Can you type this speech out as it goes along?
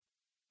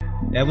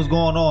Yeah, what's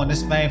going on?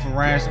 This Fame for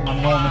Ransom.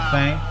 I'm Norman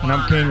Fame. And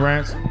I'm King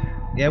Ransom.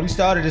 Yeah, we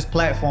started this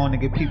platform to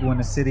give people in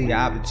the city an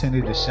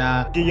opportunity to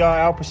shine. Give y'all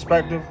our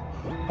perspective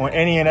on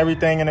any and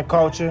everything in the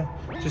culture.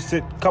 Just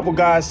a couple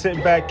guys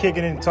sitting back,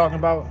 kicking it and talking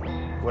about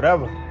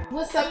whatever.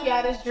 What's up,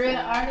 y'all? This Dread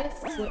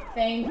Artist with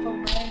Fame for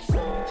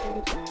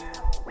Ransom.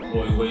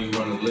 Boy, where you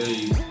run the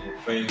leagues with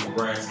Fame for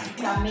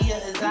Ransom. I'm Mia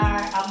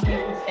Azar. I'm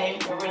here with Fame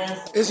for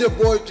Ransom. It's your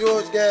boy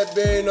George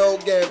Gambino,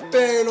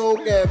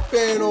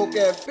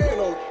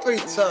 3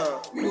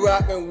 times. We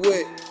rockin'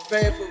 with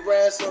Fame for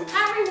Ransom.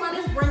 Hi, everyone.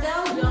 It's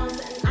Brendel Jones,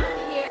 and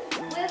I'm here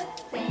with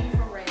Fame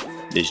for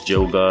Ransom. This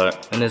Joe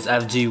God. And it's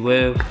FG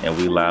Will. And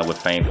we live with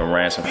Fame from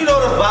Ransom. You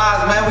know the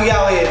vibes, man. We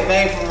out here,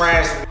 Fame from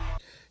Ransom.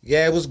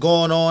 Yeah, what's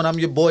going on? I'm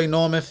your boy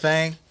Norman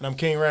Fame. And I'm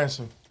King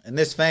Ransom. And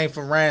this Fame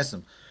for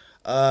Ransom.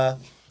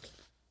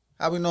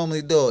 How we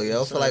normally do it,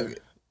 yo?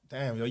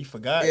 Damn, yo, you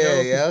forgot,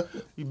 yeah, yo. Yeah.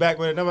 We back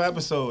with another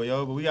episode,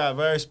 yo. But we got a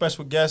very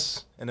special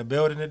guest in the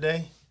building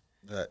today.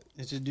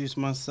 Introduce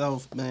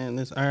myself, man.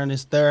 This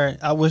Ernest Third.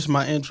 I wish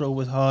my intro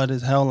was hard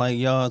as hell like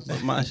y'all's,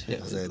 but my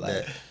shit was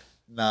like...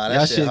 Nah, that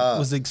y'all shit hard.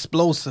 was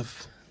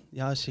explosive.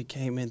 Y'all shit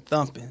came in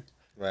thumping.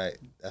 Right,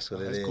 that's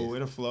what it is. That's cool,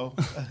 it'll flow.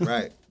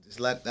 Right, just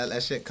let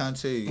that shit come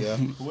to you, yo.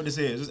 What this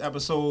is? This is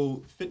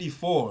episode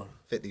 54.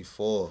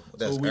 54.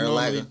 That's So we Earl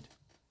normally- Lacker.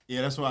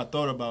 Yeah, that's what I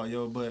thought about,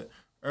 yo. But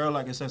Earl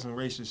like said some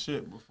racist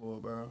shit before,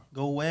 bro.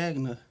 Go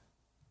Wagner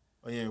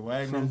Oh yeah,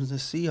 Wagner. from the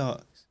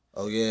Seahawks.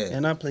 Oh yeah.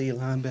 And I play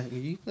linebacker.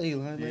 You play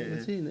linebacker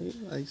Yeah. too,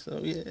 nigga. Like, so,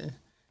 yeah.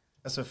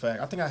 That's a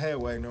fact. I think I had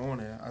Wagner on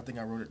there. I think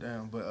I wrote it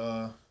down.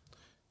 But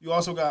you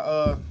also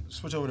got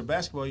switch over to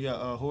basketball. You got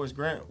Horace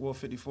Grant, World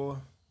 54.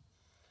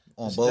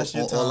 On That's both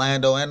your on time.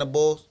 Orlando and the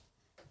Bulls.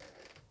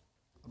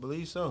 I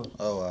believe so.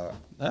 Oh,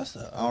 That's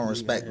a I don't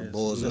respect the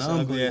Bulls. That's an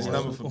ugly ass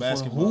number for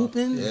basketball.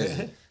 Hooping?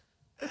 yeah.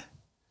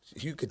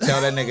 You could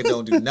tell that nigga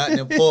don't do nothing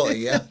important,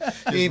 yeah.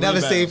 You ain't never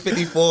rebound. seen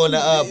 54 in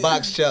the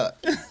box chart.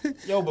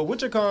 Yo,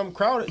 but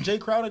Crowder, Jay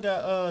Crowder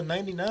got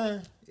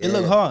 99. It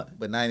look hard.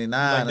 But 99,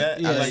 Like that?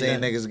 I Yeah, done like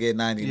seen that. niggas get Yeah, it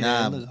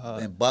 99 look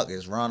hard. in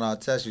buckets. Ron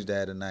Artest used to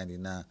have the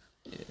 99.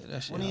 Yeah,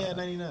 that shit When he had hard.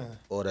 99.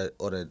 Or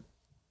the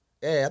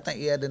yeah, I think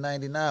he had the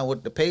 99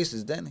 with the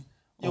Pacers, didn't he?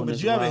 Yo, On but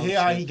this you ever wild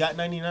hear how shit. he got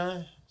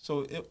 99?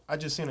 So I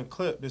just seen a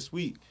clip this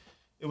week.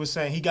 It was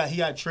saying he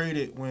got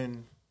traded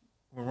when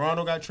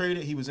Rondo got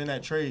traded. He was in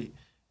that trade,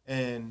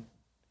 and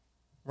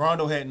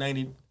Rondo had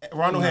 90.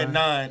 Rondo had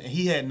 9, and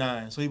he had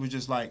 9. So he was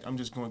just like, I'm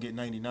just gonna get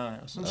 99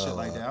 or some shit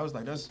like that. I was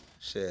like, that's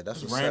Shit,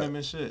 that's what's random up.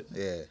 and shit.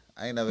 Yeah,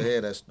 I ain't never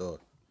heard that story.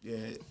 Yeah,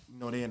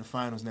 they in the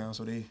finals now,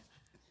 so they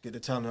get to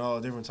telling all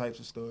different types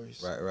of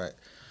stories. Right.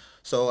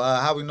 So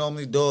how we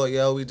normally do it,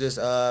 yo? We just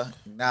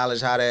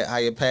acknowledge how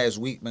your past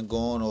week been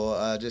going,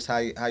 or just how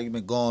you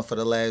been going for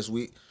the last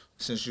week.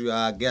 Since you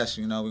our guest,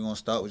 you know, we're gonna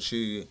start with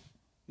you.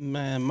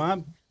 Man,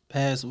 my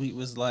past week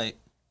was like,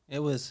 it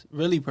was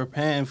really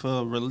preparing for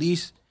a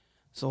release.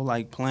 So,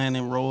 like,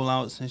 planning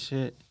rollouts and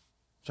shit.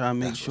 Trying to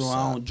make That's sure what's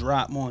I up. don't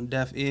drop more on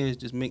deaf ears,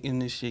 just making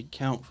this shit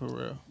count for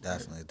real.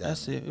 Definitely.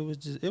 That's it.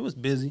 It was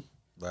busy.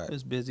 Right. It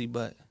was busy,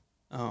 but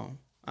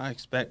I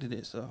expected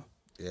it, so.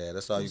 Yeah,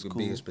 that's all you It's can cool.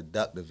 be is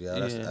productive, yo.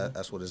 Yeah.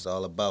 That's what it's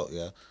all about,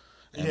 yo.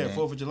 And Yeah, then-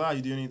 4th of July.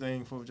 You do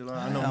anything 4th of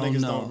July? I know Hell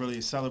niggas no. don't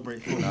really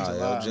celebrate 4th of Nah,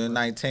 July. yo, June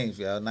 19th,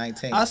 yo.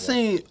 19th. I yo.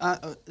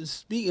 seen,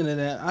 speaking of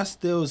that, I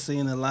still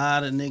seen a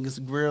lot of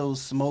niggas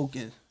grills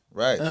smoking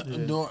Right.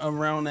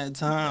 around that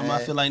time. Yeah.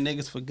 I feel like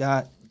niggas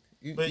forgot.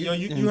 But yo,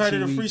 you in heard 2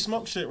 of the free weeks.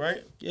 smoke shit,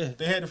 right? Yeah.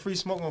 They had the free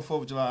smoke on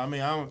 4th of July. I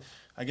mean,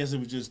 I guess it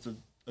was just a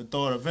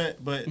thought event,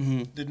 but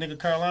the nigga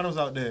Carolina's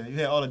out there. You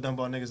had all the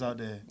dumbbell niggas out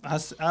there.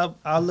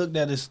 I looked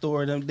at his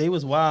story. They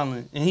was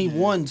wilding, and he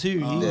won too.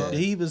 Yeah.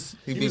 He was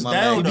He He beat was my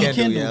down, man though.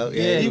 Kendall, Kendall.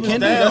 yo. Yeah, he was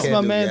Kendall, down. that's my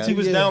Kendall, man yo. too. He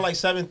was yeah. down like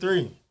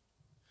 7-3.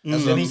 That's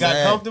what Then he I'm got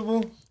saying.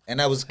 comfortable. And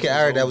that was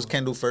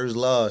Kendall's first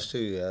loss too,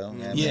 yo.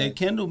 Yeah,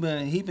 Kendall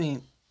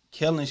been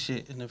killing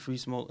shit in the free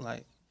smoke.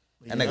 Like,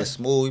 That nigga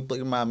smooth. He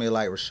remind me of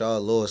like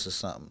Rashard Lewis or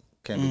something.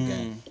 Kendall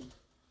game.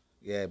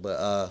 Yeah,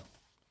 but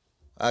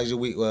how's your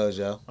week was,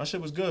 yo? My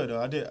shit was good though.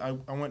 I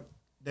went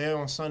there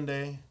on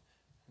Sunday,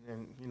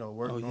 and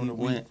worked on he the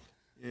went. week.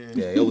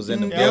 Yeah. Yeah, it was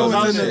in the Yeah, it was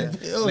building. out shit.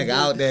 there. Nigga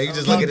out there. You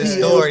just I'm look at the like,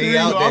 story. He yo,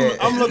 out there.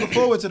 I'm looking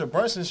forward to the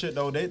brunch and shit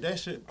though. That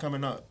shit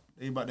coming up.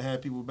 They about to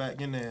have people back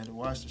in there to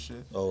watch the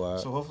shit. Oh, all right.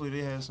 So hopefully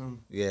they have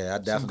some. Yeah, I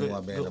some definitely good-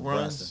 want to be in good the runs.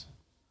 Brunson.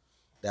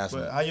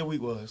 Definitely. But how your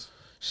week was?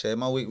 Shit,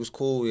 my week was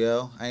cool,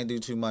 yo. I ain't do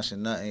too much of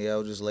nothing,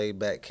 yo. Just laid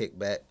back, kick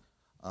back.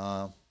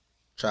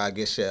 Try to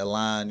get shit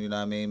aligned, you know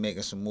what I mean?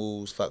 Making some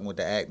moves, fucking with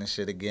the acting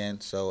shit again.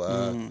 So,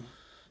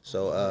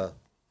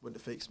 With the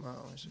fake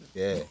smile and shit.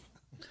 yeah.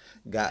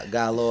 Got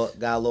a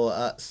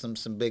little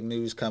some big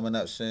news coming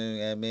up soon,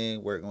 you know what I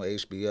mean? Working with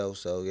HBO,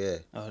 so yeah.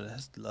 oh,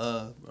 that's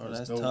love, bro. That's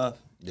That's dope. tough.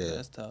 Yeah.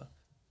 That's tough.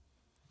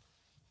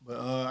 But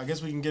I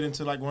guess we can get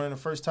into like one of the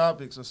first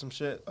topics or some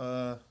shit.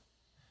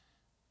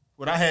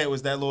 What I had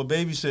was that little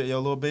baby shit, yo.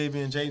 Little baby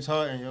and James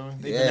Harden, yo.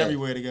 They been Yeah.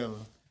 everywhere together.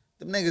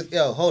 Them niggas,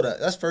 yo, hold up.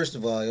 That's first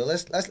of all, yo.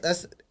 Let's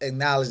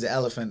acknowledge the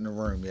elephant in the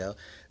room, yo.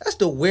 That's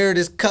the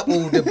weirdest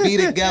couple to be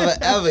together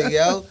ever,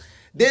 yo.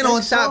 Then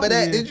on Think top so? of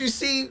that, Yeah. did you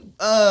see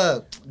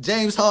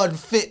James Harden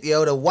fit,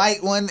 yo? The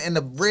white one and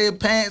the red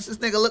pants. This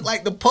nigga look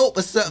like the Pope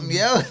or something,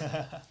 yo.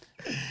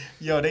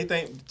 Yo, they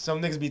think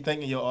some niggas be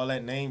thinking yo all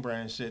that name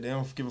brand shit. They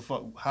don't give a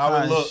fuck how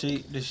it look.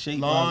 The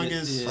shape Long of it,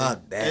 as yeah.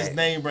 Fuck that. it's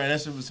name brand.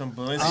 That shit was some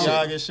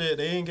Balenciaga shit.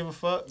 They didn't give a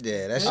fuck.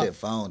 Yeah, that shit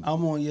phony.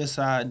 I'm on your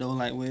side though,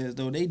 like Wiz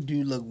though. They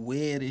do look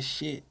weird as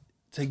shit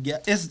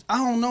together. It's I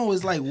don't know.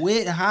 It's like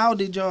weird. How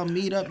did y'all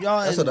meet up,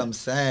 y'all? That's and what I'm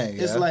saying.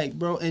 It's yeah. like,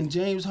 bro, and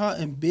James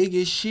Harden big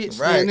as shit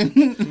Right.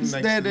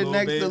 standing Lil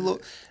next to Baby.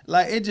 Lil.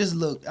 Like it just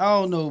looked. I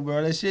don't know,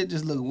 bro. That shit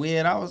just looked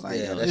weird. I was like,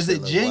 Yeah, yo, that is shit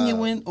it look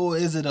genuine or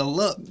is it a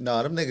look?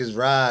 No, them niggas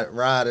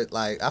ride it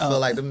like I feel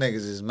like them niggas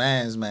is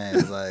mans.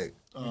 Like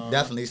you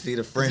definitely see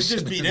the It friendship.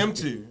 just be them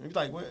two. It's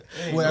like what?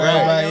 Ain't With nobody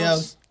everybody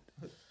else,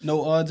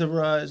 no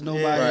entourage,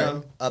 nobody Yeah.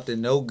 else. Up to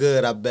no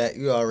good. I bet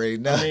you already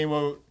know. I mean,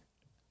 well,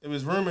 it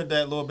was rumored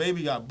that Lil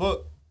Baby got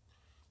booked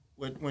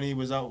when he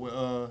was out with.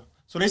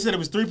 So they said it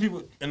was 3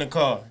 people in the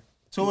car.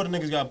 2 of the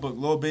niggas got booked,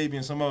 Lil Baby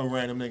and some other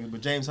random niggas,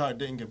 but James Harden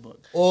didn't get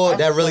booked. Or I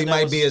that feel really like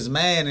might was- be his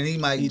man, and He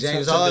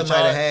James took the Harden might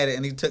have charge. had it,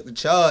 and he took the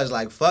charge.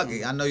 Like fuck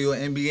it, I know you're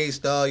an NBA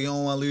star. You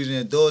don't want to lose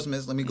your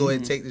endorsements. Let me go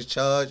ahead and take this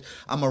charge.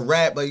 I'm a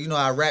rap, but you know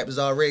how rappers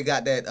already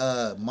got that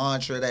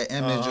mantra, that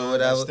image or that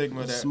whatever.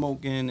 stigma, that.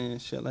 Smoking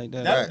and shit like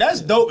that. That, that's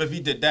dope if he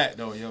did that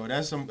though, yo.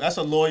 That's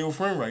a loyal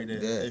friend right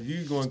there. Yeah. If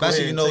you going,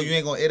 Especially you know take, you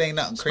ain't gonna. It ain't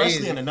nothing especially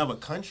crazy. in another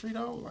country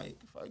though, like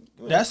fuck,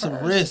 you in That's a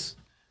Paris. risk.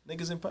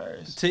 Niggas in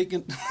Paris.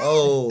 Taking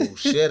Oh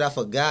shit, I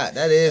forgot.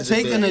 That is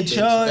taking a big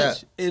charge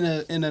step.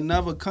 in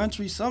another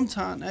country.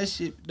 Sometimes that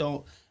shit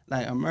don't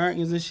like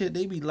Americans and shit.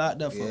 They be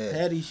locked up for Yeah.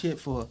 petty shit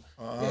for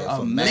Yeah, a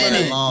for minute.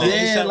 mad long. Niggas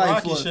Yeah, said like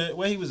Rocky for shit.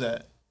 Where he was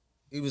at?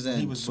 He was in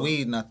He was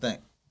Sweden, I think.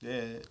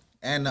 Yeah.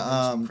 And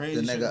some the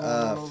crazy shit going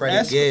nigga on.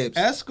 Freddie Gibbs.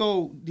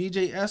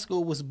 DJ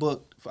Esco was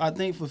booked, I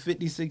think, for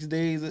 56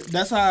 days.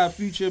 That's how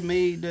Future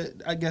made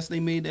that. I guess they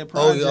made that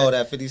Oh, project.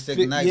 that 56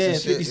 Fi- nights. yeah, and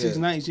shit, 56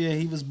 yeah. nights. Yeah,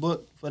 he was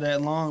booked for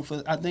that long.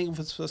 For I think it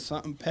was for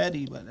something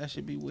petty, but that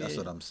should be weird. That's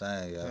what I'm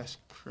saying, yo. That's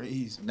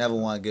crazy. Never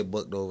want to get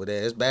booked over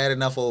there. It's bad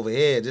enough over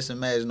here. Just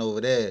imagine over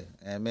there. You know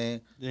what I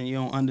mean? Then you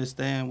don't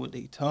understand what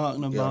they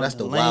talking about. Yo, that's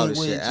the wildest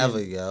language shit and-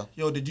 ever, yo.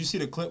 Yo, did you see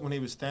the clip when they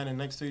was standing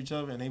next to each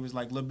other and they was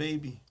like, "Lil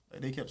Baby"?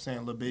 Like they kept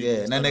saying "Lil Baby." Yeah,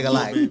 and that instead nigga of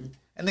Lil like, Baby.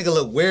 that nigga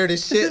look weird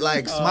as shit,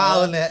 like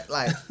smiling at,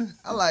 like,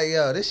 I'm like,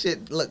 yo, this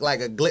shit look like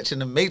a glitch in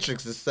the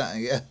Matrix or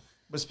something, yeah.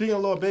 But speaking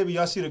of Lil Baby,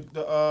 y'all see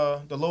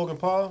the Logan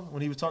Paul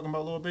when he was talking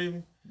about Lil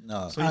Baby?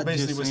 No. So he I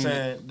basically just was seen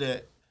saying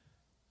that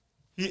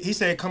he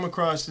said come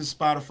across his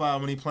Spotify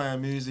when he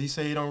playing music. He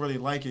said he don't really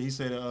like it. He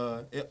said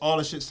all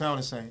the shit sound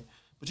the same.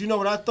 But you know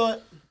what I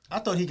thought? I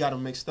thought he got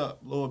him mixed up,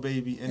 Lil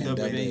Baby and And the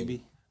Da baby.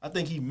 Baby. I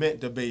think he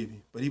meant the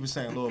baby, but he was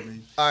saying Lil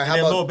Baby. All right, and how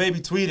then about- Lil Baby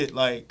tweeted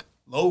like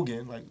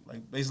Logan, like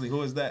basically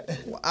who is that?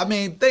 I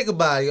mean, think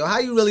about it, yo. How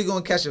you really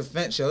gonna catch a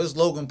fence, yo? It's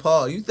Logan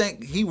Paul. You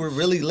think he would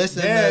really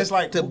listen Yeah, to, it's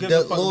like, to who gives a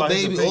the fuck little about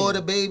his baby opinion? or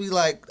the baby?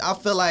 Like, I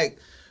feel like,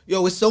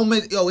 yo, it's so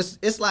many, yo,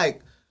 it's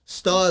like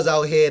stars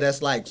out here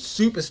that's like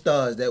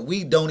superstars that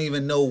we don't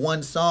even know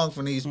one song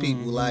from these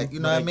people. Like, you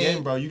know But what I again,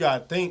 mean? bro, you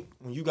gotta think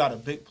when you got a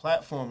big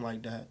platform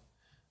like that.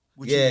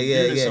 What Yeah, you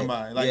can do to yeah.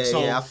 somebody. Like Yeah,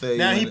 so yeah, I feel you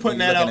now he when putting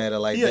you that out. looking at it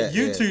like he a that,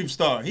 yeah. YouTube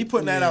star. He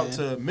putting that out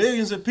to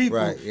millions of people.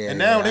 Right, yeah, and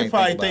now yeah, I they ain't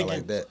probably think about it thinking,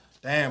 like that.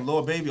 damn,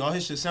 Lil Baby, all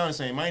his shit sound the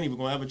same. I ain't even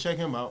gonna ever check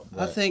him out.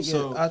 I think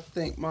So-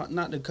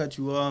 not to cut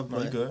you off, No,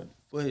 you but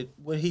good.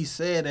 what he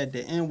said at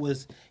the end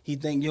was he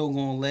think you're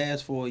gonna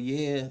last for a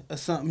year or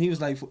something. He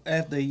was like,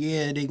 after a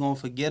year they gonna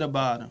forget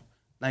about him.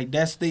 Like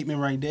that statement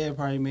right there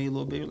probably made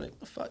Lil Baby like,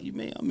 the fuck you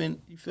mean?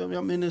 You feel me?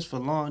 I'm in this for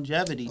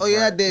longevity. Oh,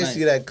 yeah, I did Like,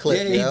 see that clip,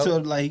 Yeah, yo. he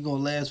told like he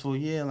gonna last for a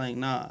year. Like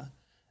nah,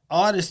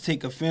 artists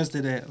take offense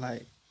to that.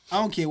 Like I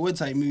don't care what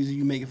type of music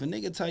you make. If a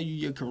nigga tell you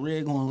your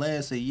career gonna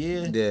last a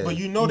year, Yeah. But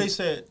you know they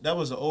said that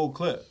was an old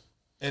clip.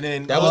 And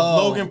then That was-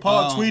 Logan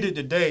Paul oh. tweeted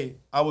today,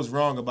 I was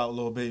wrong about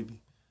Lil Baby.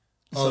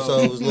 Oh, so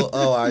it was,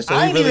 all right. So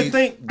I he ain't really even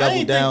think I doubled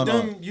ain't down think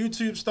on. them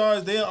YouTube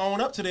stars they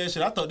own up to that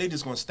shit. I thought they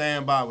just gonna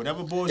stand by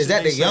whatever bullshit. Is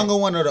that they the say. younger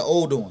one or the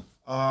older one?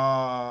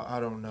 I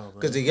don't know.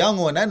 Because the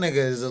younger one, that nigga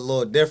is a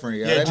little different,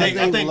 yo. Yeah, That Jake. nigga-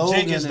 I think Logan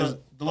Jake is is the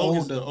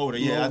Logan's the older.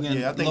 Yeah,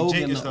 Logan- I think Logan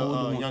Jake is the the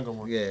older one. younger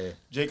one. Yeah,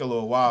 Jake a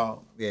little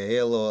wild. yeah, he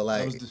a little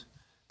like.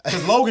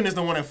 Because Logan is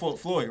the one that fought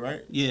Floyd,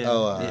 right? yeah,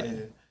 Oh, yeah. Yeah,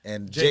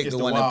 And Jake Jake is the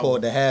the one that wild pulled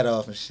one. the hat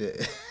off and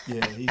shit.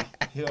 yeah, he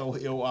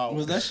wild.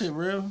 Was that shit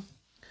real?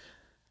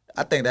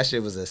 I think that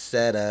shit was a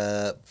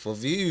setup for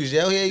views,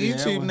 yo. He a Yeah,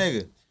 YouTube well.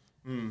 nigga.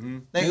 Mm-hmm.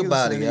 Think Niggas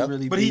about say it, they yo.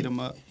 Really But beat him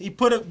up. he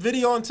put a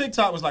video on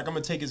TikTok was like, I'm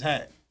gonna take his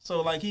hat.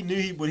 So like he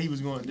knew what he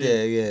was going to do.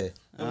 Yeah, yeah. It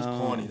was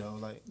corny though.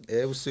 Like,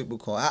 It was super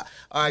cool. All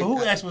but right,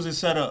 who else was it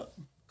set up?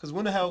 Because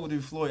when the hell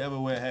would Floyd ever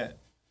wear a hat?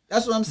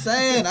 that's what I'm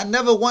saying. I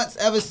never once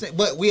ever seen,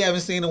 but we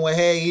haven't seen him with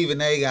hair even.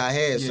 They got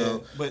hair, Yeah,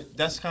 so but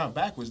that's kind of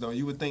backwards though.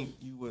 You would think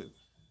you would.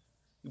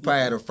 you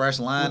probably had a fresh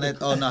line.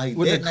 Oh no, he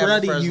With the didn't have a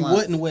cruddy, fresh you line.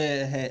 wouldn't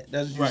wear a hat.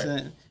 That's what Right. you're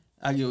saying.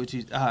 I get what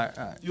you. All right.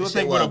 You would This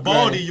think shit with a was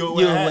baldy cruddy. you would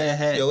You wear would a wear a hat.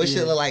 hat. Yo, it yeah.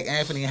 shit look like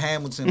Anthony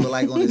Hamilton, but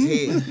like on his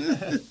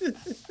head.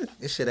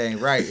 this shit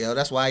ain't right, yo.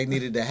 That's why he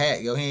needed the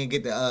hat, yo. He ain't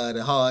get the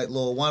hard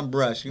little one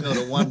brush. You know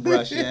the one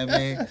brush, you know what I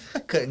mean?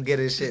 Couldn't get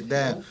his shit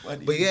down.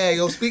 But yeah,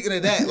 yo, speaking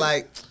of that,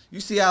 like, you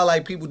see how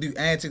like people do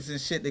antics and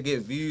shit to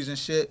get views and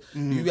shit?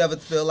 You ever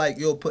feel like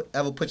you'll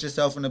ever put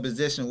yourself in a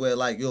position where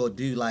like you'll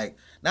do like,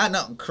 not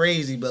nothing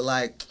crazy, but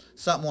like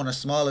something on a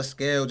smaller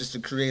scale just to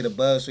create a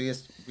buzz for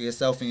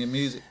yourself and your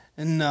music?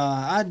 And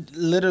I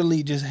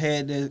literally just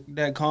had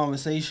that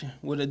conversation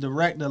with a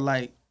director,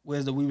 like, we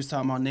was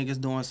talking about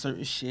niggas doing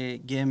certain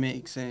shit,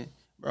 gimmicks, and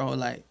bro,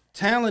 like,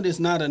 talent is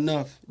not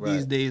enough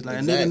these days. Like,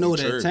 Exactly, a nigga know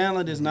true. that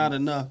talent is not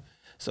enough.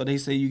 So they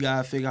say you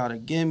gotta figure out a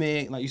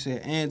gimmick, like you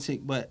said, antic,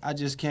 but I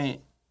just can't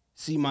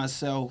see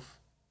myself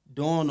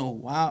doing no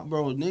wild,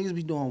 bro. Niggas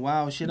be doing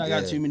wild shit. I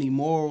got Yeah. too many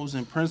morals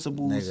and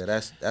principles Nigga,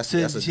 that's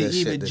to a good even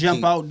shit to jump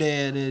keep. out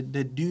there to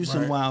do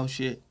some wild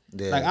shit.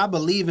 Yeah. Like, I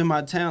believe in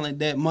my talent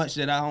that much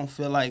that I don't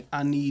feel like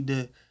I need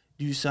to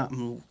do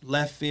something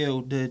left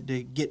field to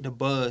get the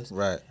buzz.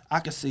 Right. I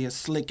could say a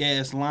slick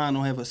ass line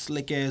or have a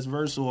slick ass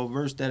verse or a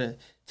verse that'll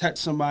touch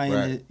somebody,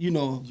 Right. in the, you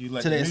know, You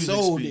let to the their music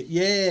soul. speak.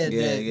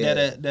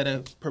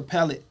 That'll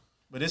propel it.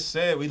 But it's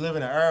sad we live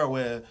in an era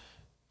where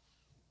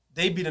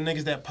they be the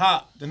niggas that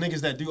pop, the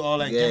niggas that do all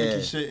that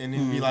gimmicky shit, and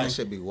then be like, That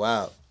should be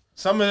wild.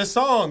 some of the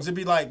songs, it'd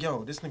be like,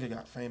 yo, this nigga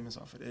got famous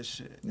off of this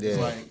shit. Yeah. It's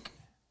like,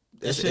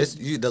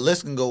 The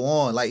list can go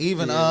on. Like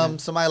even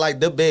somebody like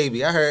the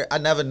baby. I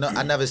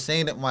never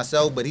seen it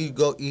myself, but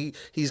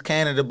he's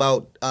candid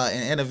about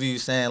in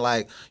interviews saying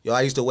like, yo,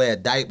 I used to wear a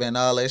diaper and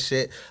all that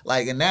shit.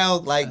 Like, and now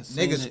like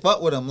niggas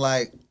fuck with him.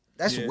 Like,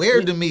 that's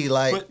weird to me.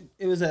 Like, but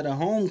It was at a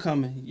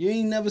homecoming. You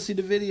ain't never see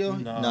the video?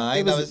 No. nah, I It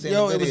ain't was, never seen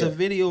yo, the it was video. a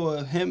video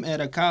of him at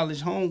a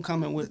college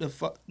homecoming with the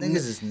Niggas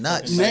is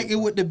nuts.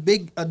 naked with the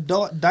big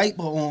adult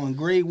diaper on,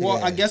 gray walk.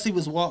 Yeah. I guess he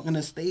was walking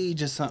the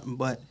stage or something,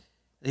 but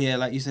yeah,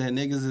 like you said,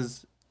 niggas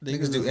is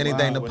Niggas do is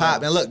anything to wild.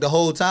 pop. And look, the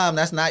whole time,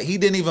 he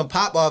didn't even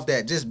pop off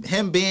that. Just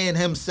him being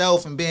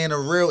himself and being a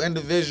real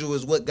individual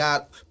is what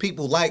got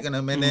people liking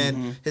him. And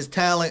then his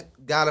talent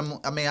got him.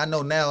 I mean, I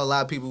know now a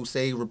lot of people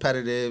say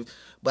repetitive,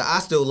 but I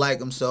still like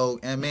him. So,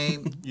 I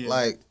mean, Yeah.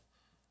 like,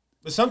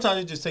 But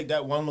sometimes you just take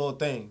that one little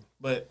thing.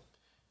 But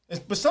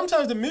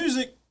sometimes the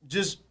music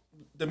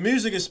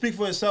is speak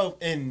for itself,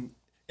 and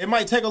it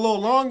might take a little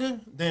longer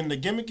than the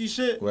gimmicky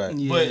shit. Right.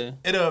 Yeah. But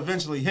it'll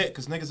eventually hit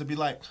because niggas will be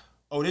like,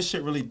 oh, this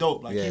shit really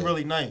dope. Like, he Yeah.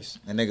 really nice.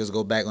 and niggas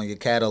go back on your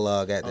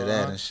catalog after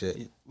that and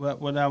shit.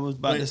 What I was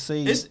about But to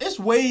say. it's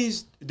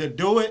ways to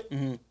do it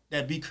Mm-hmm.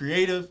 that be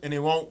creative and it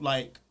won't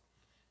like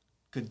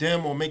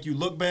condemn or make you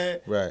look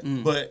bad. Right.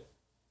 But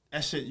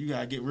that shit, you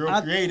gotta get real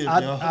I, creative, I,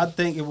 yo. I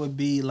think it would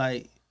be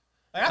like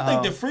Like, I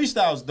think the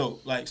freestyle's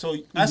dope. Like, so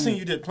I seen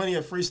you did plenty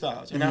of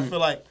freestyles, and I feel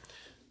like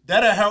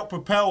that'll help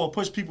propel or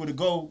push people to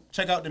go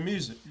check out the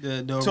music.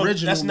 the So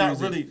original. that's not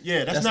music.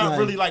 really, that's not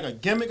really like a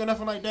gimmick or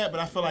nothing like that. But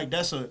I feel like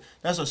that's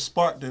a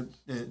spark to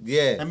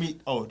Yeah. I mean,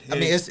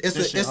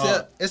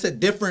 it's a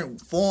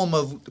different form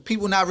of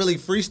people not really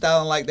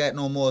freestyling like that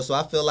no more. So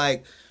I feel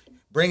like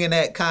bringing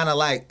that kind of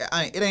like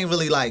it ain't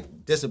really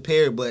like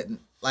disappeared, but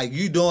like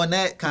you doing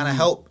that kind of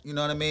help. You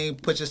know what I mean?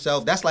 Put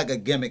yourself. That's like a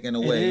gimmick in a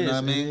way. You know what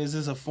I mean? It's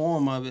a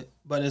form of it,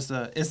 but it's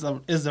the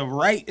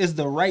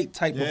right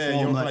type Yeah, of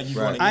you form. don't feel like, like you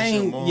wanna I get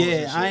your ain't morals and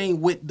shit. I ain't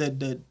with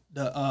the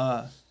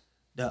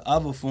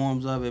other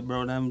forms of it,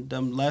 bro.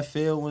 Them left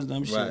field ones,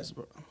 them Right. shits,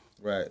 bro.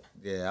 Right.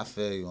 Yeah, I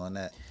feel you on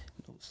that.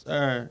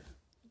 Sir.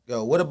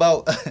 Yo, what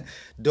about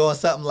doing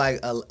something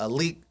like a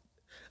leaked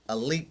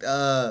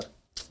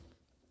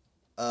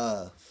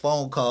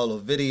phone call or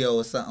video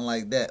or something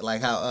like that,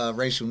 like how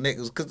Racial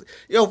Nichols, cause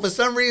yo, for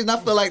some reason I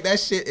feel like that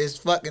shit is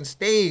fucking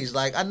staged.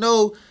 Like I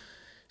know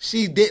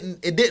it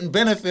didn't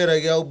benefit her,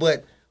 yo,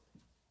 but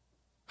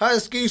her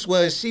excuse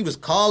was she was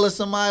calling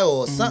somebody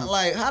or something.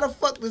 Like how the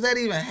fuck does that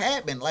even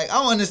happen? Like I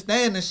don't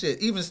understand this shit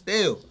even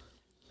still.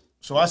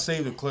 So I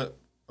saved the clip.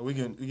 We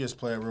just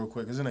play it real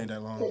quick because it ain't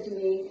that long. Said to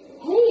me,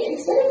 hey,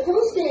 instead of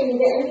posting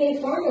the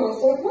NBA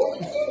Finals, like, why don't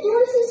you do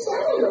Doris'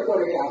 Simon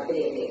reported out for the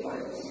NBA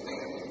Finals?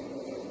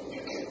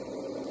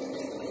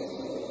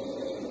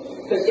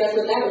 Because guess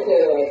what that would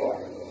clear the way for?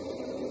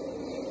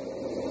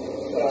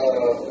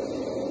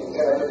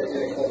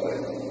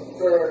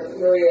 For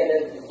Maria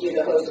to do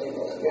the hosting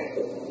for us.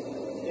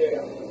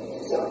 Yeah.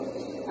 So,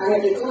 I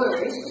have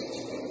declined.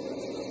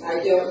 I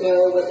don't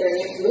know what their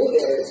next move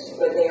is,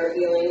 but they are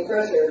feeling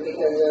pressure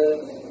because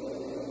of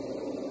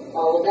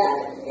all of that,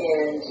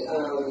 and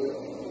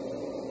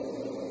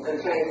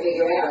I'm trying to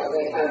figure out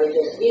like how to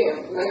just,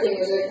 my thing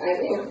is that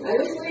I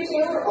wish Maria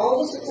Taylor all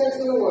the success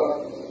in the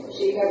world.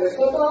 She covers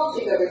football,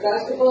 she covers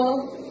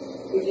basketball.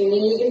 If you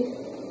need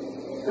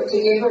to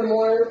give her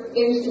more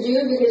things to do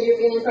because you're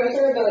feeling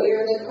pressure about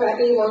your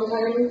crappy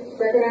one-time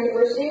record on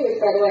diversity, which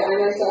by the way I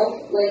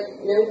myself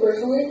know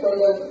personally from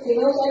the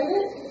female side of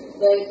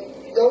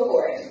it, go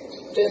for it.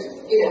 Just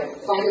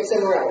find it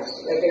somewhere else.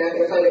 You're not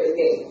gonna find it with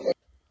me.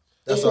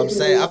 That's what I'm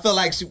saying. I feel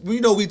like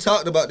we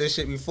talked about this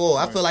shit before.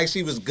 I feel like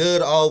she was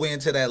good all the way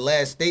into that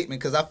last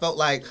statement because I felt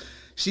like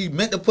she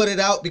meant to put it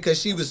out because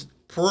she was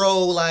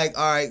pro, like,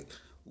 all right,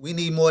 we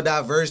need more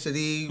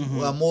diversity,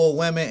 more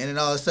women, and then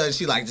all of a sudden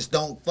she like just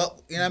don't fuck.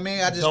 You know what I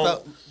mean? I just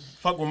felt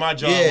fuck with my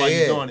job Yeah, while yeah,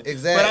 you're doing it.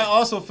 exactly. But I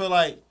also feel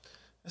like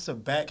that's a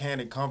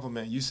backhanded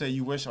compliment. You say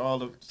you wish all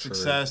the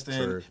success,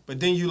 true. but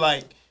then you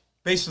like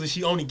basically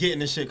she only getting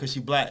this shit because she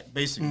black,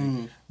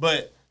 basically.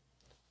 But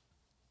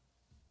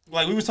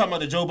like we was talking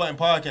about the Joe Budden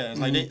podcast,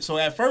 like so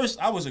at first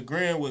I was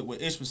agreeing with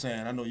what Ish was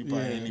saying. I know you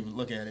probably didn't even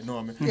look at it,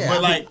 Norman. Yeah, but I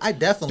like mean, I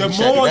definitely the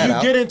checked more that you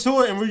out. get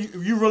into it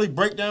and you really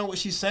break down what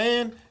she's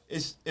saying,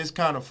 it's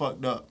kind of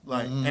fucked up.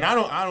 Like, and I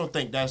don't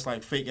think that's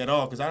like fake at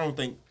all because I don't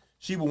think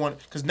she would want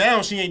because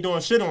now she ain't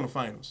doing shit on the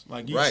finals.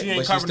 Like, she right, ain't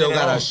but she covering still it at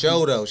got all. her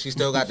show though. She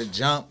still got the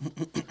jump.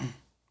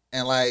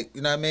 And like,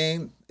 you know what I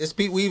mean? It's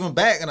people even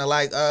back and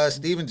like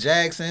Steven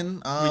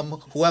Jackson,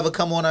 whoever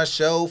come on our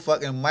show,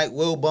 fucking Mike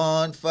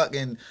Wilbon,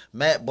 fucking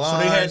Matt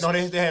Barnes. So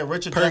they had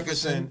Richard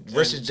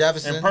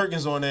Jefferson and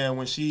Perkins on there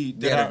when she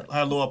did her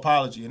little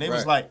apology, and they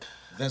was like,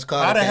 Vince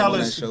Carter how the came hell on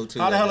that is show too,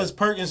 how the that hell day. is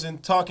Perkins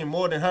talking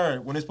more than her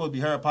when it's supposed to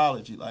be her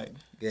apology? Like,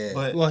 Yeah.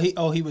 but Well,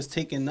 he was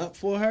taking up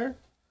for her.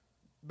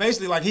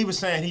 basically, like he was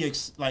saying,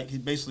 he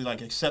basically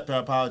like accepted her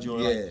apology or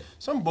like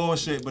some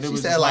bullshit. But it She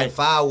was said just like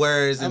 5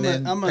 words and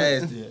then I'm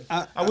passed it.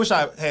 I wish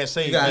I had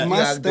saved You gotta- that. you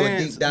gotta do a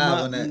deep dive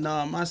on that.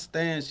 No, my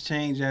stance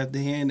changed after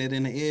hearing it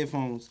in the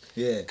earphones.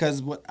 Yeah.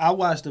 Because I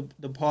watched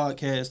the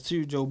podcast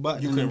too, Joe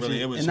Budden. You couldn't and really-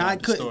 shit, it was and kinda I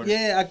couldn't. distorted.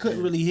 Yeah, I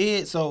couldn't really hear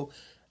it. So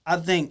I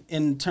think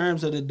in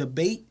terms of the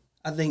debate,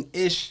 I think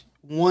Ish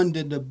won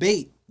the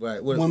debate.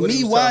 Right. When what he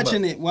me was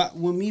watching talking it,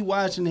 when me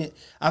watching it,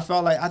 I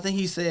felt like I think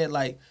he said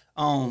like,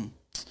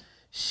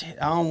 shit,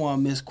 I don't want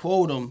to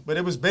misquote him. But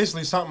it was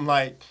basically something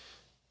like,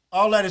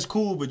 all that is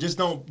cool, but just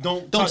don't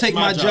touch Take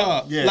my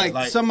job. Yeah,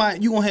 like somebody,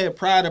 you gonna have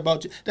pride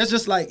about you. That's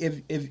just like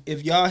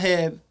if y'all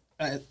have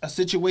a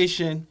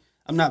situation.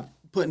 I'm not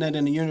putting that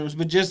in the universe,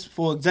 but just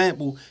for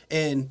example,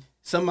 and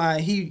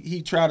somebody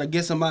he try to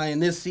get somebody in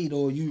this seat,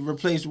 or you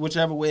replace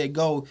whichever way it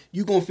go,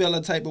 you gonna feel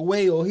a type of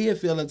way, or he'll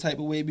feel a type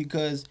of way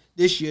because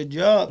this your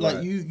job. Like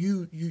Right.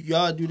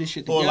 y'all do this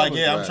shit together. Or like,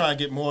 I'm trying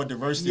to get more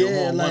diversity or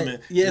more like,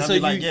 women. yeah, And I'll so be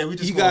like, we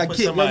just you gonna gotta put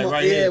kick somebody them,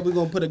 right yeah, here. we're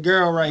gonna put a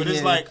girl right But here.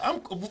 it's like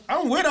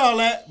I'm with all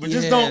that, but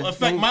just Yeah, don't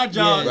affect my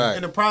job Right.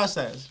 in the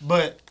process.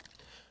 But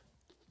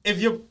if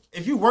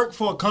you work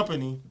for a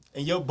company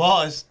and your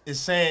boss is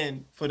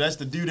saying for us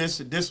to do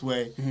this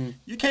way,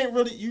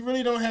 you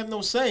really don't have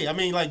no say. I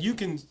mean, like you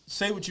can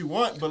say what you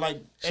want, but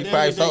like She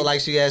probably felt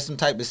like she had some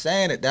type of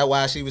saying it. That's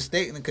why she was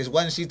stating it, because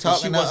wasn't she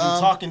talking she to wasn't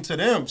talking to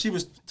them. She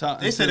was.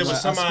 Talking They said it to was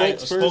a somebody, a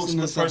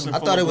spokesperson or something. spokesperson. I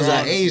for thought it was LeBron her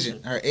or some agent.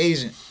 shit. Her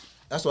agent.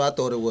 That's what I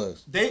thought it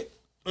was. The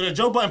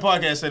Joe Budden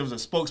podcast said it was a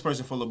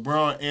spokesperson for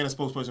LeBron and a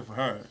spokesperson for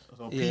her.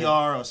 So Yeah.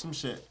 PR or some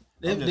shit.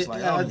 I'm just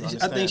like, I don't I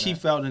think understand she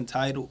that. felt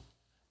entitled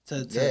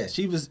to Yeah.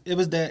 it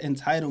was that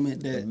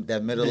entitlement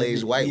That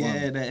middle-aged white yeah,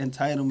 woman. that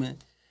entitlement.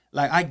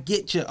 Like I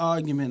get your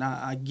argument,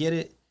 I get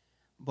it,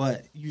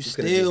 but you could've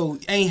still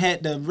ain't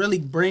had to really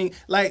bring,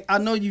 like, I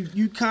know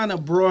you kind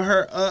of brought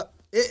her up.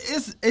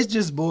 It's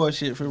just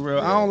bullshit for real.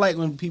 I don't like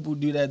when people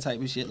do that type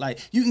of shit. Like,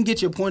 you can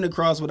get your point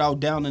across without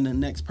downing the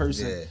next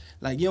person. Yeah.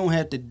 Like, you don't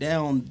have to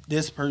down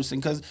this person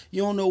because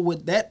you don't know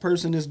what that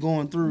person is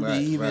going through to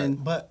Right, even.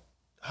 But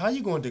how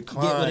you going to Get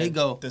where they decline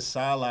go. the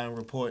sideline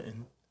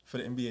reporting for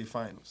the NBA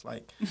Finals?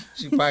 Like,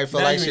 She probably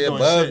felt Now like you she ain't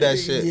doing above shit. that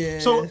shit. Yeah.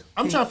 so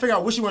I'm trying to figure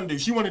out what she wanted to do.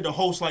 She wanted to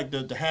host like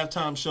the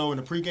halftime show and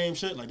the pregame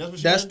shit. Like that's what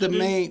she That's wanted the to do?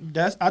 main.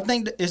 I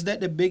think is that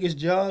the biggest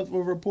job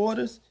for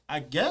reporters? I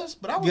guess,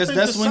 but I would Guess think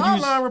that's the when you-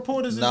 sideline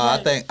reporters. No,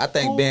 is like, I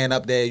think cool. being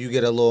up there, you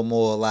get a little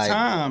more like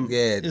Time. Yeah,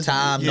 It's-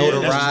 time, yeah, that's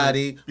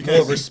notoriety, true. more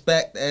Because-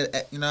 respect.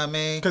 You know what I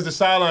mean? Because the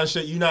sideline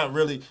shit, you're not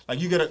really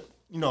like you get a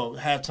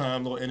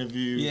halftime little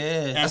interview. Yeah.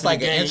 after That's the like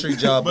an game. entry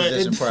job But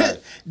position. Probably.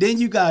 Then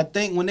you gotta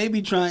think when they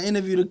be trying to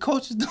interview the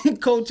coaches, them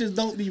coaches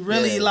don't be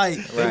really Yeah, like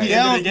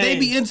right. they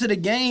be into the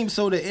game,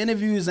 so the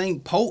interviews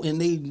ain't potent.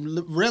 They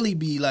really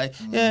be like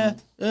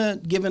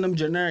giving them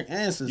generic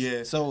answers.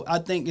 Yeah. So I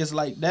think it's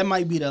like that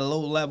might be the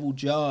low level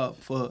job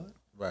for.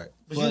 Right.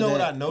 But for you know what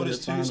that- I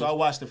noticed for the too? So I finals.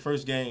 watched the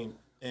first game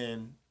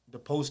and the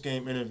post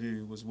game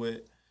interview was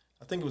with,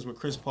 I think it was with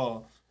Chris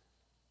Paul.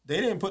 They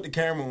didn't put the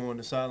camera on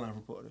the sideline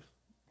reporter.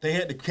 They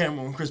had the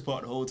camera on Chris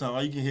Paul the whole time.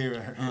 All you can hear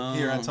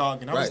her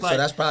talking. I Right. was like, So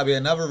that's probably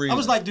another reason. I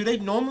was like, do they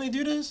normally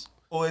do this,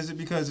 or is it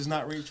because it's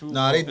not Rachel?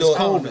 no, they It's do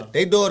COVID. it.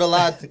 They do it a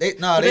lot. They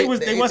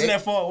wasn't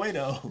that far away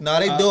though. No,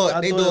 they do it.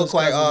 I They thought do it it was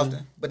quite cousin.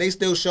 often. But they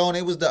still showing.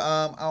 It was the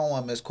I don't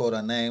want to misquote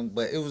her name,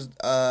 but it was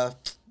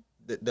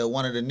the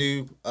one of the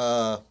new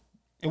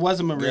It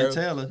wasn't Maria girl.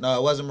 Taylor. No,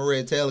 it wasn't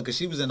Maria Taylor because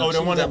she was in. Oh, she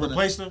the one was that up in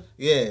replaced her.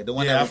 Yeah, the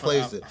one Yeah, that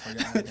replaced her. I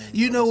forgot her name.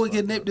 You know what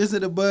get nipped this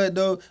in the bud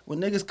though? When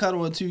niggas cut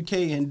on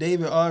 2K and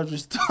David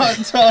Aldridge start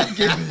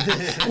talking,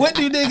 what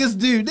do niggas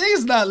do?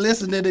 Niggas not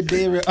listening to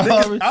David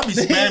Aldridge. I'll be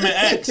spamming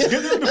X. Get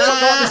them the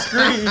fuck off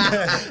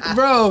the screen.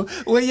 Bro,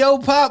 when yo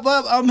pop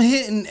up, I'm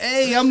hitting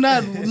A. I'm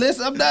not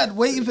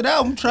waiting for that.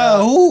 I'm trying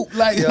to hoop.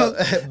 Like Yo,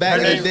 back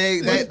in Her the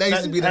day, name- that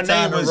used to be the her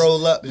time name to was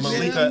roll up. And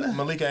shit.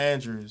 Malika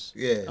Andrews.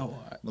 Yeah, Oh, all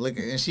right.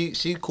 Malika, and she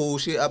cool.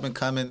 She up and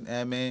coming.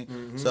 I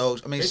mean, so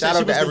I mean, They shout said out to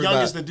she was the everybody.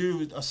 youngest to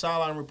do a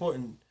sideline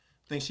reporting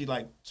think she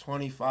like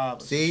 25. Or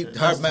See, some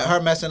shit.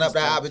 her messing up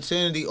that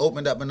opportunity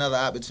opened up another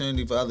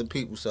opportunity for other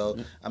people. So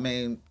I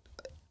mean,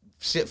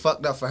 shit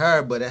fucked up for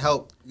her, but it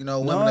helped,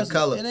 women of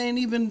color. It ain't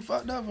even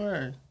fucked up for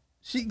her.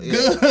 She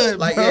good,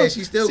 like bro.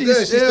 she's still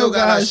good. She still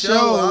got her show,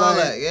 all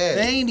that. Yeah,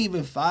 they ain't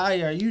even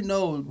fire.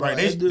 Bro, right?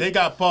 They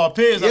got Paul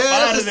Pierce. Yeah,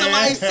 that's what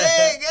somebody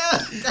said.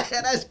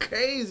 Yeah, that's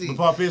crazy. But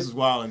Paul Pierce was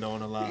wilding though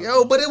on the live.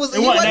 Yo, but he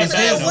wasn't at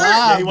work.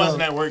 Yeah, he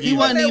wasn't at work. He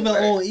wasn't even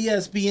on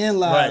ESPN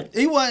live. Right.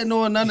 He wasn't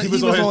on none. He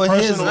was on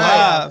his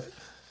live.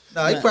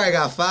 No, he probably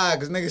got fired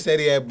because niggas said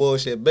he had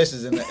bullshit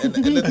bitches in the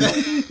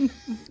thing.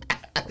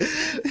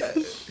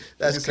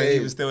 That's crazy. He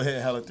was still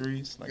hitting hella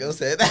threes. Like, Yo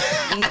said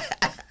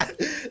that.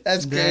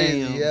 That's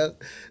crazy, yo.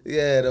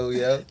 Yeah, though,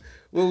 yo.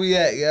 Where we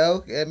at,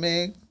 yo? I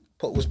mean,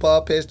 was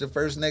Paul Pierce the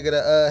first nigga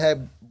to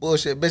have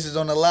bullshit bitches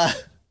on the line?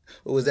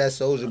 Or was that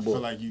Soulja Boy? I feel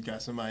like you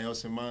got somebody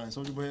else in mind.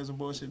 Soulja Boy has some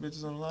bullshit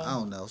bitches on the line? I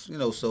don't know.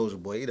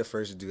 Soulja Boy, he the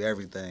first to do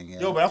everything.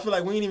 Yo, but I feel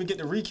like we didn't even get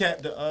to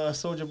recap the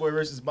Soulja Boy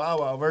versus Bow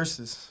Wow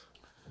versus.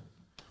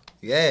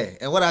 Yeah,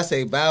 and what I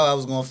say, Bow Wow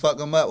was gonna fuck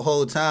him up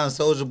whole time.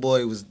 Soulja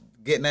Boy was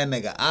getting that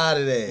nigga out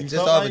of there just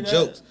off of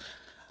jokes.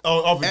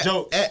 Oh, off of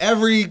jokes.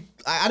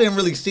 I didn't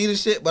really see the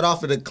shit, but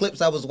off of the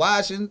clips I was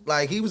watching,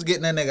 like he was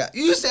getting that nigga.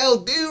 You sell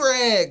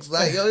do-rags,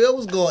 like yo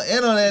was going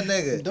in on that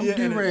nigga. Them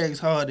do-rags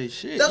hard as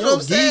shit. That's what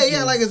I'm saying.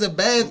 Yeah, like it's a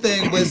bad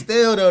thing, but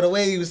still though, the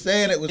way he was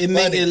saying it was funny.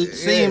 Made it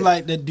seem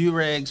like the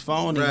do-rags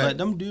phony, Right. but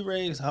them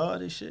do-rags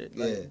hard as shit.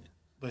 Like, Yeah,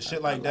 But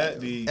shit like that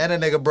be and a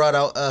nigga brought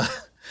out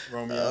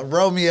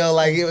Romeo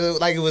like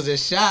it was a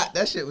shot.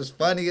 That shit was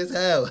funny as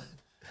hell.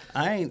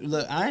 I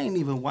ain't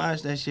even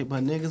watched that shit,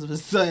 but niggas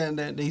was saying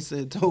that they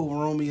told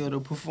Romeo to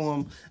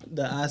perform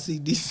the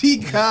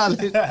ICDC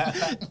college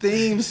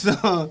theme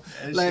song.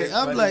 Like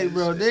I'm like,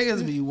 bro,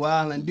 niggas be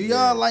wildin'. Do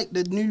y'all like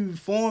the new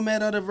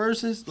format of the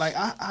verses? Like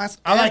I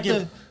like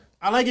it.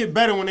 I like it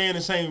better when they're in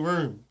the same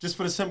room. Just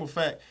for the simple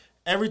fact,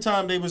 every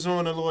time they was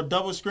on a little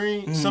double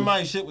screen,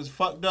 somebody's shit was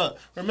fucked up.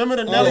 Remember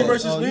the Nelly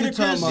versus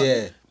Ludacris?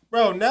 Yeah,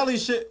 bro, Nelly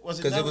shit was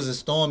because it was a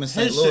storm in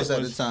St. His Louis shit at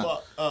the was time.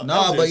 fucked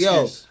No, but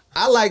yo.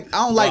 I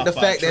don't like the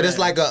fact that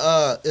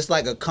it's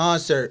like a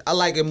concert. I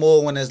like it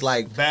more when it's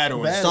like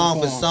battle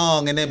song for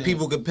song, and then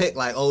people could pick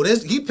like, oh,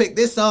 he picked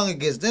this song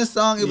against this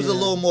song. It was a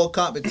little more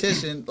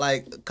competition,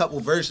 like a couple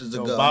verses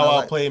ago.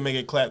 Bow Wow played Make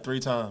It Clap 3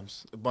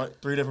 times,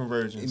 3 different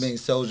versions. You mean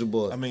Soulja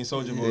Boy? I mean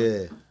Soulja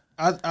Boy.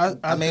 Yeah.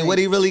 I mean, what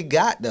he really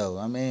got though?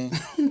 I mean,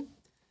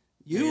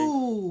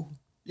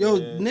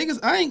 niggas,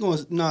 I ain't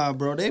gonna. Nah,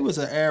 bro, they was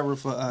an era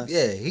for us.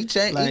 Yeah, he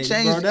changed. Like, he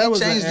changed. bro, that he was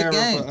changed an the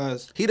era game. for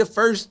us. He the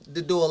first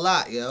to do a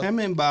lot, yo. Him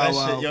and Bow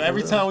Wow. Shit, yo,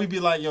 every time we be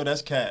like, yo,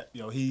 that's Cap.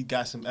 Yo, he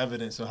got some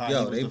evidence of how he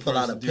was they the pull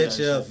first out a to do that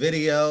picture, shit.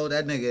 video.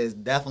 That nigga is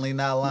definitely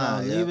not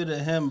lying. Leave it to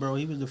him, bro.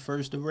 He was the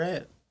first to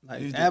rap.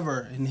 Like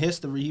ever in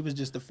history, he was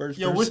just the first.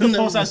 Yo, person what's the to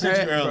post I sent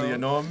you rap, earlier, bro.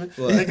 Norman?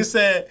 What?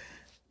 Nigga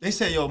they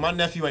said, yo, my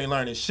nephew ain't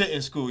learning shit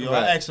in school. Yo,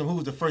 Right. I asked him who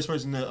was the first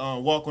person to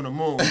walk on the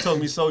moon. He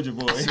told me Soulja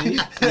Boy.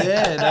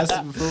 Yeah, that's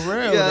for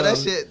real. Yeah, though. that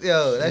shit.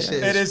 Yo, that shit.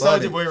 And then is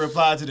funny. Soulja Boy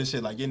replied to the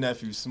shit like, your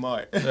nephew's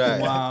smart. Right.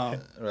 Wow.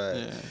 Right.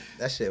 Yeah.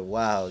 That shit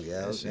wild,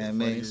 yo. That shit You know what I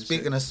funny mean? as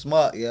Speaking shit. of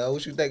smart, yo,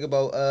 what you think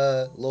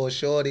about Lil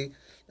Shorty?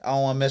 I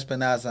don't want to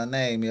mispronounce her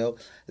name, yo.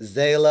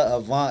 Zayla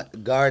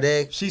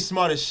Avant-Garde. She's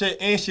smart as shit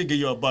and she'll give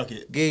you a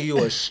bucket. Give you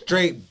a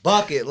straight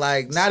bucket,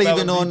 like not Spell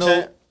even it, on no.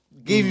 chat.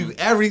 Give you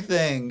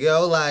everything,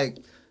 yo. Like,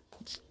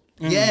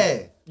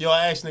 yeah. Yo,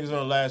 I asked niggas on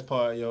the last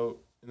part, yo,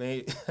 and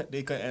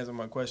they couldn't answer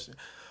my question.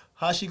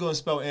 How she gonna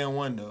spell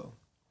N1 though?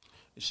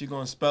 Is she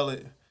gonna spell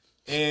it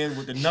N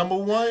with the number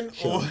 1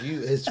 Yo, or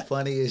it's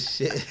funny as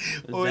shit.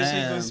 or is she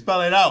Damn. gonna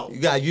spell it out?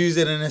 You gotta use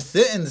it in a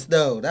sentence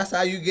though. That's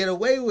how you get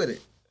away with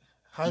it.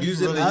 How do you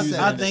use it really in a use it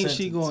sentence. I in a think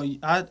she sentence?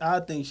 going. I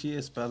think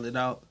she'll spell it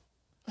out.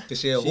 Cause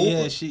she a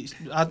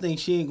hooper. I think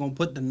she ain't gonna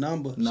put the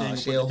number. No, ain't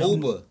she gonna a put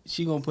the- hooper.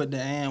 She gonna put the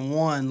and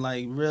one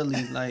like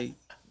really like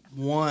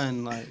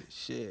one like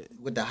shit.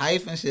 With the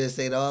hyphen, she'll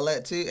say all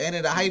that too. Ain't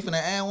it a hyphen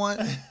and one?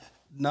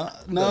 No,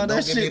 Don't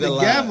that give me shit the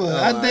lie. together.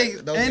 No, I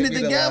think don't ain't give it me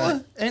the together?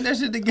 lie. Ain't that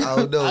shit I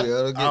together? don't know,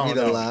 yo. Don't I give me don't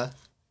the know. lie.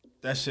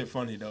 That shit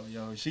funny though,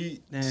 yo.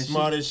 She Man,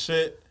 smart as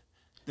shit.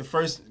 The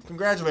first,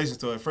 congratulations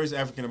to her, first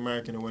African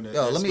American to win it.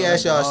 Yo, let me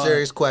ask y'all a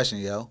serious question,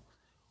 yo.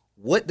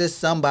 What does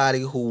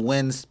somebody who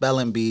wins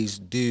spelling bees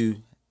do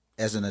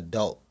as an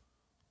adult?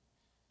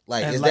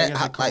 Like, And is like that as a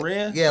how, like,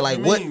 career? yeah, like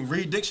what?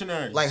 Read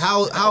dictionaries. Like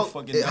how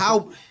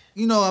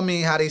you know what I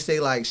mean? How they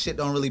say like shit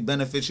don't really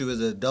benefit you as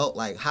an adult.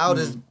 Like how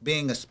does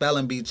being a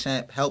spelling bee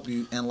champ help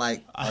you in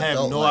like? I have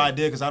adult no life?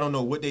 idea because I don't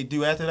know what they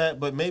do after that,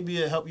 but maybe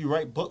it help you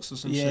write books or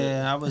some shit.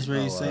 Yeah, I was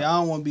ready to Oh, say I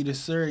don't want to be the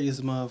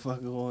serious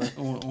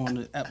motherfucker on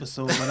the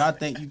episode, but I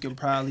think you can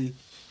probably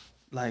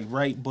like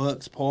write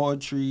books,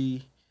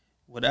 poetry,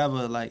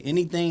 whatever, like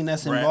anything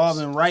that's Raps.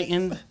 involving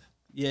writing.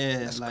 Yeah,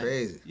 That's like,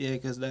 crazy. Yeah,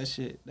 because that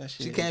shit.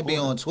 She can't be important.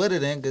 on Twitter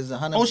then because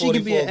 144. Oh, she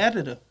can be an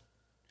editor,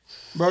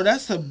 bro.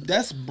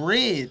 That's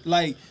bread.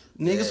 Like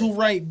niggas who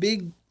write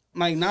big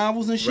like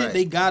novels and shit, Right.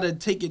 they gotta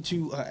take it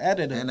to an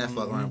editor. And that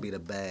fuck around be the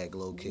bag,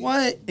 low key.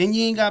 What? And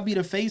you ain't gotta be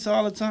the face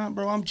all the time,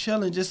 bro. I'm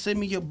chilling. Just send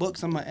me your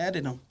books. I'ma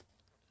edit them.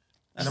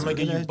 And I'm gonna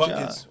give you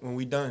buckets when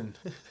we done.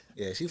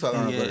 Yeah, she fucking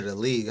around to the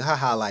league. Her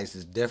highlights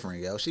is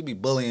different, yo. She be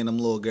bullying them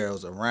little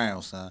girls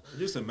around, son.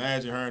 Just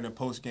imagine her in a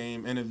post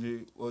game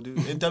interview. Well, dude,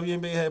 in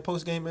WNBA had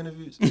post game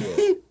interviews. Nah,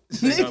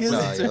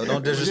 yo,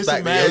 don't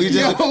disrespect me.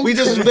 Yo. We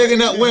just was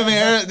bigging up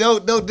women.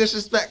 Don't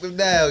disrespect them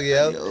now,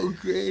 yo. Yo,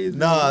 crazy.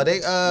 Nah,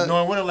 they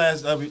No, when the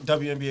last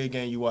WNBA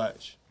game you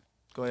watch?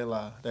 Go ahead,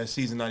 lie. That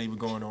season not even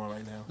going on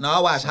right now. No, I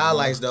watch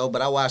highlights though,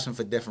 but I watch them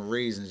for different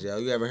reasons, yo.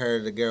 You ever heard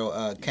of the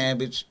girl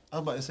Cambridge? I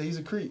was about to say he's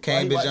a creep.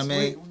 Cambridge, I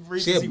mean,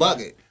 she a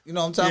bucket. You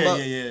know what I'm talking about?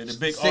 Yeah. The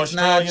big 6'9"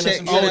 Australian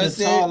chick. or You know what I'm the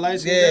saying? tall,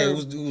 light-skinned Yeah, girl.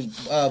 it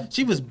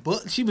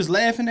was She was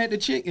laughing at the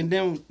chick and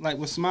then like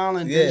was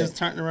smiling and yeah, then just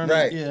turned around.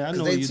 right. Yeah, I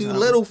know. They what too you're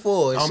little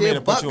for it. I don't She mean a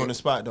to put you on bucket. the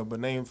spot though, but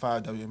name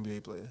 5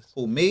 WNBA players.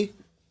 Who, me?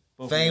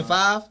 Both Fame of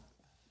y'all. 5?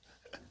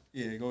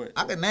 Yeah, go ahead.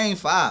 I can name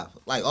 5,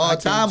 like all I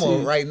can time or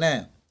too. right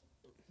now.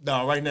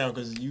 No, right now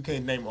because you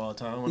can't name all the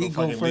time. I don't He know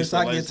go fucking first. Lisa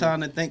I get Leslie.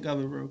 time to think of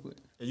it real quick.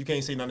 You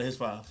can't say none of his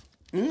 5.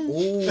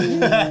 Ooh,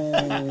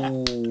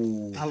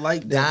 I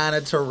like that.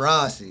 Donna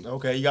Taurasi,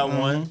 Okay, you got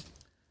one.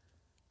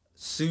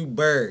 Sue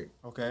Bird,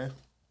 Okay.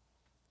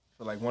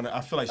 I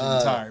feel like she's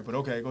retired, but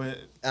okay, go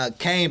ahead.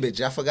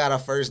 Cambridge. I forgot her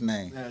first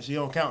name. Yeah, she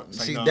don't count. It's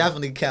like, She no.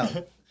 definitely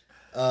count.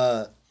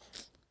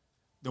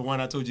 The one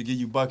I told you give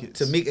you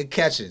buckets. Tamika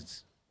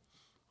Catchings.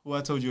 Who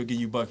I told you would give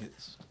you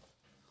buckets.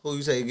 Who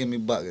you say you give me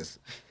buckets?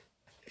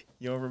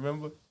 You don't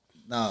remember?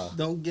 No,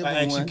 Don't give I him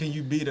asked you, one. can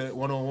you beat a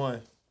 1-on-1?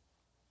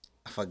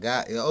 I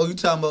forgot. Oh, you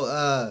talking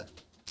about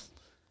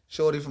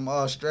Shorty from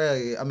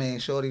Australia? I mean,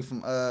 Shorty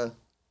from what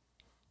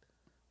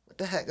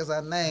the heck is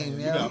her name?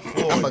 You Yo, got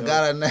 4, I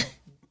forgot her name.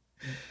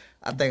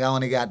 I think I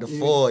only got the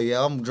 4.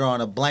 Yeah, I'm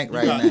drawing a blank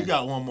right now. You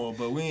got one more,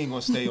 but we ain't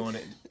gonna stay on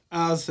it.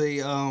 I'll say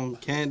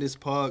Candace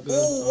Parker.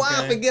 Ooh, why I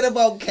Okay. forget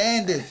about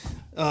Candace?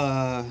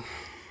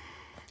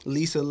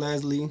 Lisa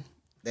Leslie.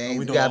 Dang, we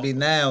you doing gotta all- be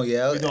now,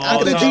 yo. we doing I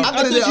all could time? have I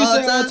thought did you all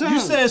said all time. time. You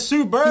said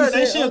Sue Bird. You Ain't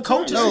said she a all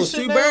coach? time. or No, some Sue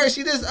shit now? Bird,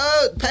 she just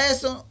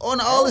passed on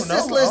the all don't assist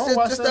know. I list don't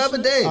watch just that the other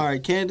shit. day. All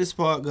right, Candace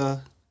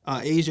Parker.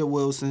 Asia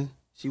Wilson.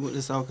 She went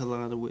to South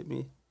Carolina with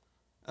me.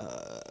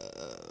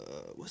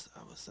 What's the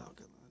other South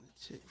Carolina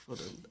chick for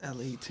the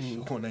LA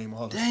team? I'm gonna name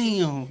all of them.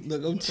 Damn,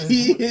 look, I'm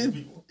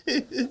cheating.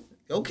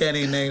 Yo, can't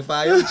even name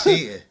 5. You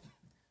cheating.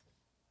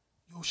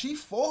 Yo, she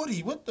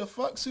 40. What the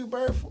fuck, Sue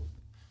Bird?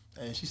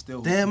 And she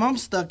still. Damn, I'm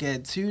stuck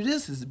at 2.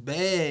 This is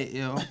bad,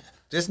 yo.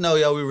 Just know,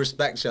 yo, we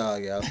respect y'all,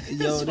 yo.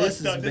 Yo, this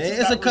is fucked bad. up. This is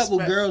It's a not couple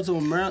respect. girls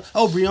on Maryland.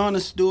 Oh, Breonna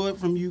Stewart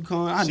from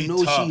UConn. I She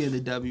know tough. she in the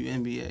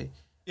WNBA.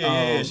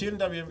 Yeah. She in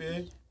the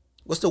WNBA.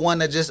 What's the one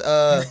that just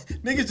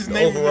Niggas just The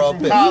naming them overall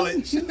from pick.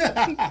 college.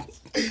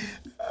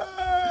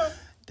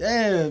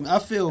 Damn, I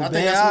feel I think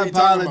bad. that's I what he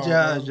talking about,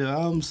 apologize, yo.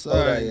 I'm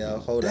sorry. yo,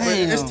 hold on.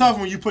 Damn. It's tough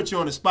when you put you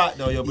on the spot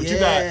though, yo. But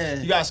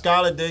Yeah. you got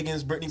Skylar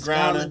Diggins, Brittany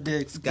Skylar Griner.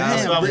 Dix. That's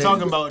Damn, what I was Brittany-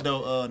 talking about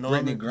though.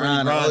 Brittany Norman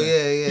Griner. Oh,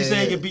 yeah. He said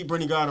he yeah. could beat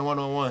Brittany Griner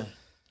 1-on-1.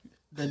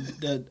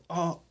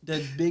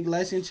 The big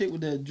light-skinned chick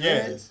with the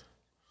dreads.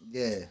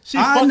 Yeah. She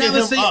I fucking never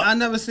him seen. up. I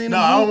never seen. No,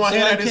 him I don't hoop, want to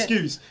so hear I that can't-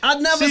 excuse. I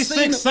never She's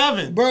seen.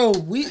 6'7".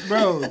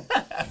 Bro.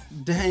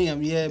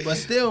 Damn, yeah, but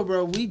still,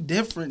 bro, we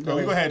different, Bro,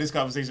 though. we gonna have this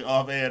conversation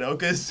off air though,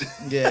 cause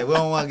Yeah, we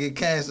don't want to get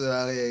canceled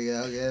out here,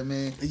 yo. Yeah, I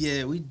mean.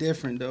 Yeah, we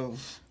different though.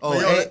 Oh,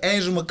 But yo,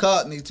 Angel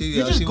McCartney too,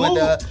 yo. just She went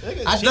to.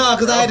 Googled. I know,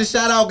 cause I had to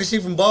shout out cause she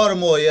from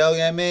Baltimore, yo. You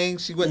know what I mean?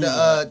 She went to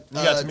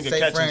you got to make a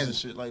St. catches and Francis.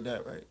 shit like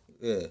that, right?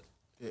 Yeah.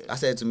 I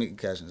said Tamika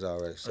Catchings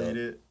already. So Oh, you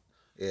did.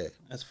 yeah,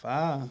 That's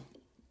fine.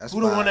 that's Who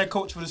the one fine. that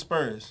coached for the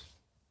Spurs?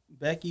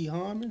 Becky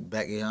Harmon,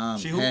 Becky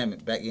She who?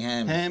 Hammond. Becky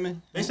Hammond.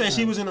 Hammond. They said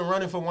she was in the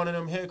running for one of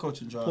them head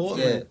coaching jobs.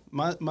 Portland.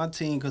 Yeah. My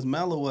team, cause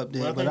Melo up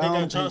there, Well, I but think I they don't got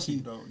think Chauncey he.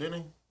 though,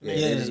 didn't Yeah,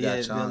 they? they just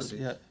got Chauncey.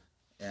 Yeah.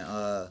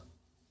 And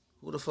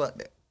who the fuck?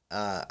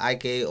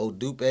 Ike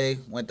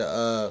Odupe went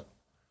to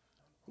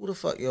who the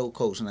fuck your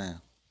coach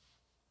now?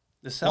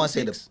 The I want to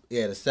say Celtics. the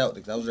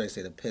Celtics. I was ready to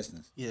say the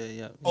Pistons.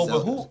 Yeah. Oh,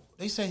 but Celtics. who?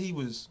 They said he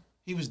was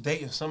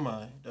dating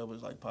somebody that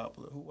was like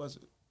popular. Who was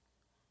it?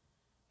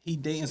 He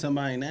dating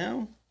somebody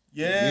now.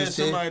 Yeah, Used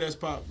to. somebody that's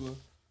popular.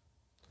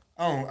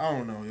 I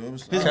don't know. Yo. It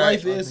was, His Okay.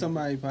 wife is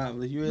somebody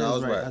popular. You is No, I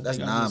was right. right. That's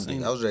think I just Nomney.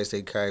 seen I was ready to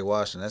say Kerry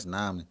Washington. That's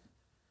Nomney.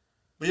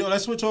 But yo,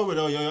 let's switch over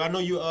though. Yo, I know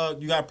you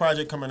got a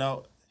project coming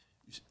out.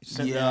 You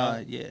sent me,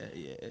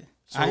 Yeah.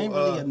 So, I ain't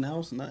really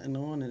announced nothing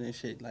on it and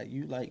shit. Like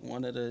you, like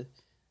one of the.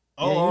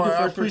 Oh, you all the right,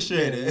 I first person-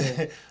 appreciate yeah, it.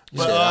 Shit,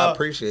 But I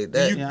appreciate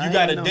that. You, Yeah, I you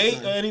got a ain't date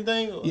announced or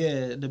anything? Or-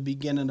 Yeah, the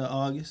beginning of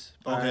August.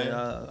 Okay.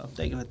 I'm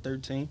taking the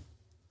 13th.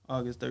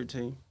 August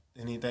 13th.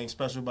 Anything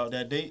special about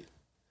that date?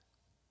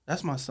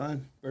 That's my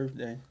son's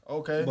birthday.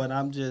 Okay. But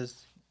I'm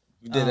just.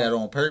 You did that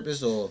on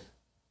purpose or?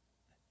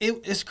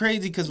 It's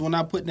crazy because when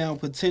I put down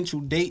potential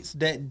dates,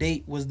 that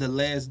date was the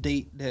last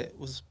date that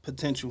was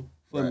potential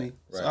for Right, me.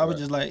 So right, I was right.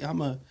 just like,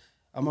 I'm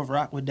a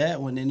rock with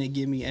that one. And it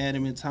give me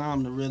adamant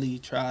time to really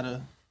try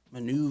to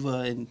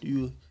maneuver and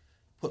do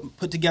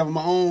put together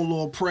my own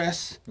little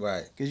press.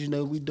 Right. Cause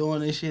we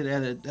doing this shit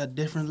at a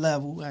different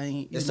level. I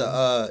ain't. It's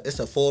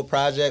a full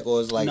project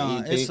or it's like no,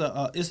 EP?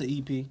 it's a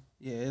EP.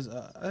 Yeah,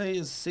 I think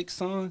it's 6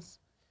 songs.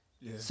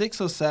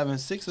 6 or 7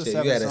 Shit, songs. you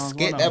had a one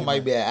skit of that them.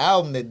 might be an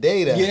album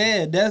today. Though.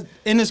 Yeah,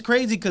 and it's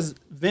crazy because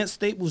Vince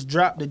Staples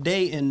dropped the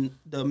day, and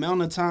the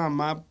amount of time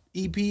my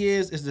EP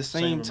is the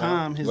same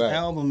time his Right.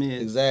 album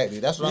is. Exactly.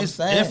 That's what It's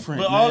I'm saying.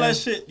 different, But man. all that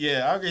shit,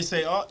 I can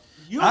say,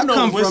 you I know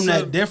come what's from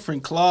that up-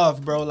 different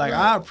cloth, bro. Like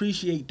Right. I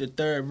appreciate the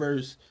third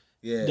verse,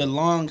 Yeah. the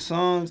long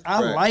songs.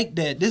 I Right. like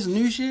that. This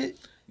new shit.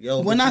 Yo,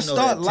 when but I you know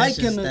start that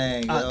liking attention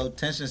the- span,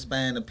 attention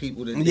span of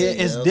people today.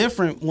 Yeah, it's yo.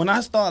 different. When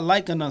I start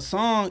liking a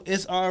song,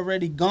 it's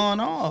already gone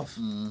off.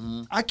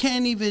 Mm-hmm. I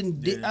can't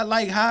even. I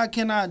like. How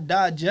can I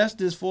digest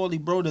this fully,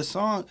 bro? The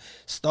song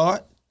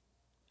start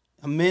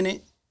a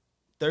minute,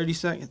 30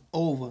 seconds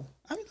over.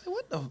 I mean, like,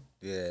 what the?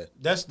 Yeah.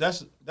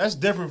 That's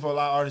different for a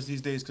lot of artists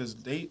these days because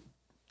they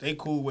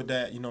cool with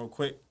that,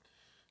 quick.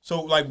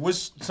 So like,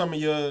 what's some of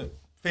your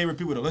favorite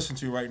people to listen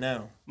to right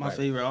now? My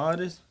favorite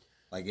artist.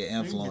 Like your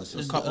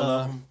influences. couple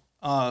of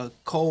them.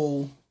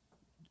 Cole,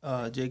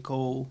 J.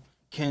 Cole,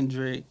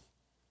 Kendrick,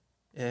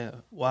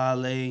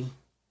 Wale,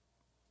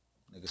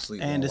 Nigga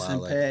sleep Anderson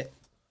on Wale.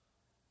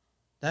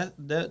 Pat.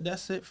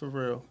 That's it for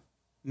real.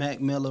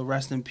 Mac Miller,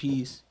 rest in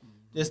peace.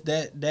 Just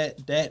that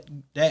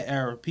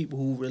era, people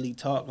who really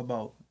talk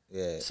about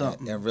Yeah.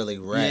 something. And really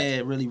rap.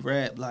 Yeah, really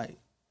rap like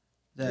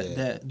that.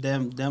 Yeah.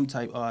 Them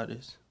type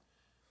artists.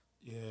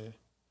 Yeah.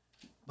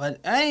 But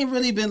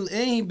it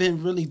ain't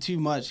been really too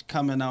much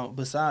coming out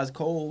besides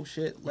Cole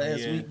shit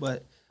last week.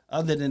 But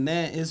other than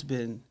that, it's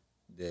been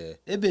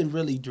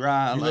really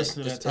dry. You like,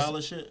 listen to that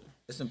Tyler shit?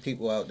 There's some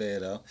people out there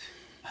though.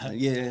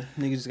 Yeah,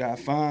 niggas just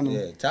gotta find them.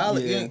 Yeah,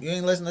 Tyler. Yeah. You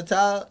ain't listen to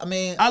Tyler? I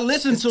mean, I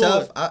listened it's to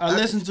tough. it. I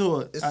listened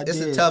to it. It's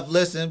a tough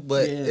listen,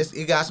 but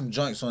it got some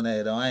joints on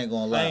there though. I ain't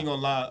gonna lie. I ain't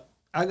gonna lie.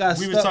 I got.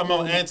 We was stuck talking about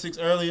on- Antics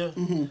earlier.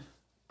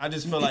 I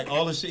just feel like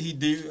all the shit he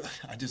do,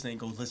 I just ain't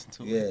gonna listen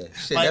to it. Yeah,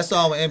 shit. Like, that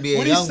song with NBA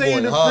what he say in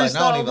Youngboy the hard, and I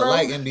don't freestyle, even bro?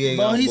 like NBA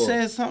Bro, he Youngboy.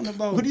 said something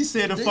about. What he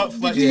said, the fuck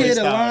flex Did you hear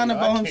the freestyle, line yo?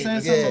 about I him can't saying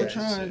listen something to about that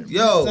trying shit. to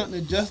do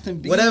something to Justin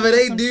Bieber? Whatever or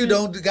they some do shit?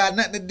 don't got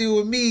nothing to do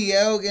with me,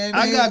 yo. Okay,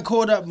 I got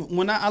caught up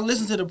when I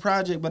listened to the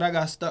project, but I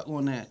got stuck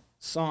on that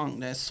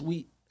song, that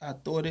sweet. I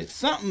thought it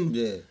something.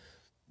 Yeah,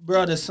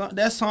 Bro,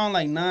 that song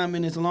like 9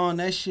 minutes long.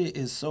 That shit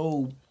is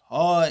so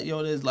hard,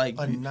 yo. There's like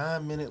A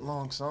 9-minute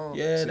long song.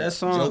 yeah, that Joe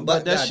song, Buck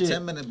but that got shit.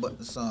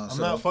 10-minute song. I'm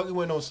so. not fucking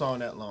with no song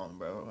that long,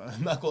 bro.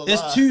 I'm not gonna lie.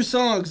 It's 2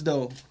 songs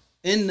though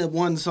in the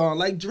one song,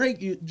 like Drake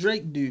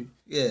do.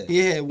 Yeah, He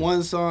had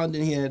one song,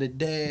 then he had a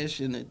dash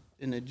and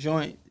a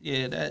joint.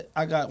 Yeah, that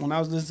I got when I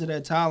was listening to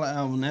that Tyler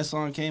album. That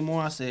song came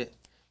on. I said,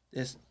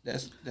 that's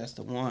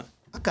the one.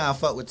 I kind of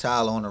fuck with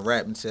Tyler on the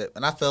rapping tip,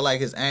 and I feel like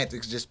his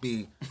antics just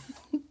be.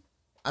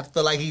 I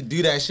feel like he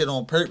do that shit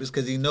on purpose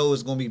because he knows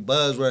it's gonna be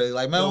buzzworthy.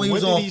 Like, remember Yo, when he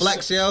was what did on he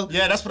Flex, say? yo?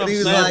 Yeah, that's what I'm He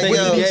was saying. like, What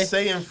yo, did he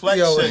say in Flex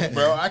yo, shit,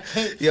 bro? I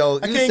can't. Yo,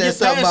 I you can't said get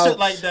something past about shit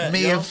like that.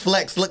 me yo. and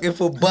Flex looking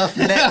for buff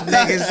neck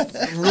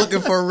niggas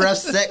looking for rough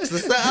sex or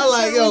something. I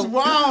like, Shit yo, was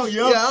wild,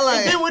 yo. Yeah, I like.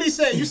 And then what he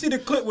said? You see the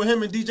clip with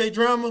him and DJ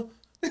Drama?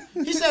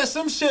 He said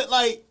some shit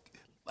like,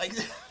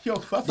 yo, I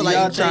feel feel like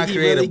y'all he trying think to he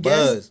create really a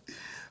buzz.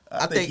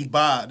 I think he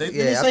bi. Did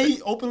he I say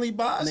he openly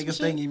bi? Niggas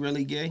think he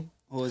really gay,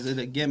 or is it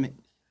a gimmick?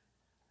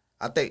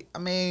 I think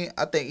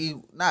he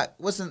not.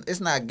 It's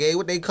not gay.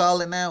 What they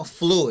call it now?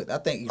 Fluid. I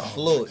think he's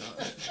fluid.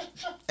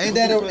 Ain't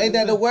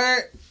that the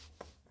word?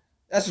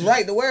 That's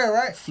right. The word,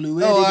 right?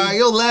 Fluidity. Oh, all right,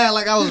 you'll laugh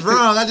like I was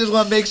wrong. I just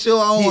want to make sure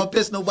I don't want to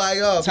piss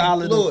nobody off.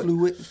 Tyler,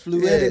 Fluid. the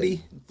fluidity.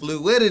 Yeah.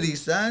 Fluidity,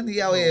 son.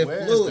 He out here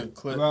Where's fluid. the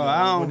clip, Bro, yo?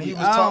 I When don't, he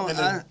was I talking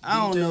don't, to I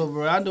don't DJ know,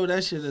 bro. I know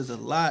that shit is a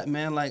lot,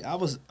 man. Like I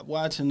was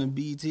watching the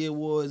BET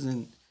Awards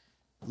and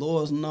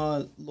Lil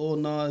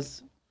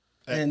Nas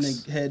and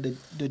X. had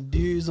the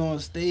dudes on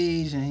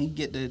stage, and he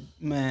get the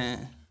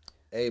man.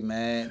 Hey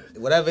man,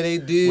 whatever they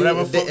do,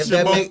 Whatever if folks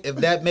if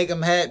that make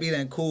them happy,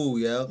 then cool,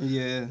 yo.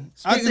 Yeah,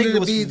 Speaking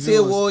of the it BET was-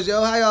 Awards,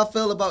 yo, how y'all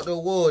feel about the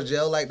awards,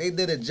 yo? Like, they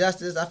did it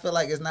justice. I feel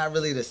like it's not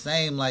really the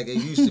same like it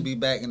used to be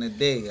back in the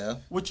day, yo.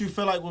 What you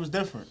feel like was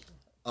different?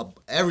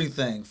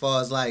 Everything,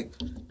 far as like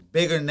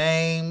bigger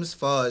names,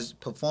 far as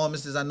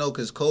performances. I know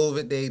because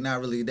COVID, they not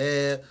really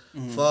there.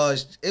 Far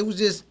as it was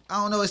just,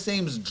 I don't know. It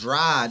seems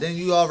dry. Then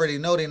you already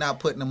know they not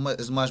putting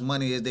as much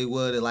money as they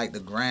would at like the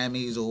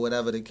Grammys or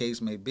whatever the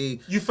case may be.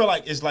 You feel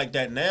like it's like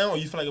that now, or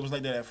you feel like it was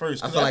like that at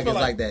first? I 'Cause feel like it's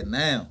like that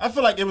now. I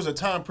feel like it was a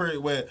time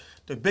period where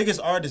the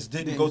biggest artists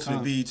didn't go to the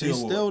BET They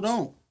Awards. still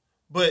don't.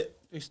 But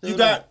They still you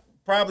got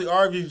probably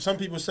argue. Some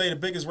people say the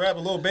biggest rapper,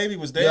 Lil Baby,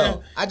 was there.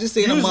 Yo, I just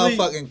seen a Usually,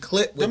 motherfucking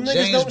clip with them niggas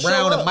James don't show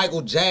Brown and up.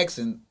 Michael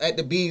Jackson at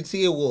the BET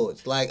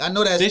Awards. Like, I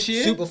know that's This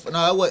year? super.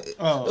 No, it was.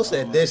 Oh. They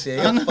said this year.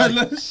 Yo, funny.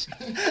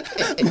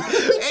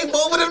 Hey,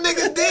 both of them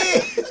niggas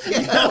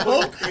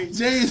did.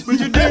 James, But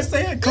you did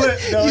say a clip,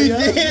 though. You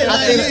yeah.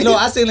 did.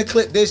 I seen the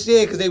clip this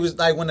year because they was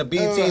like when the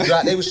BET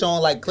dropped, they was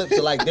showing like clips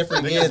of like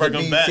different They years can of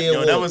bring them BET back. Yo,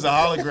 Awards. that was a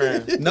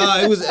hologram. No,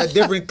 it was a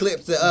different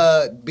clips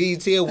of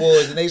BET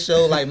Awards, and they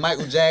showed like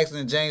Michael Jackson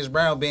and James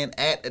Brown being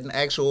at an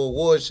actual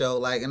award show.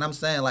 Like, and I'm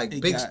saying like They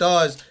big got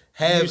stars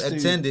have used to-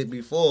 attended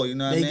before. You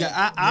know what I They mean?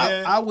 got.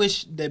 Yeah. I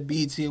wish that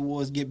BET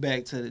Awards get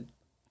back to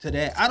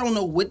that. I don't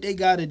know what they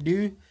got to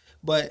do,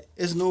 But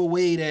it's no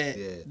way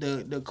that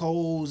the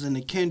Coles and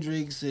the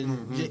Kendricks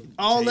and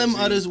all them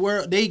others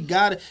they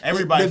got it.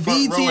 Everybody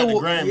front row at the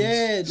Grammys.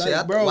 Yeah, like,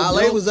 Shit, bro.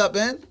 Wale was up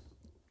in.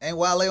 Ain't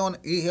Wale on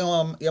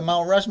your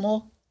Mount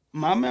Rushmore?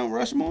 My Mount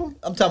Rushmore?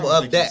 I'm talking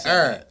about that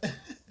era.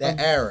 That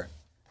era.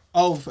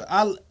 Oh,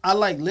 I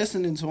like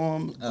listening to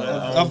him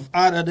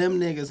out of them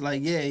niggas.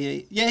 Like, yeah.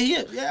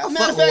 I Matter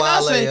fuck of fact, with Wale,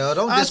 I say, yo.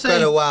 Don't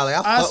discredit Wale.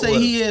 I say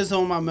fuck he with is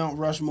on my Mount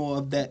Rushmore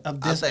of this I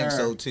era. think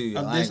so too. Yo.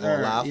 Of I this ain't gonna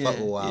era. lie. I fuck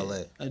with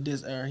Wale. Yeah. Of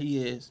this era,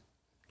 he is.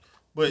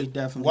 But He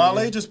definitely Wale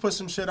is. just put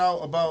some shit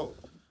out about,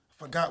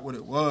 I forgot what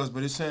it was,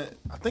 but it said,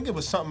 I think it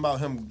was something about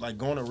him like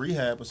going to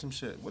rehab or some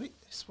shit.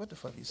 What the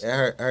fuck he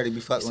said? I heard he be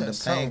fucking He with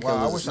said the something wild.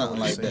 I painkillers or wish I something would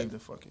like have that. saved the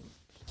fucking.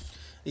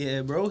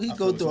 Yeah, bro, he I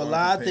go feel through a he's lot.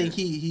 I unprepared.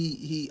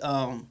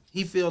 think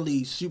he feel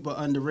he's super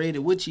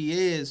underrated, which he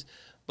is.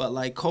 But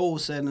like Cole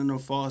said in the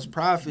False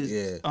Prophets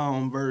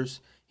verse,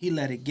 he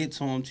let it get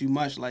to him too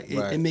much. Like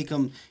it make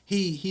him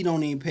he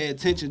don't even pay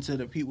attention to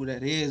the people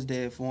that is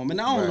there for him. And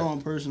I don't know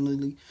him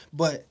personally,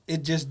 but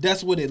it just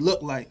that's what it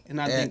looked like.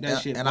 And I think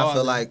that shit. And I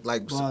feel like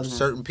bothers him.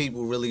 certain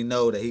people really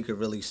know that he could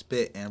really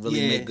spit and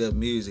really make good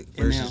music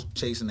And versus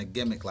chasing a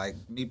gimmick. Like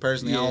me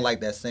personally, I don't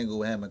like that single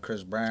with him and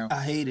Chris Brown.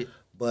 I hate it.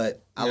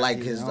 But I like I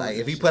his don't like like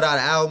if that he shit. put out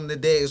an album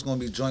today, it's gonna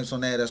be joints on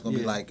there that's gonna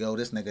be Yeah. like, yo,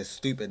 this nigga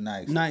stupid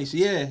nice. Nice,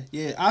 yeah.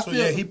 I So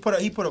feel he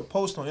put a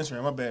post on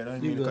Instagram. My bad, I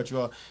didn't mean to good. cut you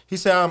off. He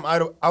said, "I'm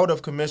out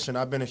of commission.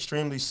 I've been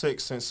extremely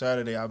sick since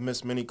Saturday. I've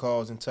missed many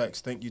calls and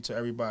texts. Thank you to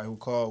everybody who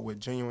called with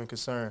genuine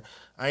concern.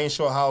 I ain't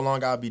sure how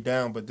long I'll be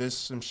down, but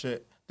this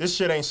shit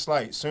ain't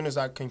slight. Soon as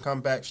I can come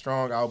back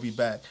strong, I'll be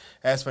back.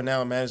 As for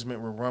now,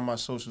 management will run my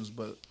socials,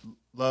 but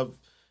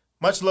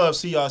much love.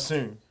 See y'all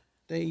soon."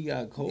 think he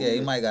got cold. Yeah, he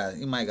might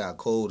got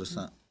cold or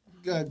something.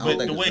 got don't But think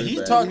the it's way really he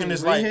bad. talking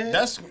is like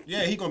Rehab?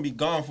 he gonna be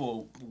gone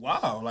for a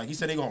while. Like he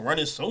said, they gonna run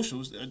his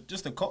socials.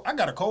 Just a cold. I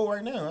got a cold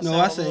right now. No,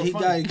 I said he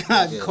got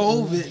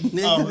COVID,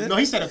 nigga. No,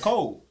 he said a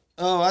cold.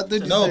 Oh, I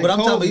think No, but I'm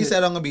talking about he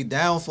said I'm gonna be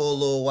down for a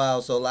little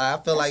while. So like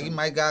I feel like he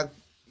might got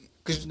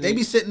cause they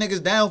be sitting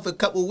niggas down for a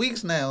couple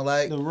weeks now.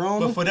 Like the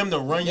Rona. But for them to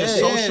run your Yeah.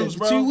 socials,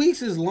 bro. 2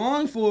 weeks is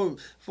long for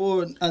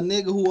a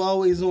nigga who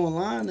always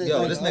online. yo,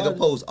 like, this nigga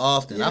post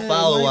often. I Yeah,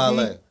 follow might be.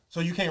 Wale. So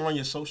you can't run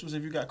your socials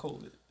if you got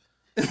COVID.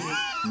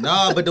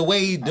 Nah, but the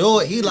way he do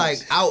it, he like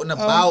out and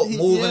about,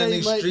 moving in he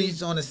these might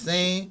streets on the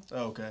scene.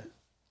 Oh, okay.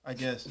 I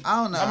guess.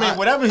 I don't know. I mean,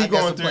 whatever he I guess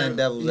going I'm playing through,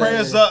 devil's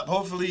prayers advocate. up.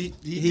 Hopefully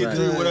he get Right.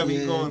 through whatever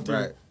he's Yeah, going through.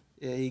 Right.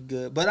 Yeah, he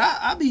good. But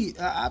I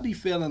be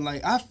feeling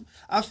like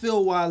I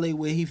feel Wale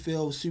where he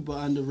feels super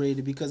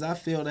underrated because I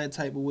feel that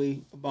type of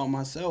way about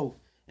myself.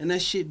 And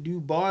that shit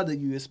do bother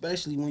you,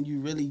 especially when you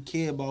really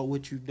care about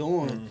what you're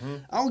doing. Mm-hmm.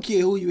 I don't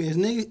care who you is.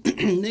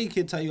 Nigga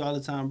can tell you all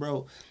the time,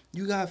 bro,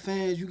 you got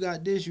fans, you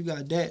got this, you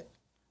got that.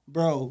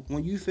 Bro,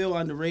 when you feel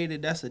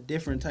underrated, that's a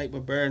different type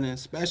of burden,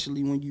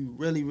 especially when you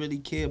really, really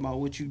care about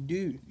what you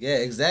do. Yeah,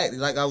 exactly.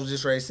 Like I was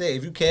just ready to say,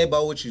 if you care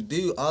about what you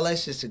do, all that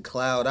shit should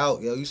cloud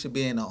out, yo. You should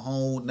be in a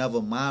whole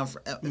nother mind.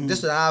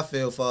 This is how I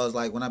feel far as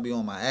like when I be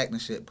on my acting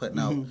shit, putting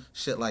out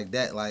shit like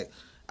that. Like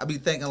I be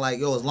thinking like,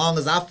 yo, as long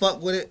as I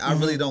fuck with it, I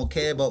really don't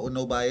care about what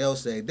nobody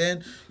else say.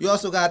 Then you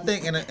also gotta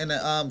think in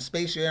the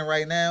space you're in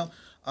right now.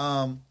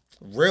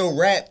 Real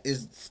rap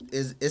is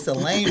it's a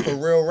lane for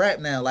real rap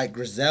now. Like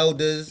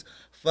Griselda's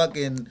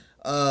fucking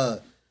I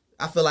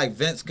feel like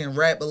Vince can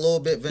rap a little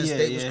bit. Vince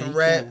Staples he can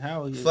rap. can.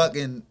 Hell yeah.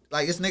 Fucking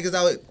like it's niggas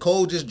out here.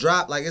 Cole just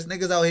dropped. Like it's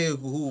niggas out here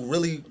who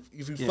really,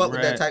 if you fuck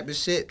with that rap. type of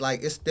shit,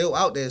 like it's still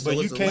out there. So But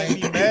you it's a can't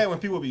lane. be mad when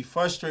people be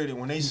frustrated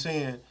when they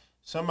seeing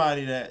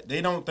somebody that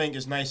they don't think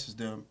is nice as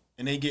them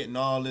and they getting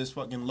all this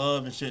fucking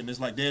love and shit and it's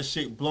like their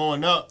shit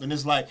blowing up and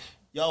it's like,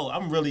 yo,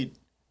 I'm really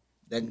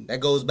That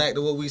goes back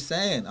to what we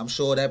saying. I'm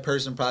sure that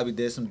person probably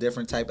did some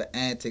different type of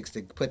antics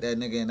to put that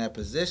nigga in that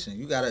position.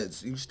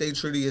 You stay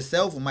true to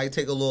yourself. It might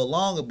take a little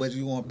longer, but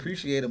you gonna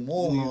appreciate it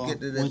more when you get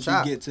to the Once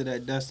top. you get to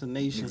that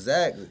destination.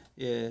 Exactly.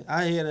 Yeah,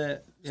 I hear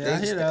that. Yeah, I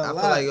hear that a I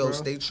lot, feel like yo, bro.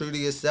 stay true to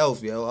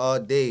yourself, yo, all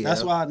day.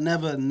 That's yo. why I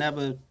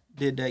never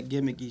did that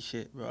gimmicky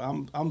shit, bro.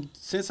 I'm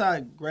since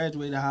I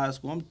graduated high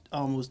school, I'm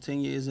almost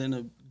 10 years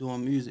into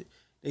doing music.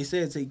 They say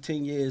it take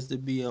 10 years to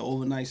be an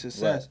overnight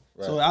success.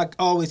 Right. So I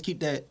always keep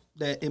that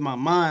in my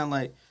mind,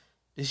 like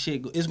this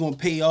shit it's gonna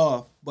pay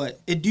off. But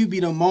it do be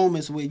the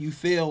moments where you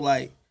feel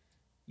like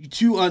you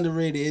too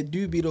underrated. It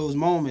do be those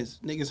moments.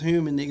 Niggas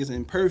human, niggas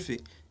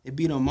imperfect. It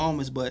be those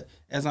moments, but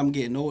as I'm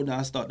getting older,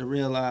 I start to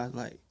realize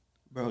like,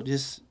 bro,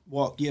 just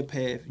walk your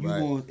path.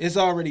 It's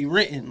already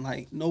written.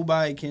 Like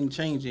nobody can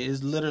change it.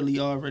 It's literally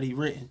already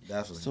written.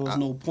 Definitely. So there's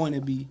no point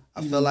to be.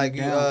 I feel like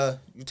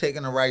you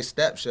taking the right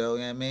steps, yo. You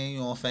know what I mean?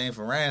 You on Fame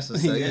for Ransom,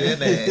 so you in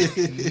there.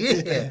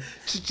 Yeah.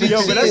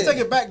 Yo, but let's take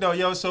it back though,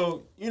 yo.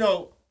 So, you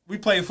know, we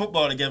play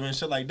football together and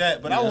shit like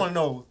that, but I wanna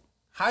know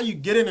how you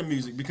get into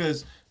music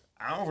because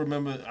I don't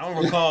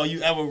recall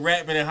you ever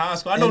rapping in high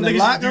school. I know In the niggas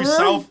used to locker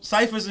do room?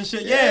 ciphers and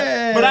shit.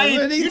 Yeah, but I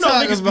what ain't he you know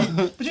talking niggas be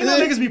about? but you know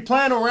niggas be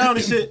playing around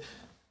and shit.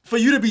 For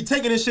you to be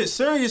taking this shit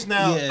serious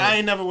now, Yeah. I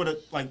ain't never would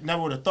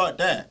have thought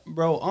that.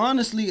 Bro,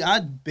 honestly, I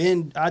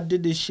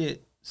did this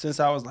shit since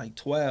I was like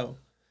 12.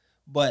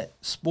 but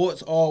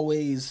sports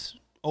always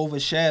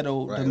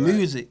overshadow Right, the right.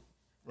 music.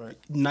 Right.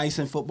 Nice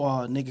in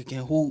football, nigga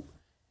can hoop.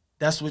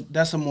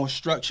 That's a more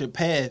structured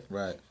path.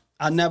 Right.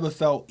 I never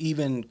felt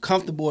even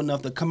comfortable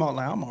enough to come out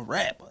like I'm a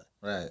rapper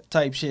Right.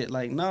 type shit.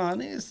 Like, nah,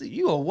 nigga,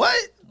 you a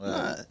what?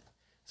 Nah.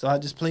 So I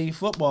just played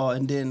football,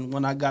 and then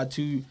when I got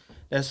to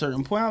that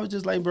certain point, I was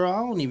just like, bro, I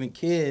don't even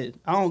care.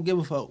 I don't give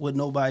a fuck what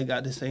nobody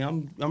got to say.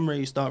 I'm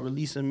ready to start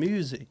releasing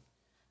music,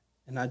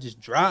 and I just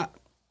dropped.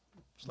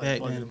 It's like,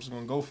 fuck it, then. I'm just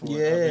gonna go for Yeah.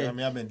 it. I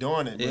mean, I've been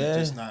doing it, but Yeah.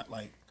 it's just not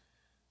like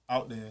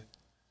out there.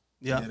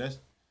 Yeah.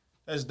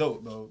 That's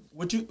dope, though.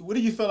 What do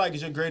you feel like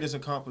is your greatest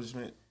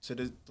accomplishment to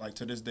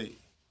this date?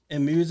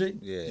 In music,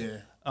 Yeah.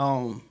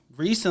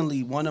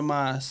 recently one of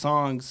my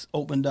songs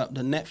opened up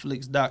the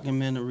Netflix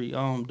documentary,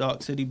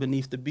 Dark City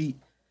Beneath the Beat.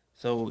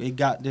 So it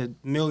got the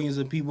millions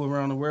of people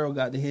around the world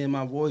got to hear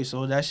my voice.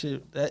 So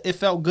it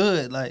felt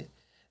good. Like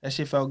that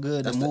shit felt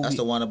good. That's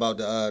the one about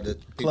the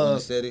people Club. in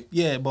the city.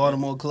 Yeah,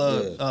 Baltimore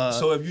Club. Yeah.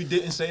 So if you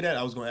didn't say that,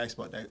 I was gonna ask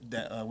about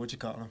that what you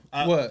call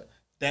them? What?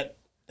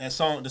 That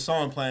song, the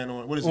song playing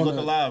on what is it, On Look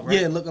the- Alive, right?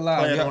 Yeah, Look Alive.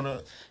 Playing Yeah. on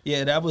the,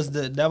 Yeah, that was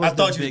the I the thought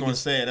you was gonna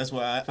biggest. say it. That's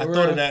why I For thought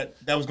real? of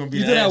that was gonna be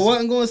You the thought I answer.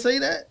 wasn't going to say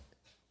that?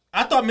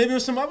 I thought maybe it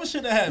was some other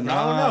shit that happened.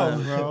 I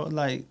don't know, bro.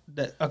 Like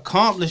the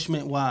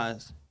accomplishment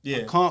wise. Yeah.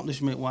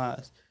 Accomplishment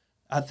wise,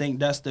 I think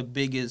that's the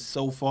biggest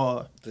so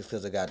far. Just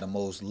because it got the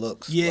most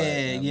looks. Yeah, like, you know what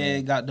I yeah,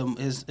 mean? got them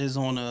is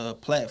on a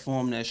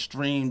platform that's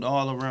streamed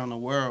all around the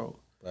world.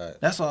 Right.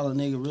 That's all a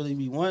nigga really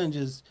be wanting,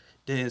 just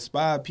to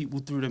inspire people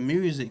through the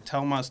music,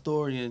 tell my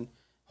story, and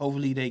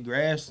hopefully they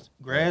grasp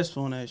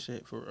on that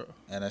shit for real.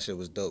 And that shit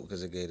was dope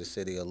because it gave the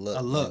city a look.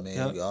 A look, You know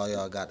what I mean? yep. All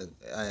y'all got to.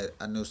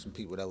 I knew some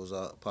people that was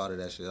part of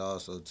that shit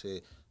also too,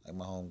 like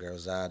my homegirl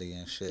Zadi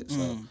and shit.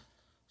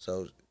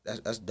 So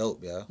that's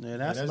dope, yo. Yeah,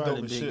 that's that's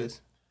probably dope the as shit.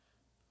 biggest.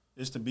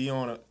 Just to be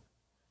on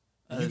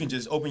you can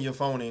just open your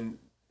phone and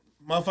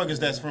motherfuckers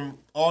that's from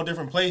all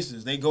different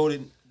places, they go to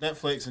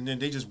Netflix and then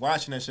they just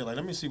watching that shit like,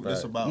 let me see what this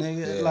Right. about.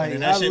 Nigga, Yeah. like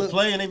And that I shit look,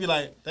 play and they be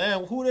like,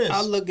 damn, who this?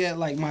 I look at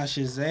like my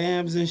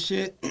Shazams and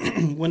shit.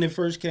 When it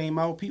first came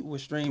out, people were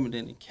streaming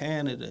it in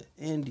Canada,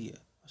 India,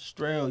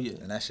 Australia.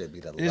 And that shit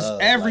be the It's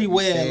love.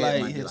 everywhere, you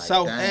like, might be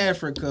South damn.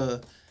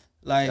 Africa.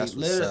 Like That's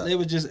what's literally, up. it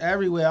was just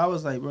everywhere. I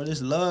was like, bro,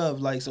 this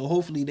love. Like, so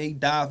hopefully they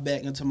dive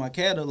back into my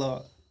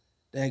catalog.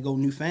 There go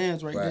new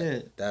fans right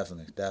there.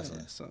 Definitely. Yeah,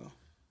 so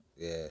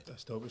Yeah.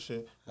 That's dope as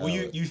shit. Well,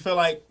 you feel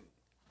like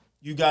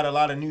you got a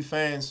lot of new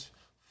fans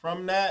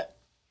from that?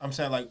 I'm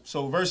saying like,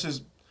 so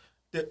versus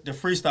the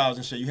freestyles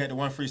and shit, you had the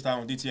one freestyle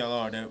on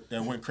DTLR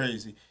that went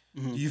crazy.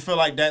 Mm-hmm. Do you feel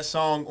like that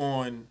song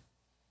on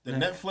the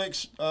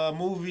Netflix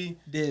movie?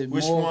 Did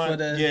which more one? for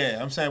the- Yeah,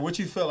 I'm saying, what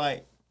you feel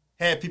like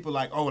had people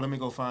like, oh, let me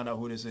go find out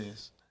who this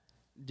is?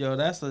 Yo,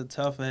 that's a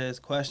tough ass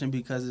question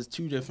because it's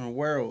two different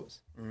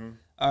worlds.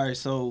 All right,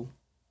 so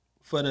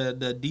for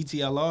the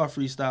DTLR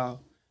freestyle,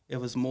 it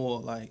was more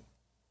like,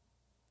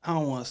 I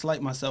don't want to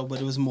slight myself,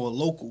 but it was more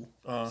local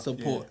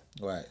support.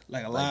 Right.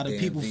 Like a lot of DMV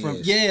people from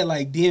 -ish.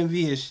 like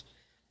DMV-ish,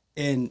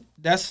 and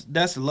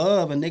that's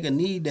love. A nigga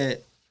need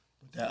that.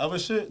 That other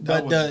shit,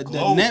 that But was the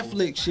global.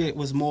 Netflix shit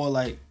was more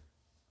like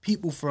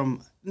people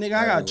from nigga. I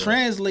gotta Everywhere.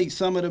 translate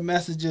some of the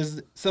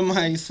messages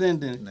somebody's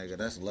sending. Nigga,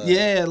 that's love.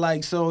 Yeah,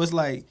 like so it's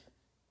like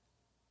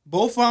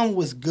both of them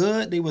was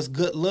good. They was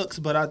good looks,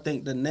 but I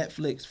think the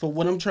Netflix for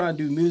what I'm trying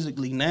to do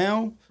musically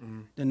now,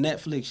 the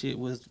Netflix shit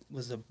was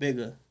a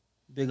bigger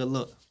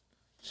look.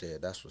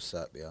 Shit, that's what's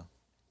up, yo.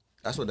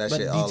 That's what that But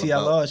shit the all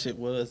DTLR about. shit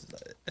was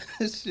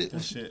like, shit.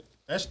 That shit.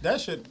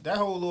 That shit. That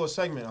whole little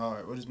segment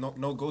hard. What is no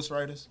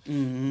ghostwriters?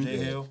 Mm-hmm. J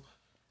Hill.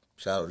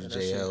 Shout out to that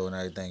J shit. Hill and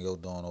everything you're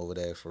doing over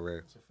there for real.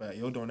 It's a fact.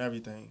 You're doing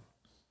everything.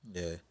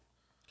 Yeah.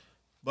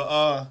 But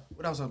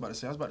what else I was about to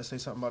say? I was about to say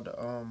something about the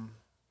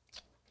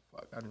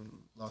fuck, I didn't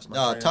lost my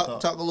No, train of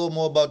thought. talk a little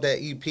more about that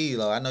EP,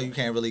 though. I know you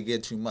can't really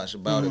get too much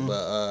about it,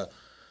 but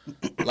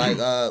like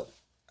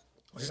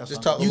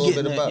just talk a You little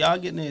getting bit that, about. y'all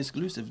getting the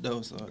exclusive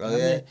though. So Oh,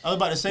 yeah? I was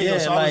about to say, Yeah, yo,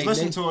 so I was like,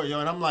 listening they- to it, yo,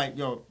 and I'm like,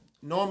 yo,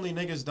 normally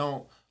niggas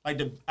don't like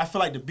I feel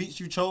like the beats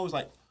you chose,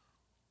 like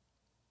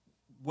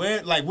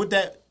where, like with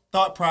that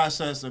thought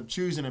process of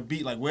choosing a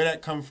beat, like where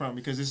that come from?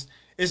 Because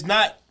it's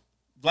not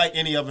like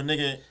any other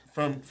nigga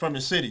from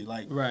the city.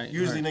 Like Right,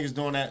 usually right. niggas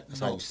doing that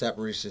That's how you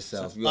separate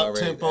yourself. You up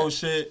already tempo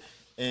shit,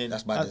 and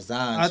That's by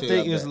design. I too,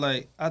 think I it's bet.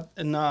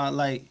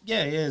 like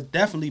it's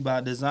definitely by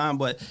design,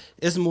 but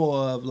it's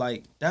more of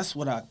like that's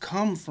what I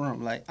come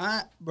from. Like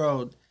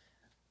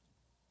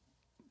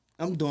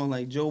I'm doing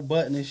like Joe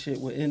Budden and shit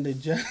with Enda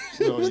Jones.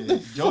 oh, What yeah. the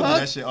Joe do fuck?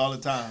 that shit all the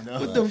time. Though.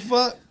 What the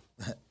fuck?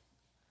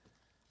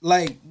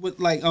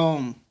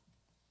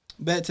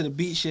 Back to the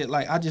beat shit.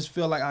 Like I just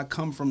feel like I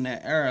come from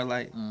that era.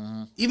 Like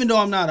even though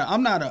I'm not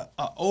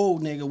a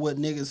old nigga, what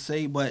niggas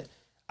say, but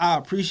I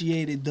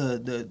appreciated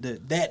the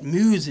that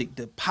music,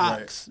 the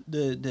Pox,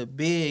 the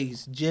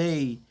Biggs,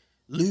 Jay,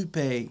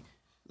 Lupe,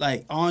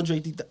 like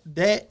Andre.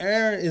 That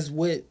era is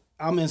what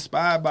I'm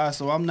inspired by.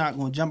 So I'm not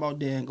gonna jump out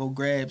there and go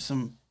grab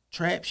some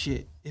trap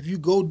shit. If you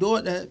go do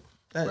it, that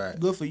That's Right.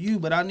 good for you,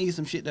 but I need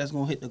some shit that's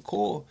gonna hit the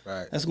core.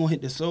 Right. That's gonna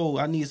hit the soul.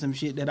 I need some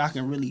shit that I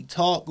can really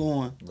talk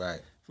on. Right.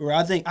 For real,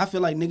 I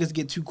feel like niggas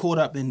get too caught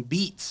up in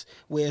beats,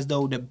 whereas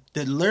though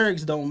the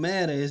lyrics don't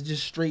matter. It's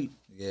just straight.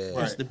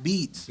 Yeah. It's the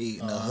beats.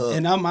 Beating the hook.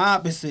 And I'm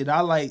opposite.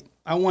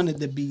 I wanted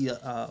to be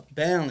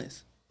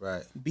balanced.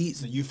 Right.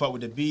 Beats. So you fuck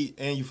with the beat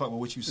and you fuck with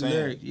what you saying.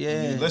 Lyric, yeah.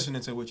 And you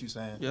listening to what you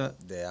saying. Yeah.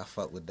 Yeah, I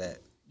fuck with that.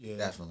 Yeah.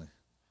 Definitely.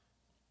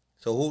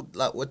 So who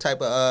like what type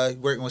of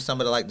working with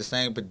some of the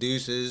same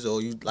producers,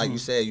 or you like you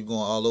said you going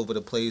all over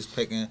the place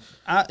picking?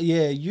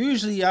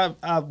 Usually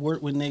I've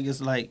worked with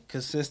niggas like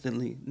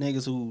consistently,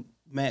 niggas who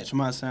match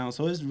my sound.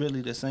 So it's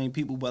really the same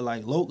people, but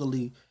like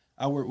locally,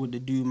 I work with the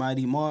dude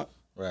Mighty Mark.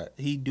 Right.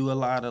 He do a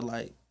lot of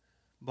like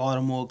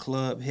Baltimore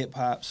club, hip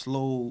hop,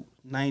 slow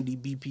 90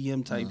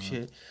 BPM type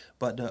shit.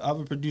 But the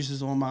other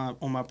producers on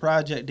my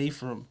project, they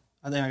from,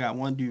 I think I got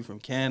one dude from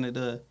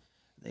Canada,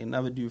 they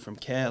another dude from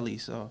Cali,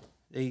 so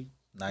they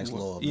Nice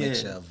little yeah.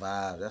 mixture of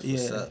vibe. That's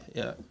what's up.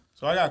 Yeah.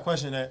 So I got a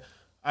question that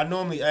I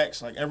normally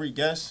ask like every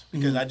guest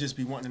because I just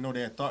be wanting to know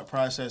their thought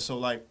process. So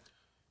like,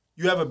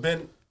 you ever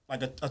been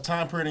like a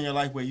time period in your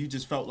life where you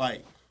just felt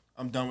like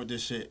I'm done with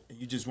this shit and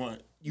you just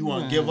want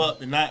to give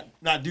up and not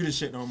do this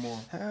shit no more?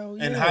 Hell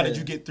And how yeah. did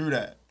you get through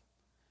that?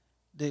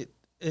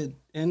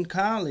 In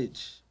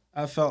college,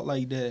 I felt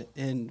like that,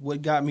 and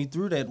what got me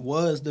through that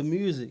was the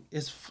music.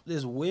 It's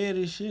weird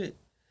as shit,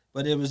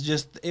 but it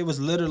was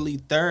literally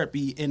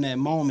therapy in that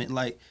moment.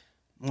 Like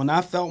when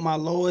I felt my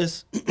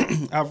lowest,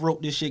 I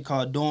wrote this shit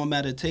called Dorm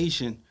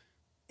Meditation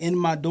in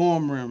my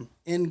dorm room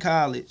in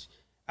college.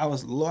 I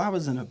was low. I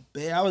was in a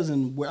bed. I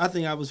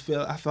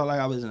felt like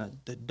I was in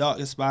the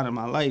darkest spot in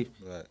my life.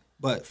 Right.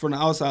 But from the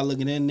outside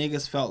looking in,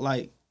 niggas felt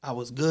like I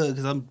was good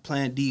because I'm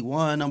playing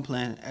D1, I'm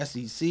playing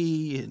SEC,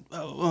 and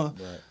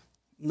Right.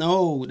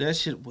 no, that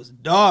shit was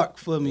dark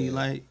for me.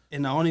 Like,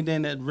 and the only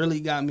thing that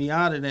really got me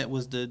out of that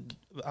was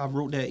I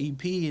wrote that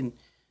EP, and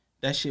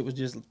that shit was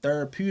just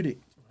therapeutic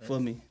for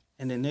me.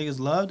 And the niggas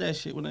loved that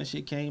shit when that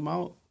shit came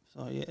out.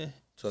 So yeah,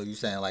 So you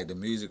saying like the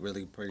music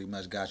really pretty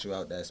much got you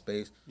out that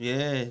space?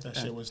 yeah, That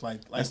shit was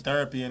like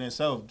therapy in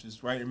itself,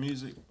 just writing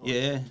music.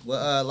 yeah.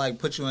 What like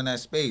put you in that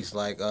space?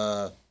 Like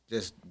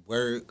just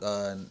work,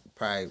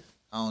 probably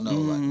I don't know,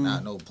 like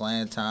not no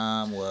playing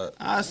time. What?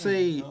 I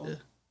say.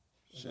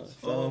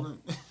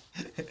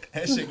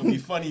 That shit gonna be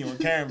funny on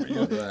camera.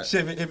 Yo. Right.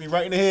 Shit hit me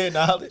right in the head,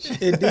 knowledge.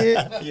 It did.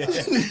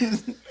 Yeah.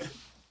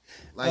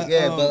 Like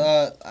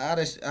but how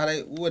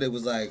they what it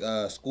was like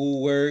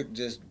schoolwork,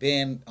 just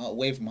being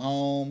away from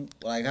home.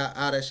 Like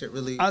how that shit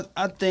really.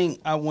 I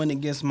think I went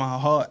against my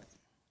heart.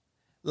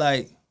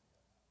 Like,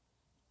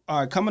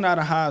 all right, coming out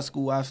of high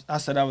school, I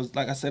said I was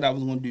going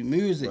to do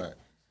music, Right.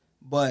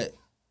 but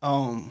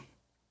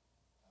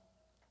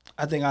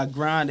I think I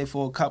grinded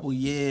for a couple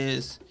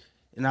years,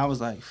 and I was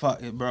like,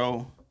 fuck it,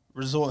 bro.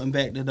 Resorting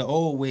back to the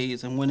old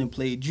ways and went and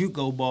played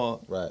JUCO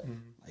ball. Right.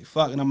 Like,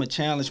 fuck it, I'm going to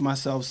challenge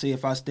myself, see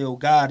if I still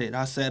got it.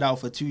 I sat out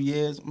for 2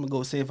 years. I'm going to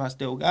go see if I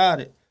still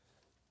got it.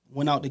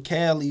 Went out to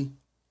Cali,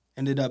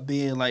 ended up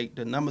being like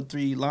the number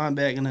 3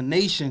 linebacker in the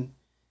nation.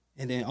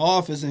 And then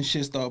offers and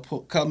shit start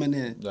coming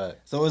in. Right.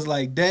 So it's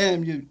like,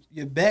 damn,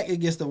 you're back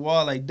against the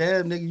wall. Like,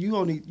 damn,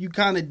 nigga, you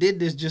kind of did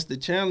this just to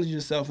challenge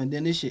yourself. And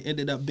then this shit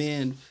ended up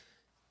being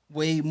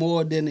way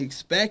more than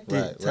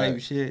expected type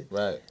shit.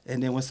 Right.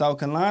 And then when South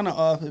Carolina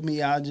offered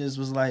me, I just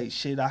was like,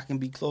 shit, I can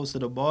be closer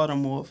to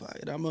Baltimore. Fuck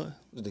it,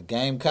 The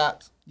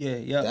Gamecocks. yeah.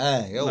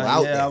 Dang, yo, Like,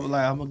 out yeah, there. I was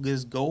like, I'm gonna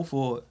just go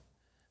for it,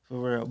 for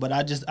real. But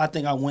I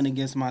think I went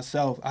against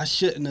myself. I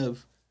shouldn't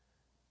have.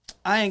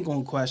 I ain't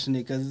gonna question it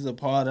because it's a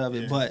part of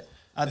it. Yeah. But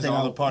I It's think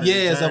all a part of the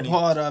it's a journey.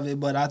 part of it.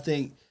 But I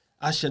think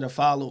I should have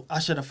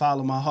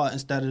followed my heart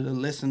instead of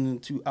listening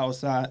to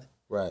outside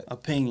Right.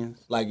 opinions.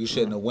 Like you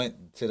shouldn't have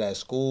went to that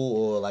school,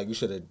 or like you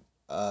should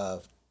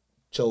have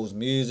chose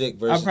music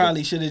versus. I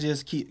probably should have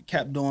just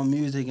kept doing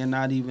music and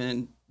not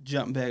even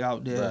jump back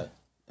out there Right.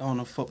 on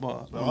the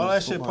football. But on all the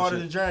that shit football part of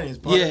the journey. It's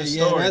part Yeah, of the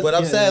yeah, story. that's- But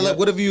I'm Yeah, saying, yeah. look,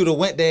 what if you'd have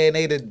went there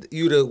and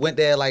you'd have went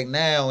there like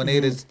now and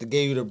they'd have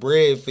gave you the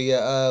bread for your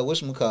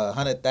whatchamacallit,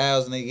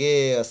 100,000 a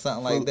year or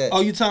something like that.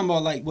 Oh, you talking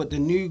about like what the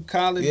new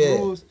college Yeah.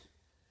 rules?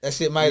 That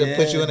shit might have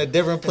put you in a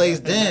different place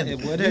then. It You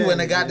would wouldn't have,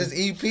 have got man. this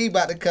EP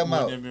about to come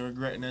out. They've been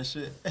regretting that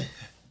shit.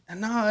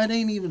 No, it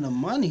ain't even the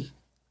money.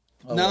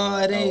 Oh, No, wow.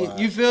 it ain't. Oh, wow.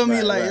 You feel me?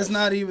 Right, Like right. it's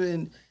not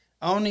even.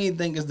 I don't even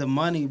think it's the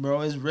money,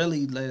 bro. It's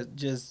really like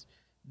just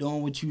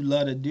doing what you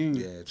love to do.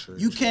 Yeah, true,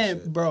 You true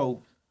can't, shit.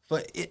 bro.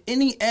 For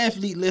any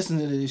athlete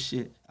listening to this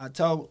shit, I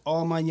tell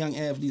all my young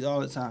athletes all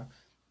the time: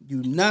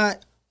 do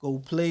not go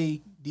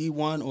play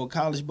D1 or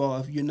college ball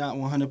if you're not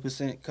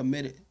 100%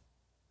 committed.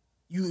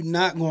 You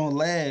not gonna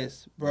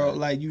last, bro. Right.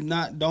 Like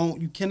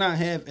you cannot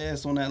have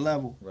ass on that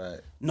level. Right.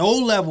 No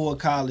level of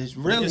college,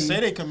 They really. just say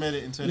they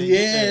committed until they get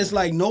Yeah, there. it's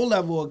like no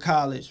level of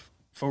college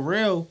for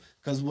real.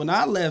 Cause when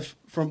I left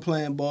from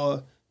playing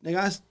ball, nigga,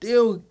 I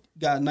still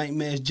got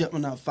nightmares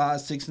jumping up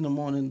 5, 6 in the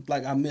morning,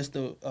 like I missed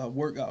a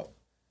workout.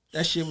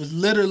 That shit was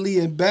literally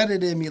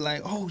embedded in me.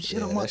 Like, oh shit,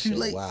 Yeah, I'm up that too shit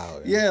late.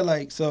 wild, yeah,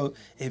 like so.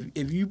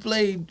 If you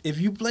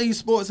played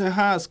sports in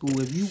high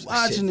school, if you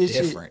watching this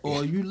shit different.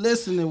 or you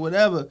listening,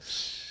 whatever,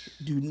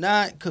 do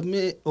not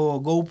commit or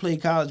go play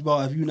college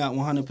ball if you're not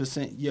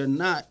 100%. You're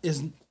not.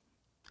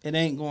 It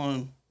ain't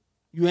going.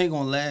 You ain't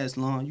gonna last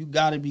long. You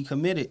gotta be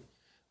committed,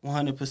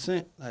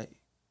 100%. Like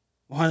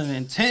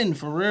 110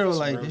 for real. That's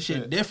like real this shit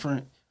shit.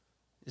 different.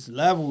 It's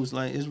levels.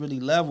 Like it's really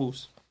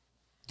levels.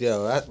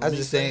 Yo, I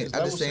just seen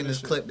seen this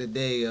shit. clip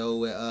today, yo,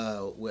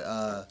 with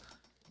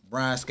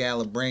Brian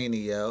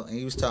Scalabrine, yo, and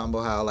he was talking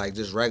about how like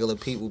just regular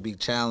people be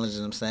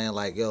challenging him, saying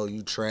like, yo,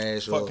 you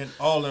trash, or Fucking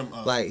all them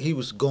up. like he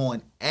was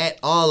going at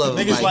all of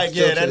them. Niggas like,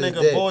 still yeah, to that this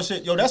nigga day.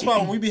 bullshit. Yo, that's why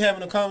when we be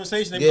having a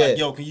conversation, they be Yeah. like,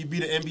 yo, can you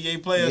beat an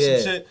NBA player or Yeah.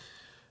 some shit?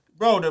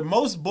 Bro, the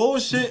most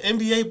bullshit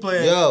NBA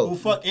player Yo. will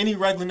fuck any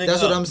regular nigga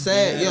That's what up. I'm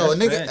saying. Yeah, Yo, a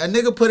that's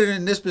nigga put it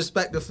in this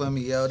perspective for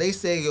me, yo. They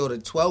say, yo, the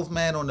 12th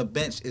man on the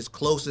bench is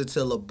closer to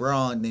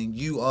LeBron than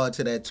you are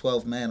to that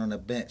 12th man on the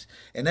bench.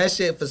 And that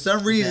shit, for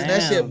some reason, that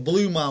Damn. shit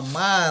blew my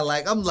mind.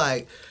 Like, I'm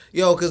like,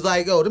 yo, cause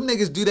like, yo, them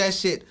niggas do that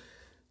shit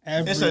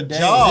It's a Every day.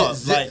 job.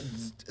 zip- Like,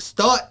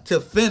 start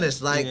to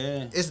finish. Like,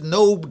 Yeah. it's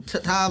no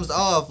times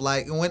off.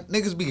 Like, and when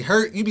niggas be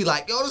hurt, you be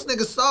like, yo, this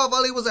nigga soft,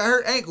 all he was a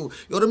hurt ankle.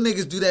 Yo, them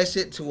niggas do that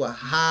shit to a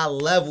high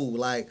level.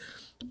 Like,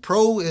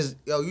 pro is,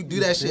 yo, you do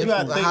that shit you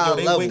from gotta a think, high yo,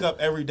 they level. wake up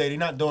every day. They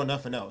not doing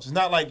nothing else. It's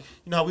not like,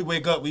 you know how we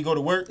wake up, we go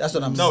to work. That's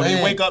what I'm no, saying.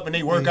 they wake up and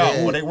they work Yeah. out.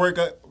 Or they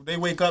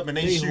wake up and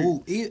they They shoot.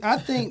 hoop. I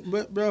think,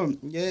 but bro,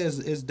 yeah,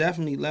 it's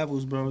definitely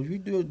levels, bro. If you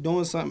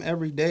doing something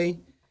every day,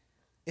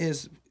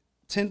 it's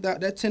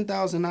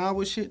 10,000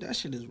 hours shit. That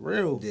shit is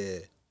real. Yeah,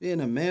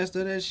 Being a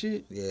master of that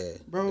shit, yeah,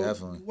 bro.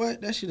 definitely.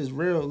 What? That shit is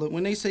real. Look,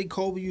 when they say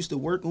Kobe used to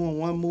work on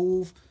one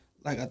move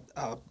like a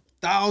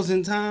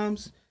 1,000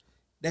 times,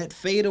 that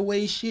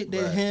fadeaway shit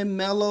that Right. him,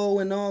 Melo,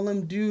 and all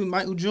them do,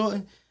 Michael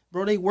Jordan,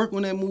 bro, they work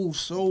on that move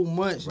so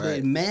much. They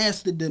Right.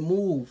 mastered the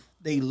move.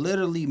 They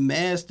literally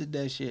mastered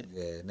that shit.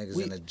 Yeah, niggas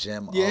We- in the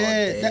gym all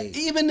Yeah, day.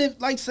 even if,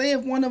 like, say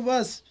if one of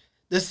us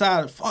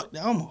decided, fuck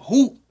that, I'm a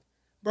hoop,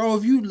 bro.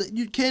 If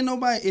you can't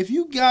nobody, if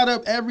you got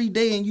up every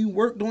day and you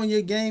worked on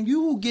your game,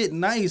 you will get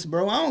nice,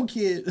 bro. I don't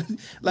care,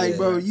 like, Yeah.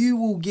 bro, you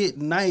will get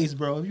nice,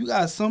 bro. If you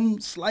got some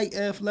slight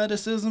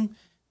athleticism,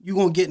 you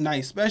gonna get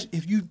nice, especially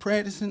if you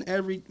practicing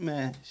every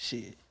man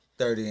shit.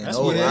 30 and That's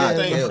over. what Yeah. I I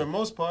think kill. for the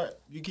most part.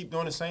 You keep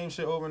doing the same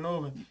shit over and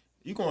over,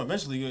 you gonna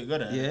eventually get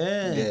good at it.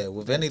 Yeah, Yeah,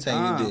 with anything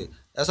Time. you did.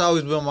 That's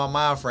always been my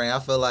mind frame. I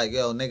feel like,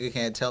 yo, nigga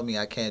can't tell me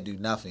I can't do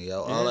nothing,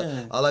 yo.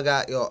 Yeah. All I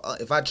got, yo,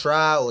 if I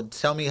try or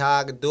tell me how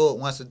I can do it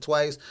once or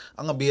twice,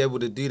 I'm going to be able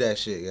to do that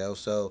shit, yo.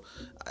 So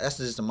that's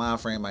just the mind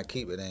frame I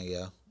keep it in,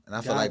 yo. And I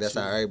feel Got like that's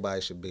you. how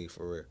everybody should be,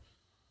 for real.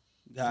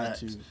 got Facts.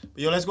 to.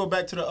 But yo, let's go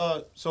back to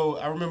the so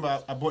I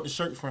remember I bought the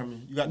shirt from you.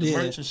 You got the Yeah.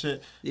 merch and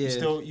shit. Yeah.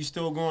 You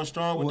still going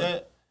strong with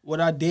that? What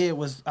I did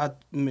was I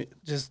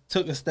just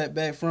took a step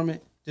back from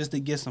it just to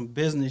get some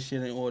business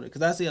shit in order.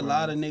 Cause I see a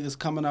lot of niggas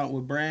coming out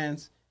with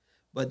brands,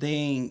 but they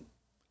ain't.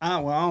 I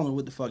don't know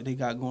what the fuck they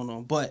got going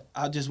on. But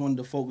I just wanted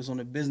to focus on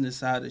the business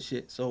side of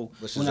shit. So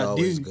Which when is I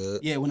always do,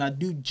 good. yeah, when I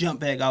do jump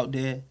back out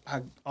there,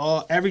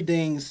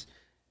 everything's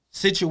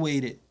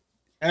situated.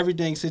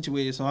 Everything's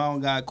situated, so I don't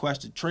got to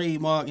question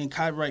trademark and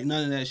copyright,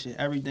 none of that shit.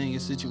 Everything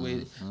is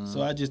situated.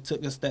 So I just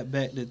took a step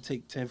back to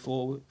take 10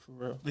 forward, for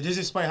real. But just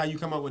explain how you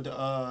come up with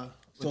the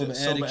Sober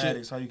sober addict shit.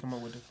 addicts. How you come up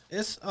with it?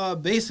 It's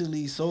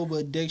basically sober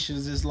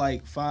addictions is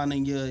like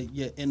finding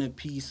your inner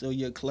peace or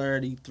your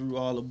clarity through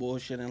all the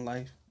bullshit in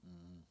life.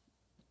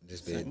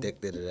 Just be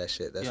addicted to that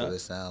shit. That's Yeah. what it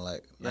sounds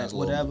like. Yeah, Nice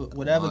little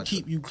whatever mantra.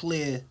 keep you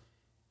clear,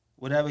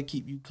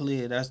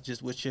 that's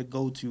just what your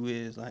go to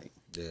is. Like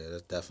Yeah,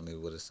 that's definitely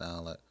what it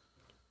sounds like.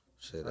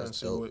 Shit, I that's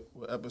see dope.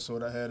 what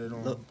episode I had it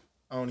on. Look.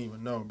 I don't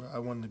even know, bro. I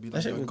wanted to be That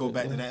like, shit yo, was go good,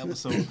 back to man. that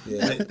episode.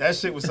 Yeah. But that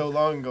shit was so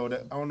long ago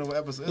that I don't know what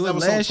episode. It was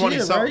episode last 20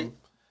 year, something. right?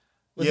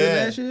 Was Yeah.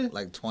 it last year?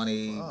 Like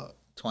 20,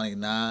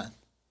 29.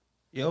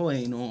 Yo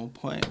ain't on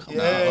point. Come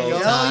Yeah, on. yo,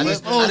 I you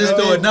just supposed to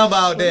threw a know. number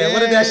out there. What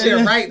did that shit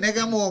Yeah. right,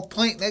 nigga? I'm on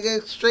point,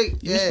 nigga.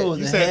 Straight. You Yeah. supposed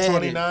You to said have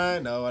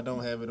 29? No, I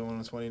don't have it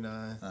on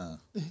 29.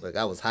 Look,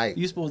 I was hyped.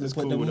 You supposed That's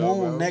to put cool the though,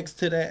 moon bro. next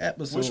to that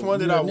episode. Which one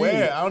did You I a nigga.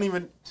 wear? I don't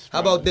even. How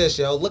about this,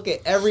 yo? Look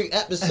at every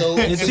episode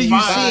Until until you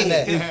you see find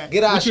it. that.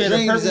 Get our What you had the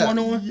streams purple up. one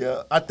on?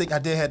 Yeah, I think I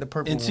did have the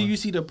purple Until one. you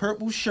see the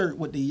purple shirt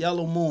with the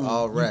yellow moon.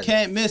 Already. You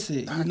can't miss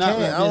it. I You're not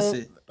can't. gonna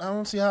miss it. I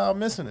don't see how I'm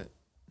missing it.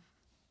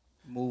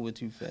 Moving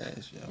too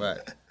fast, yo. Right,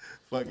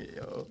 Fuck it,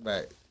 yo.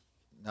 right.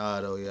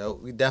 Nah, though, yo.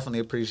 We definitely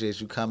appreciate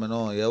you coming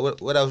on, yo.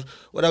 What else?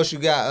 What else you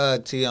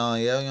got, T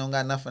on, yo? You don't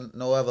got nothing,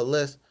 no other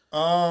list.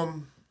 Nah,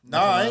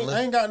 I on the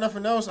ain't got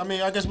nothing else. I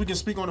mean, I guess we can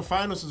speak on the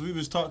finals since we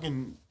was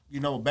talking,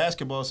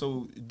 basketball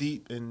so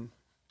deep and.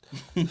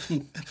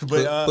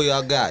 But Who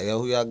y'all got, yo?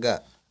 Who y'all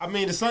got? I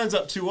mean, the Suns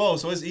up 2-0,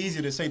 so it's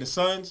easier to say the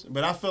Suns.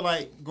 But I feel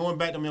like going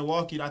back to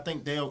Milwaukee, I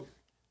think they'll.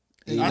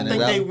 Even I it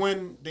think up? they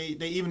win. They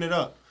even it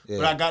up. Yeah.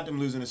 But I got them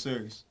losing the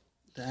series.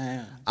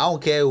 Damn. I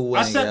don't care who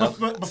I wins, said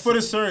yo. before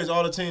the series,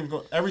 all the teams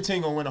every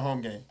team gonna win a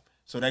home game.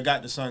 So they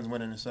got the Suns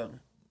winning in 7.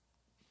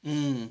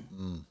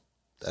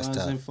 That's Suns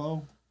tough. and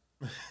 4.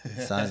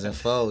 Sons and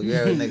foes. You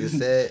heard what nigga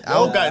said?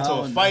 Yo got into a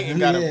don't fight and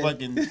know. got a Yeah.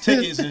 fucking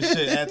tickets and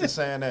shit after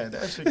saying that.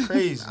 That shit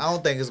crazy. I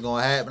don't think it's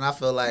gonna happen.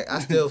 I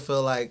still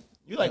feel like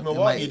You like it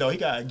Milwaukee might- though? He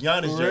got a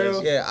Giannis For real?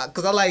 jersey. Yeah,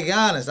 because I like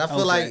Giannis. I feel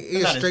Okay. like That's he's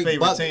a not his straight favorite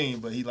bucket. team,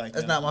 but he like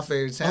That's that. not my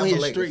favorite team. Oh, I'm he a a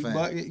Laker straight fan.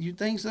 bucket. You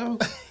think so?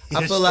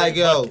 I feel like,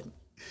 yo,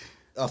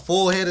 a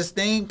full head of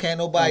steam, can't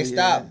nobody Oh, yeah.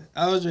 stop.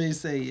 I was ready to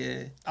say,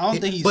 yeah. I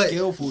don't think he's But-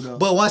 skillful though.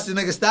 But once the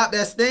nigga stop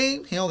that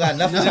steam, he don't got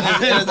nothing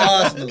in his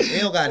arsenal. He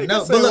don't got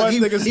nothing. said But look, once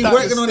nigga he stop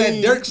working the on that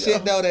steam, Dirk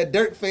shit though, that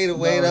Dirk fade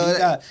away No,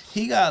 though.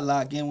 he got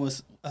locked in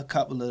with a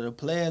couple of the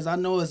players. I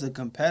know it's a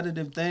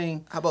competitive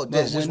thing. How about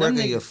but this? Just when them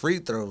working your niggas- free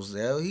throws,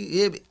 yo.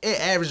 It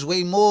averaged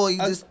way more. He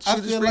just I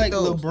shoot his feel free like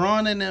throws.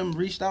 LeBron and them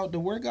reached out to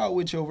work out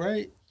with you,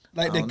 right?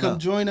 Like I they don't come know.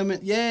 join them.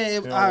 Yeah,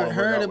 don't I wanna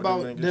heard work out with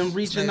about them them niggas.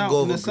 reaching Nigga out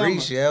go in the over summer.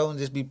 Greece, yo, and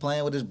just be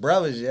playing with his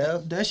brothers, yo.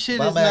 That shit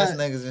Bum is ass not,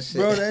 niggas and shit.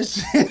 bro. That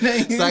shit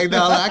ain't. It's like,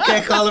 no, I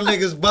can't call them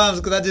niggas bums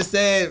because I just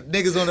said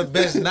niggas on the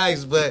bench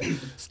nice, but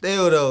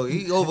still though,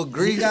 he over He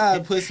Greece.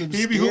 gotta put some.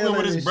 He be skill hooping in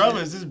with his this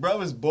brothers. His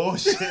brothers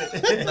bullshit.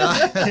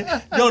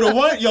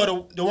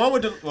 The one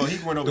with the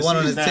he went overseas The one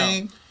on his now.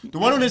 team? The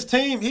one on his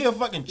team, he a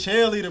fucking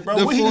cheerleader, bro.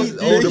 The What he full- do,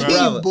 older bro?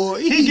 brother. boy.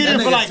 He get That in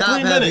for nigga like top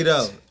 3 heavy,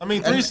 minutes. though. I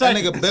mean, That 3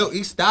 seconds. nigga built,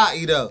 he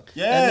stocky though.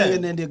 Yeah. That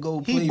nigga need to go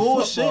He play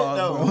bullshit, football,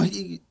 though. bro.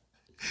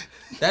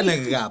 That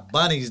nigga got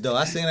bunnies though.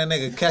 I seen that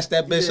nigga catch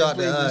that bitch Yeah, out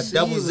the play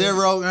double receiver.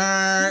 zero.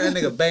 That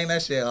nigga bang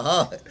that shit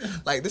hard.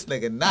 Like this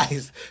nigga nice.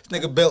 This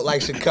nigga built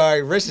like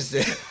Sha'Carri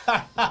Richardson.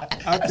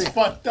 That's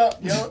fucked up,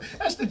 yo.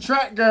 That's the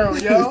track girl,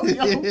 yo.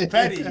 Yo,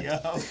 petty, yo.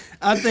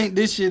 I think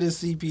this shit is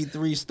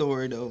CP3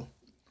 story though.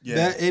 Yeah.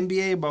 That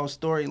NBA about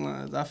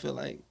storylines. I feel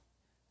like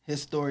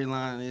his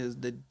storyline is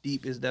the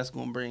deepest that's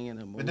gonna bring in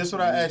the movie. But this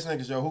what I ask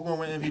niggas, yo. Who gonna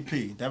win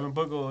MVP? Devin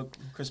Booker or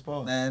Chris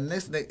Paul? Man,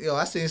 this nigga, yo,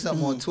 I seen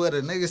something on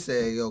Twitter. Nigga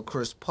said, yo,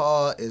 Chris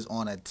Paul is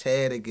on a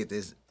tear to get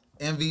this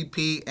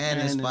MVP and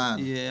his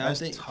final. Yeah,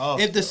 That's I think tough,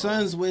 if the though.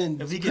 Suns win,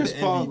 If he get Chris the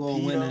Paul MVP,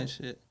 gonna win though. that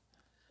shit.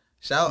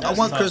 Shout, I That's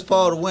want tough, Chris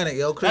Paul though. to win it,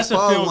 yo. Chris That's a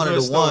Paul feel one of good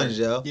the story. ones,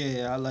 yo.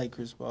 Yeah, I like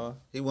Chris Paul.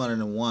 He one of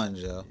the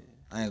ones, yo.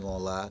 I ain't gonna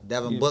lie.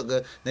 Devin Yeah.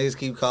 Booker, niggas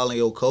keep calling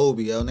yo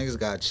Kobe, yo. Niggas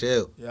got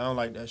chill. Yeah, I don't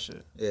like that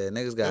shit. Yeah,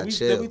 niggas Did got we,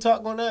 chill. did we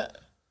talk on that?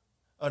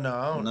 Oh no,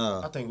 I don't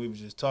No. I think we was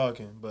just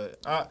talking,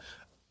 but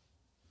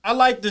I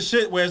like the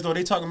shit where as though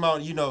they talking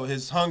about,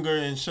 his hunger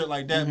and shit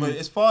like that. Mm-hmm. But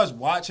as far as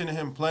watching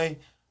him play,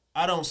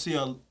 I don't see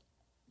that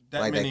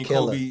Like that many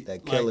killer- Kobe.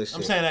 that killer like, shit.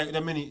 I'm saying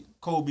that many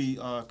Kobe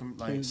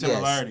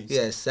similarities. He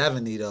had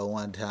 70 though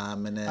one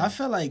time, and then I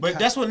feel like, But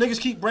that's what niggas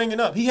keep bringing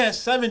up. He had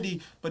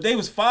 70, but they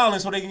was fouling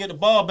so they can get the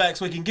ball back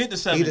so he can get the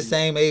 70. he the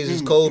same age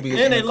as Kobe. And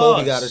when they Kobe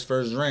lost. got his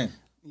first ring.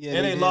 yeah,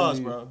 and they did lost,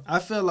 lose. bro. I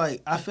feel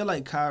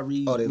like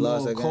Kyrie Oh, they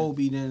lost more that game?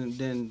 Kobe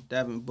than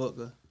Devin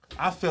Booker.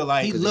 I feel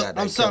like He 'Cause he look. got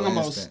that I'm talking killer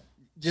about instinct.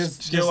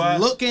 just Skill-wise?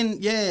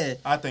 looking. Yeah,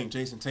 I think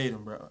Jason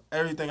Tatum, bro.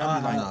 Everything I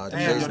be like, Nah, damn,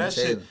 yo, Jason that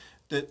Tatum. shit.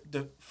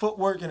 The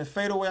footwork and the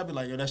fadeaway, I be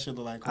like, yo, that shit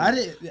look like Kobe. I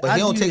did. But I he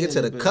don't do take it that to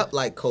a the bit. cup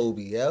like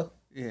Kobe, yo.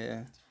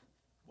 Yeah,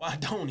 Why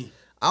don't he?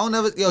 I don't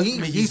never, yo. I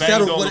mean, He he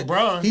settled banged for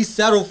on the LeBron. he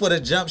settled for the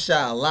jump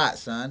shot a lot,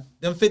 son.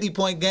 Them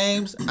 50-point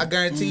games, I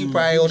guarantee you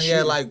probably only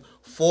had like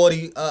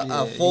 40,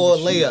 Yeah, he 4 was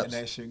shooting Letting layups.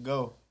 that shit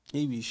go.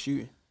 he be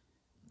shooting.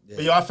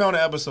 But yo, I found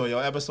an episode, yo,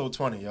 episode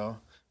 20, yo.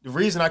 The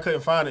reason I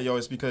couldn't find it, yo,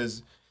 is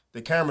because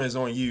the camera is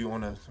on you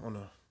on a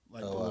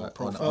like the little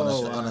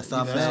profile. on a That's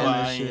thumbnail.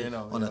 why I shit. ain't,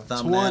 On a yeah.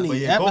 thumbnail. 20. But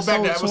yeah, go back to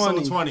Episode episode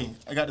 20. 20.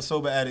 I got the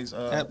Sober Addicts.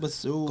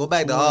 Episode. Go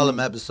back to 20. all them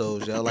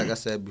episodes, yo. Like I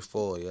said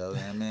before, yo. You know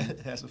what I mean?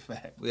 That's a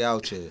fact. We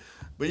out here.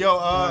 But yo,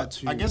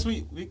 Got you. I guess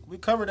we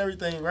covered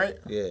everything, right?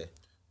 Yeah.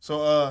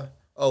 So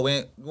Oh,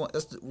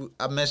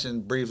 I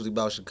mentioned briefly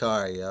about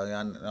Sha'Carri, yo.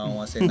 I don't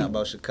want to say nothing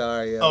about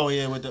Sha'Carri, yo. oh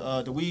yeah, with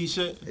the weed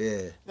shit. Yeah.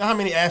 You know how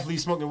many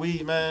athletes smoking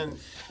weed, man?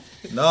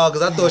 No,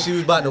 because I thought she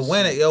was about to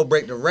win it, yo.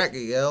 Break the record,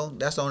 yo.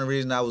 That's the only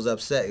reason I was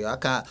upset, yo. I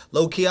can't.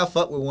 Low key, I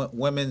fuck with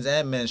women's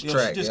and men's Yo,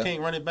 track, she just yo.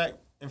 can't run it back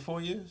in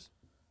 4 years.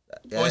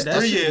 Yeah, Oh, it's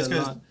that's- 3 shit years a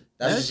because lot.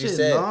 That's That what she shit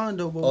said. long,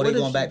 though, but Oh, what they if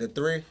going she- back to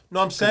 3? no,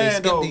 I'm they saying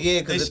skipped though the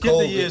year 'cause they of skipped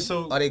the COVID. year.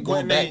 So Are they going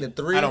when back to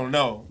 3? I don't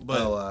know, but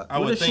Oh, I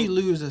What would if she think.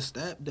 lose a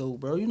step though,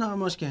 bro? You know how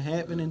much can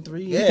happen in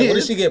 3 Yeah, years. what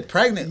if she get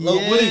pregnant?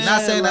 Look, Yeah,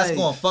 not saying that's like,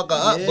 going to fuck her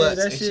up, yeah, but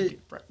that She shit-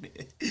 get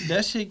pregnant.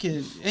 That shit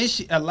can. And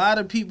she, a lot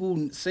of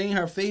people seeing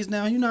her face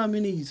now. You know how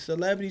many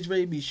celebrities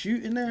ready to be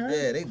shooting at her?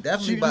 yeah, they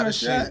definitely shooting about her to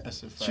shoot. shot.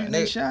 That's a fact. Shooting They-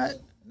 their shot.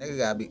 Nigga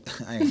gotta be.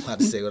 I ain't about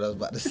to say what I was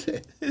about to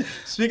say.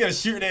 Speaking of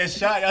shooting that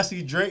shot, y'all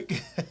see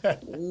Drake.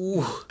 Ooh.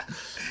 I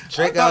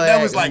Drake thought out that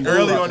here was like acting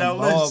early cool. on that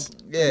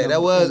list. Yeah,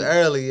 that was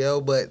early, yo,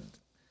 but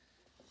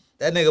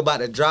that nigga about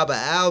to drop an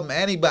album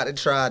and he about to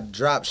try to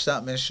drop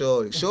something in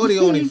Shorty. Shorty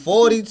only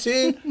 40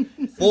 too.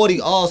 40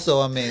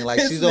 also, I mean, like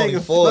This she's only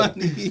nigga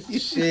 40. funny.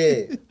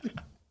 Shit.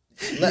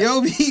 Yo,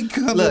 be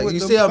coming Look, with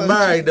you the see I'm punches.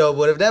 married though,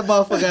 but if that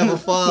motherfucker ever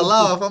fall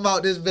off, I'm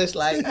out this bitch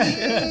like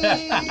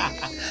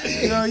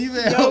Yo, you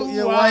better hope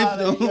your wife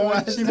don't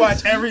watch. She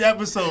watch every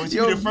episode. She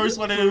Yo, be the first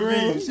one in the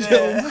reviews. Yo,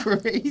 Yeah.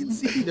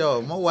 crazy.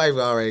 yo, my wife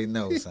already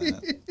knows, son.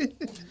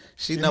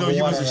 She You know number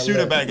you one was a on her shooter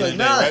list. back in the day,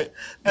 Nah, right?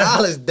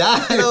 Knowledge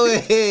died over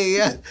here,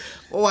 yeah.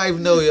 My wife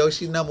know, yo.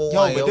 She number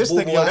one. but Yo, this boo,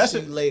 nigga, boo, yo, I'll that's see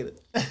a- you later.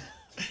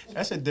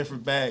 That's a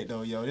different bag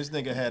though, yo. This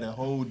nigga had a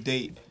whole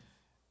date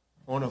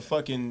on a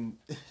fucking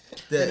in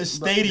the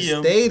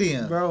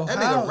stadium. Bro, that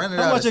how- nigga rented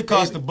How out much the it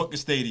cost to stadium. book the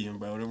stadium,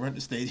 bro? To rent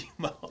the stadium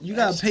out. You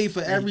gotta pay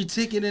for every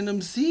ticket in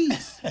them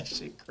seats. That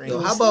shit crazy. Yo,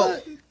 how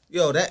about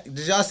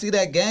did y'all see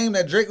that game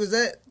that Drake was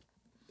at?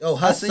 Yo,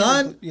 her seen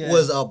son it, yeah.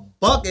 was a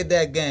buck at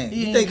that game.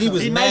 He You ain't think he come-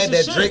 was He nice mad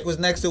as that shit. Drake was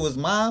next to his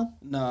mom?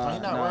 Nah, He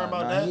not worried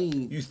about that? he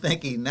ain't- You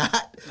think he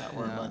not? Not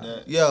worried about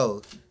that.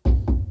 Yo,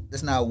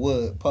 that's not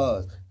wood.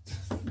 Pause.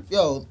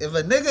 Yo, if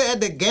a nigga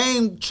at the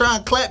game trying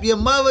to clap your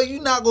mother, you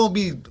not gonna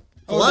be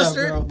Hold up,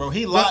 flustered. bro. Bro,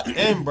 he locked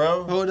in,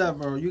 bro. Hold up,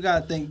 bro. You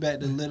gotta think back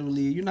to Little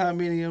League. You know how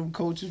many of them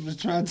coaches was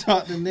trying to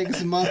talk to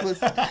niggas' mamas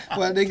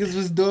while niggas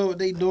was doing what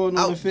they doing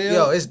on the field?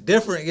 Yo, it's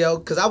different, yo,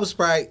 because I was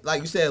probably,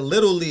 like you said,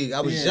 Little League.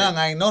 I was Yeah. young.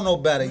 I ain't know no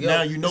better, yo.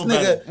 Now you know this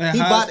nigga, better. he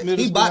High- about, middle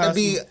he school, about high to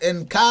be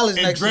in college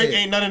And next Drake year.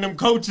 ain't none of them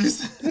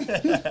coaches.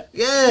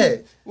 Yeah.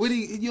 What do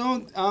you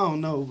don't? I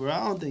don't know, bro. I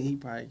don't think he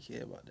probably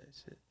care about that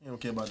shit. He don't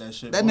care about that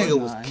shit. That boy. nigga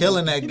was Nah,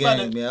 killing that He about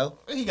game, to- yo.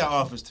 He got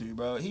offers too,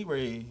 bro. He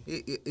ready.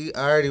 He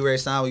already ready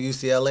to sign with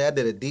UCLA. I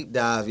did a deep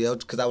dive, yo,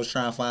 because I was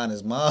trying to find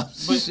his mom.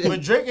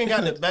 But Drake ain't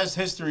got the best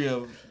history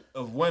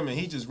of women.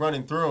 He just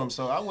running through them,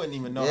 so I wouldn't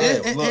even know. Yeah.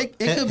 how to look. It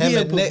could Him be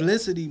a and Nick.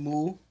 publicity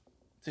move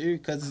too,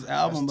 because his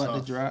album That's about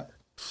tough. to drop.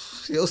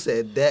 Yo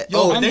said that.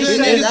 Yo, I'm they just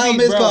said saying his niggas album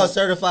be is bro. called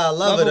Certified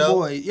Lover, though.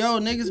 Boy, yo,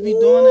 niggas be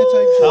doing that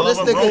type Hell shit.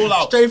 of This a nigga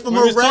rollout. straight from we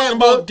a was talking rap,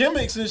 about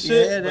gimmicks and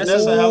shit. Yeah, but that's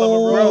that's a hell of a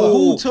Ooh. Bro, rollout.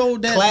 who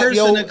told that Clap person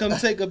your- to come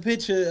take a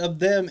picture of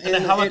them In a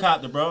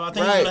helicopter, bro. I think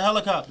he was Right. in a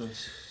helicopter.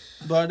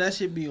 Bro, that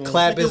should be on.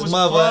 Clap Nigga his was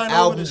mother, flying over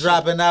album this shit.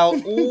 dropping out.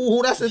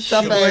 Ooh, that's a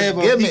tough He gonna ass have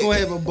a, he gimmick. gonna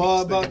have a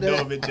bar about A little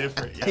that. bit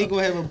different. Yo. He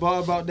gonna have a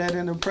bar about that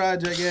in the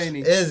project, ain't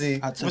he? Is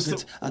he? I took What's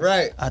it. the-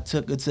 Right. I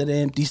took it to the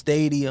empty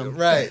stadium.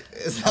 Right.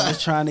 I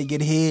was trying to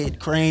get head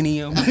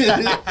cranium.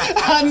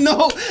 I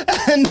know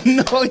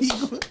he.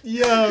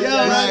 Yo,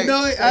 I right.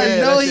 know. I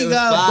Yeah, know that he shit was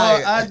got.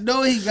 fire. I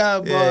know he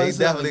got bars. Yeah, he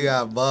definitely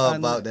got I ball know.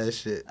 about that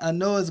shit. I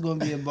know it's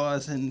gonna be a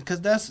boss, and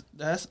because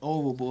that's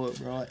overboard,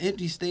 bro.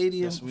 Empty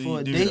stadium That's what for a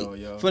you do, date, though,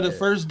 yo. for the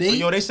first But date.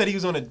 yo, they said he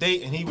was on a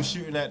date and he was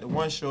shooting at the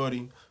one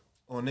shorty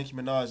on Nicki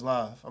Minaj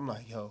live. I'm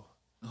like, yo,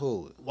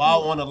 Who?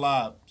 while on the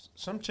live,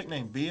 some chick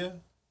named Bia.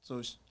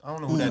 So I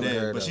don't know who that Never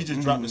is, heard but of she her.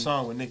 just dropped the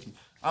song with Nicki.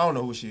 I don't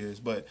know who she is,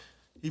 but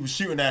he was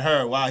shooting at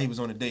her while he was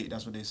on a date.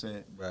 That's what they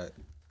said. Right.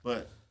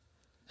 But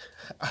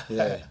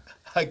Yeah.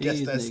 I guess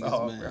These that's niggas,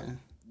 all, man. bro.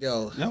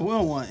 Yo. No, we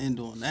don't want to end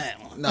on that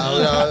one.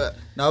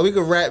 No, we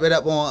could wrap it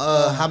up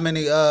on how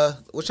many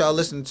what y'all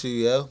listen to,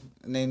 yo?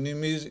 And then new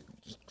music.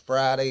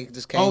 Friday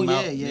just came Oh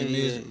out. yeah, new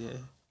music.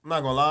 I'm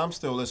not gonna lie, I'm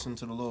still listening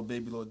to the little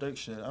baby, little Dirk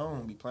shit. I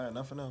don't be playing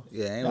nothing else.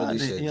 Yeah, ain't Y'all really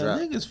nigg- shit yo, drop.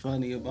 niggas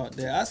funny about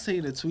that. I see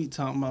the tweet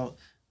talking about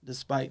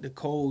despite the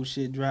cold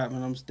shit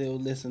dropping, I'm still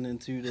listening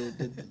to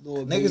the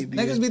little Niggas, baby.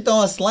 niggas be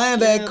throwing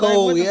slander Yeah, at like,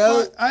 Cole, what the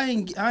yo. fuck? I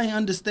ain't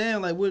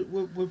understand like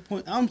what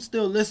point. I'm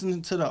still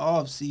listening to the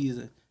off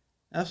season.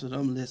 That's what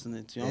I'm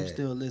listening to. I'm Yeah.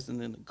 still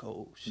listening to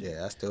cold shit.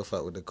 Yeah, I still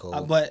fuck with the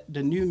Cole. But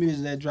the new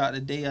music that dropped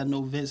today, I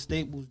know Vince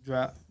Staples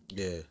dropped.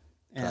 Yeah.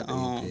 And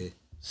Dropped the EP.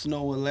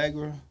 Snow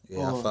Allegra.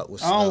 Yeah, I fuck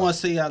with I don't Snow. want to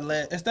say her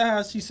last. Is that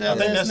how she said I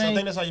think last that's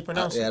name? how you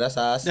pronounce Yeah, it. that's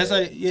how I said That's it.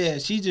 like, yeah,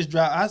 she just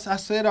dropped. I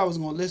said I was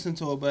gonna listen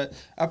to her, but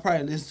I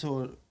probably listen to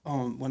her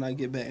when I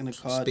get back in the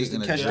car just to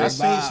Speaking of catch Drake. Yeah, I that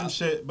seen vibe. some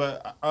shit,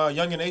 but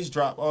Young and Ace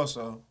dropped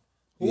also.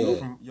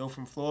 Yeah. Yo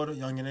from Florida,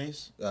 Young and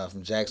Ace.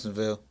 From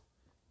Jacksonville.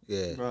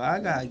 Yeah. Bro, I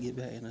gotta get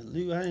back in the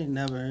loop. I ain't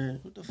never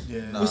heard. What the fuck?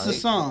 Yeah. What's the he-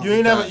 song? You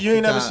ain't never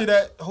Time. see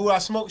that Who I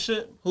Smoke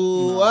shit?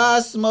 Who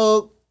I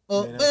smoke.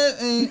 Oh,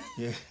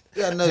 Yeah.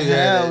 Yeah, I know you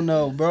Hell heard that.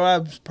 no, bro.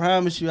 I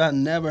promise you, I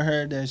never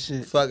heard that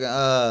shit.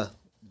 Fucking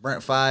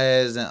Brent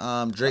Fayez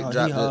and Drake Oh, he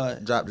dropped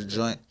hard. the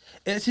joint.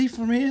 Is he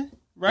from here?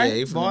 Right? Yeah,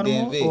 he from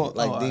Baltimore? the DMV, Or-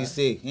 like oh,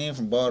 DC. He ain't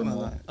from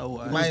Baltimore. Oh,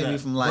 He might be that?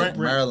 from like Brent?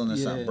 Maryland or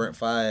Yeah. something. Brent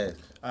Fayez.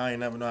 I ain't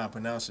never know how to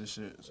pronounce this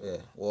shit. So. Yeah.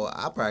 Well,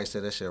 I probably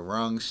said that shit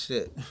wrong as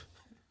shit.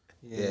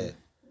 Yeah.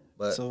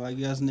 But So I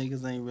guess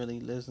niggas ain't really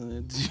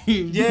listening to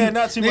you. Yeah,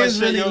 not too much Niggas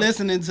shit, really yo.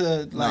 listening to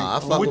like. nah,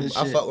 I older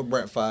fuck shit. with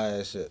Brent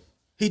Fayez shit.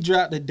 He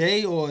dropped the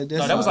day or this?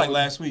 No, that was like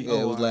last week.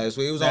 Yeah, it was last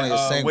week. It was That, only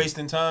a single.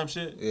 Wasting Time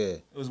shit. Yeah.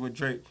 It was with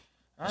Drake.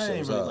 I Shit ain't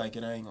was really up. like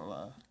it. I ain't gonna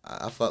lie.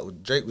 I fuck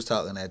with Drake was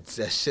talking that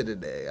shit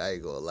today. I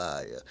ain't gonna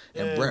lie, yeah.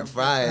 And Yeah. Brent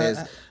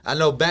Fayez, I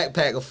know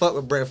Backpack will fuck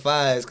with Brent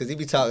Fayez because he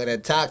be talking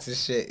that toxic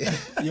shit.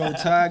 Yo,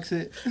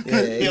 toxic.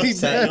 Yeah, Yo,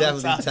 he's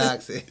definitely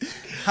toxic. toxic.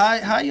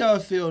 How y'all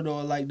feel though?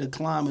 Like the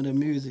climate of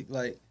music,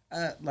 like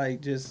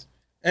just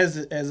as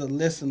a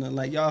listener,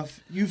 like y'all,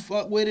 you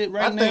fuck with it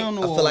right now?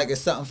 I feel like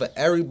it's something for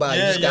everybody.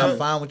 Yeah, you just gotta yeah.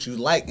 find what you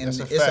like, and That's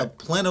a it's a fact.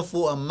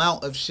 plentiful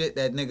amount of shit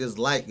that niggas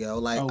like, yo.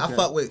 Like I Okay.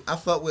 fuck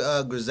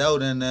with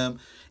Griselda and them,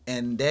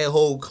 and their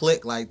whole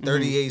clique, like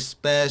 38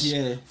 Special,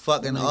 Yeah.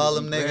 fucking Them all niggas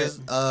them be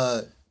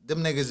niggas.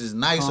 Them niggas is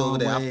nice over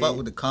there. I Conway. fuck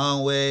with the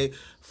Conway,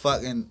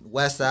 fucking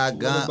Westside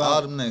Gun,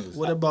 all them niggas.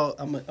 What about?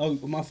 Oh,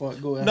 my fault.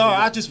 Go ahead. No,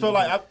 I just feel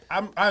like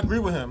I agree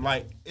with him.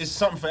 Like it's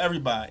something for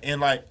everybody, and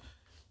like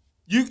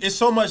it's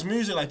so much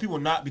music. Like people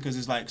not because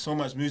it's like so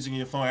much music in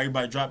your phone.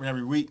 Everybody dropping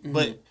every week,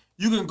 but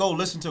you can go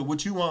listen to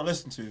what you want to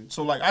listen to.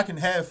 So like I can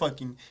have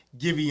fucking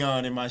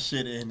Giveon in my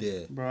shit and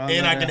Bro,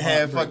 and I can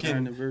have Heartbreak fucking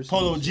Anniversary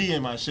Polo and G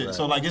in my shit. Right.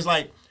 So like it's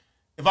like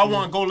if I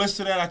want to go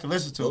listen to that, I can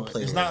listen to Your it.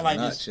 playlist It's not like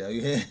nuts, it's, yo.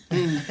 You hear?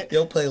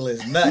 Your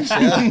playlist nuts, yo.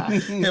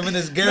 Him and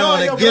this girl No,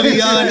 and yo, the Giveon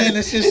but- and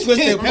the shit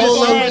switched to That's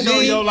Polo fine, G. though,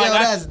 Yo, like,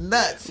 that's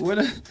nuts. What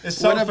It's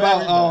something for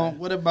everybody.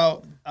 what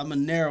about? I'm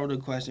gonna narrow the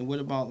question. What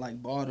about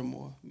like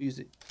Baltimore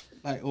music,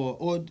 like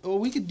or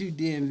we could do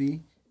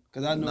DMV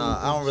because I know. Nah,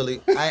 I don't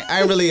really. I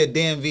ain't really a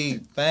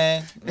DMV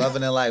fan, other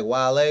than like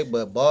Wale.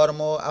 But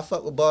Baltimore, I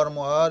fuck with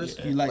Baltimore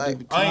artists. You like the I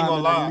ain't gonna climate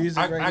of lie. music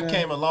I right now?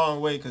 came a long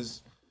way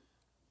because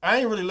I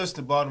ain't really listen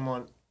to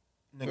Baltimore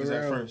niggas For at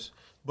real. first.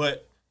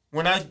 But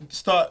when I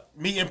start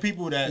meeting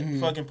people that Mm-hmm.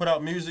 fucking put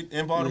out music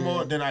in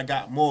Baltimore, then I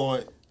got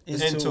more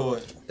into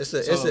it.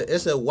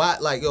 It's a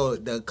wide, like, yo,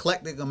 the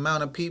eclectic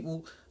amount of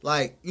people.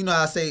 Like, you know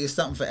how I say it's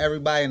something for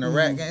everybody in the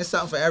rap game? It's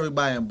something for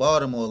everybody in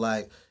Baltimore.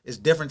 Like, it's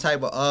different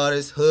type of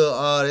artists, hood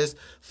artists,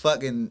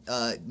 fucking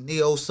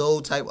neo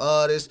soul type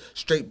artists,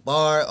 straight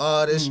bar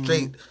artists,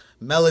 straight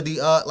melody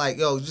art. Like,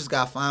 yo, you just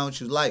gotta find what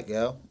you like,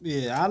 yo.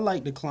 Yeah, I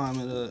like the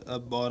climate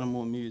of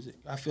Baltimore music.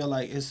 I feel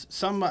like it's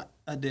somebody.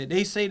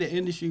 They say the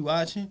industry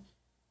watching.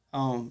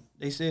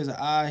 They say it's an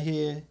eye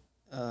here.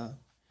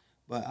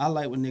 But I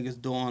like what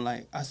niggas doing.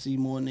 Like I see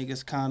more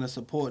niggas kind of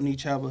supporting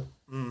each other.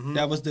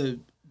 That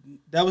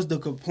was the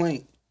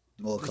complaint.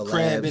 More Crab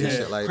collabs in and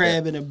shit a like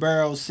crab that. in a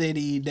barrel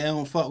city. They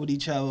don't fuck with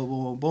each other.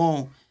 Boom,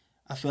 boom.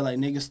 I feel like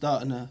niggas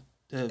starting to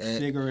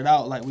figure it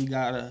out. Like we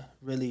gotta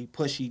really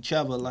push each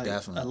other. Like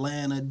Definitely.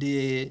 Atlanta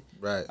did.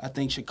 Right. I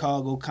think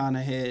Chicago kind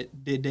of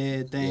did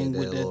their thing Yeah,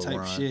 with that that little type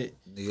run. shit.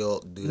 New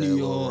York do that New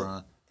little York,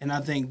 run. and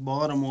I think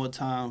Baltimore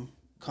time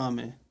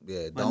coming.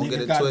 Yeah, But don't nigga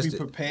get it gotta twisted. be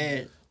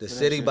prepared. The for that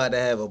city shit. about to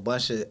have a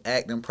bunch of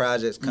acting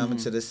projects coming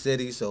to the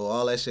city, so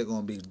all that shit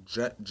gonna be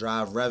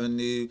drive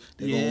revenue.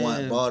 They gonna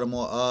want Yeah.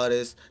 Baltimore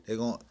artists. They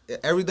gonna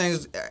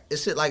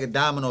it's shit like a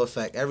domino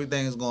effect.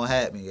 Everything is gonna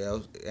happen,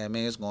 yo. I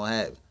mean, it's gonna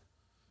happen.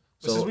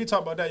 But since we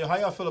talk about that, yo, how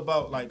y'all feel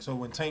about like so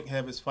when Tank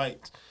have his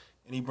fights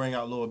and he bring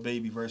out Lil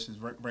Baby versus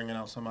bringing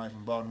out somebody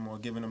from Baltimore,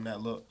 giving him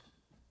that look?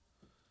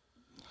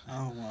 I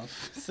don't want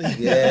to see.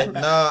 Yeah, no,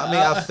 I mean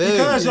I feel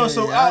Because you. yo,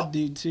 so I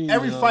do too.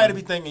 every yo. fighter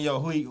be thinking, yo,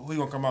 who he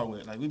gonna come out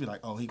with? Like we be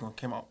like, oh, he gonna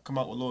come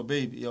out with Lil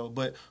Baby, yo.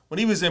 But when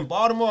he was in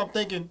Baltimore, I'm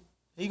thinking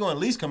he gonna at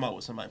least come out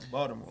with somebody from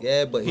Baltimore.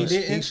 Yeah, but he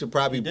didn't? should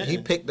probably He he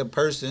didn't. picked the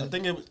person I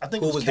think it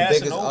who was was the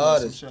biggest Casanova or some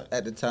artist shit.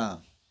 at the time.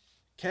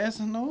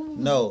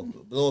 Casanova? No,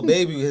 Lil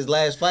Baby. His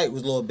last fight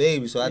was Lil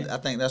Baby, so I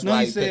think that's No,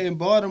 why he he said picked. in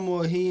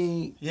Baltimore he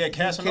ain't. Yeah,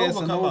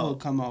 Casanova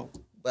come out.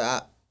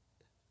 But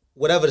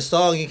whatever the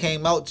song he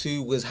came out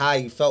to was how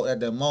he felt at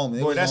that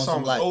moment. It Boy, was that on song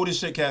some, was like, old as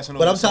shit,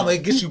 Casanova. But I'm talking about song.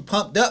 it gets you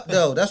pumped up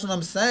though. That's what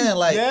I'm saying.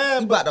 Like Yeah,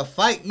 you but- about to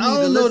fight. You I need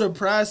to don't know listen. the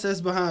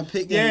process behind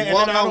picking Yeah, and then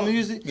I walkout don't-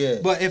 music. Yeah.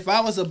 But if I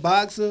was a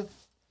boxer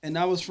and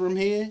I was from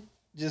here,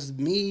 just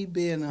me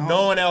being a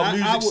Knowing our I-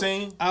 music would-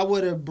 scene? I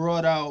would have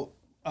brought out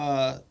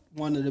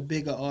one of the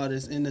bigger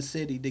artists in the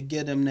city to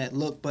get him that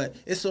look. But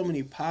it's so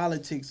many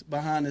politics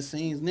behind the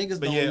scenes. Niggas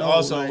But don't yeah, know.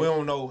 also like, we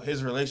don't know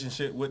his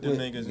relationship with them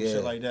niggas and Yeah.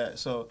 shit like that.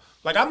 So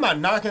like I'm not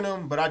knocking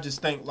him, but I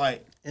just think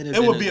like It'd it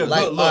would been be a- a Like,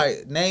 good all look.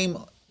 right, name.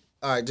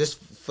 All right, just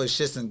for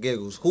shits and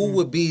giggles, who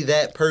would be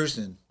that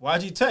person?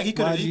 YG Tech, he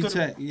could have. YG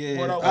Tech, yeah.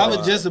 brought out I YG.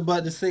 was just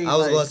about to say. I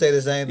was like, gonna say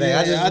the same thing. yeah,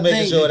 I just I was making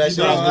think sure that you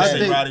shit know, was I I good. say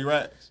think- Roddy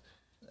Racks.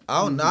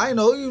 I don't know. I didn't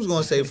know what you was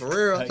gonna say for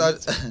real. I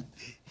thought,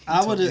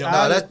 I would have.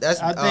 No, that's-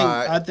 I think. all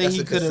right, I think that's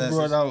he a could have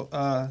consensus. brought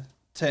out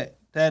Tech.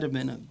 That'd have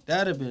been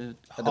that'd have been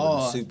a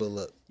hard. super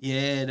look.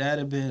 Yeah,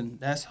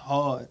 that's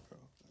hard, bro.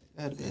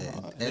 That'd have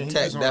been hard. And he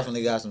Tech was on-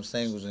 definitely got some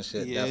singles and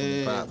shit. Definitely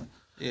Yeah. popping.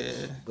 Yeah.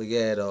 But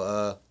yeah,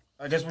 though.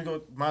 I guess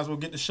might as well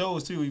get the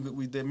shows too.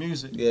 We did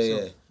music. Yeah, So,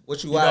 yeah.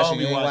 What you know, I don't watching?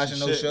 be You ain't watching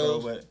no shit, bro,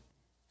 shows? but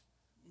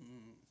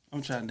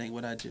I'm trying to think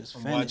what I just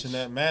I'm finished. watching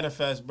that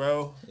Manifest,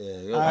 bro. Yeah,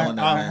 you're I, on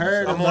that, I man.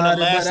 heard I'm about on the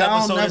it, last but I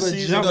episode don't of never season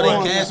You jump know they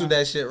on. canceled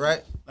that shit,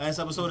 right? Last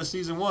episode of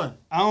season 1.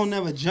 I don't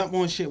never jump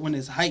on shit when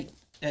it's hype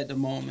at the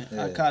moment.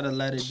 I Yeah. kind of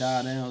let it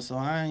die down, so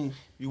I ain't.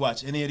 You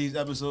watch any of these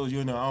episodes,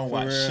 you know I don't For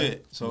watch real.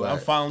 shit. So I'm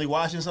Right. finally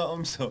watching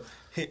something. So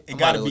it I'm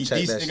gotta about to be go check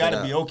decent. that It gotta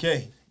shit be out.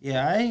 okay.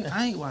 Yeah,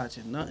 I ain't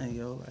watching nothing,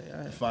 yo.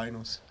 Like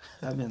Finals.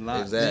 I've been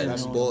locked Exactly. in on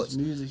Sports. this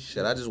music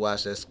Shit, I just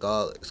watched that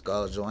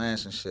Scarlett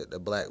Johansson shit, the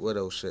Black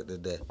Widow shit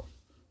today.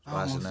 I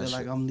Watching don't that feel shit.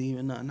 like I'm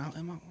leaving nothing out.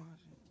 Am I watching?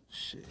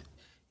 Shit.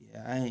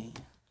 Yeah, I ain't.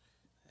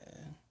 Yeah,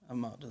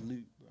 I'm out the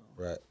loop,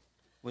 bro. Right.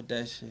 With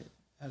that shit.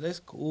 That's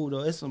cool though.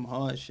 It's some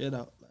hard shit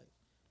out, like.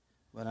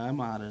 But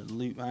I'm out of the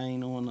loop. I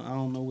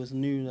don't know what's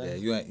new. Like,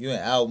 Yeah, you in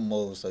album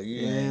mode, so you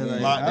yeah, ain't like,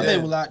 locked I've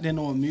in. been locked in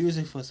on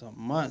music for some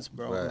months,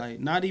 bro. Right. Like,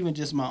 not even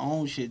just my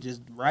own shit,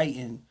 just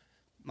writing,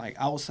 like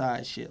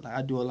outside shit. Like,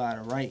 I do a lot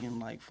of writing,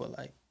 like for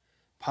like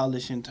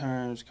publishing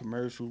terms,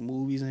 commercials,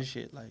 movies and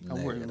shit. Like, I'm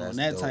Nigga, working on that's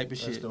that dope. type of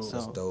That's shit. dope.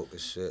 That's So dope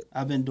as shit.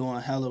 I've been doing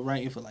hella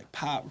writing for like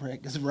pop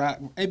records, rock.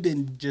 It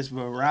been just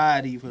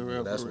variety for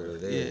real. that's for what real.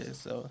 it is. Yeah,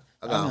 so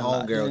I I've got a been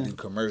locked homegirl in. do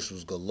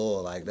commercials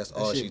galore. Like that's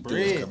all shit she do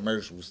is bread.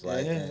 commercials.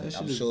 Like, Yeah, and that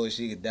I'm shit is- sure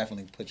she could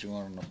definitely put you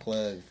on the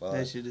plug for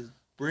That shit is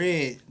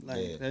bread.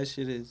 Like Yeah. that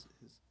shit is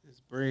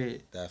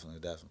bread. Definitely.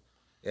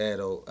 Yeah,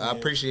 though. I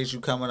appreciate you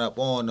coming up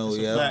on, though, It's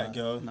a yeah. fact,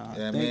 yo. Nah,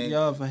 Yeah, thank man.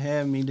 y'all for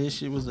having me. This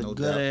shit was a No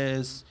good doubt.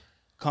 ass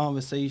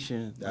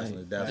conversation.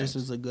 Definitely. This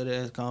was a good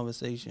ass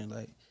conversation.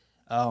 Like,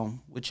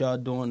 what y'all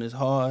doing is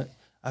hard.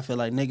 I feel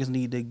like niggas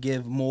need to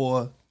give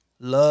more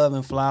love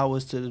and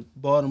flowers to the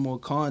Baltimore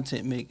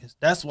content makers.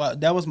 That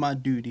was my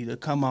duty, to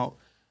come out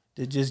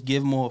to just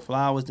give more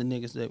flowers to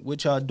niggas. That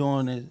what y'all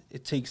doing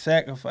it takes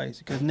sacrifice,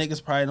 because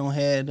niggas probably don't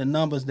have the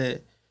numbers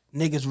that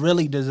niggas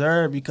really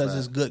deserve because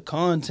it's good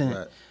content.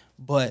 Right.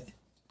 But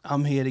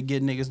I'm here to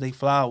get niggas they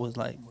flowers.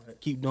 Like,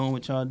 keep doing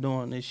what y'all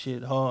doing. This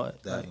shit hard.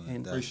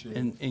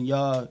 Definitely, And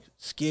y'all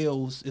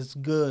skills is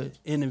good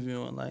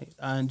interviewing. Like,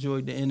 I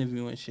enjoyed the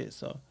interviewing shit.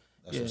 So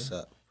That's what's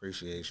up.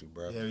 Appreciate you,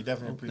 bro. Yeah, we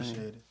definitely appreciate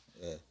it.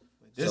 Yeah.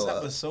 This So,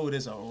 episode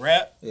is a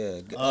wrap.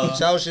 Yeah.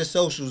 Shout out your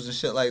socials and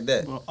shit like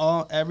that.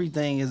 Well,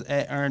 everything is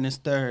at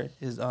Ernest Third.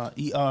 Is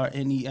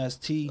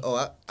ERNEST. Oh,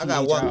 I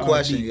got one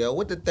question, yo.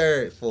 What the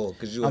third for?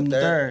 Cause you a I'm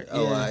third. the third,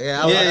 Oh,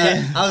 yeah. I was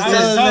I was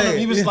telling telling him, nigga.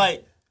 he was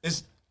like,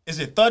 is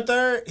it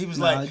third? He was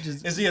Nah, like,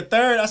 just- is he a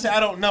third? I said,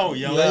 I don't know,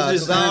 yo. Yeah, it's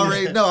just 'cause I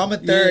already know. I'm a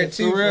third Yeah,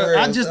 too. for real. for real.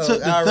 I just took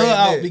the I the already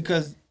out did.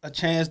 because a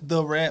chance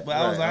the rap, but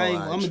I was Right. like, Oh,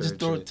 I'm alright, gonna just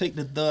true. take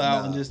the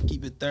out and Nah. just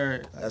keep it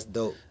third. That's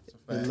dope.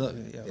 Good look,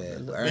 yo. Yeah.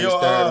 Good look. Ernest Yo,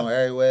 third on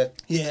everywhere.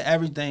 Yeah,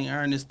 everything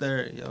Ernest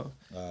Third, yo.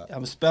 I'm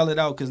gonna spell it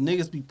out because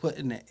niggas be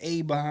putting the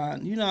A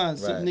behind. You know how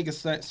some Right.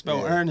 niggas spell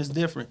Yeah. Ernest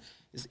different.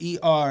 It's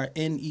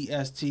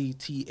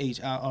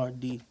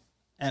ERNESTTHIRD.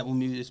 Apple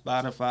Music,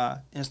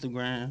 Spotify,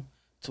 Instagram,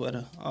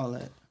 Twitter, all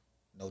that.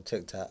 No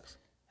TikToks.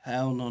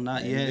 Hell no,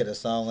 not You yet. get a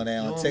song on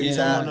there on Yeah,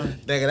 TikTok. no.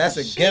 Nigga, that's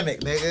a gimmick,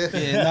 nigga.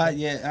 Yeah, not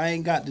yet. I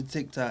ain't got the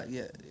TikTok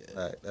yet. Yeah.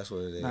 Right, that's what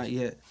it is. Not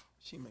yet.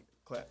 She make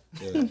a clap.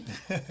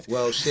 Yeah.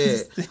 Well,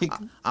 shit.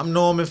 I'm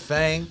Norman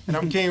Fang, And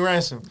I'm King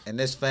Ransom. and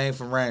this Fang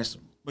from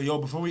Ransom. But yo,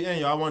 before we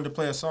end, yo, I wanted to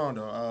play a song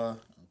though. I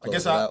Close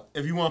guess it out.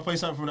 if you want to play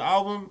something from the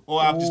album,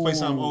 or I'll just play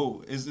something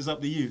old. It's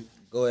up to you.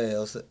 Go ahead,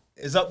 Elsa.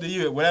 It's up to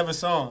you. Whatever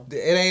song. It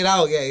ain't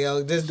out yet,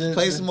 yo. Just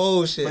play some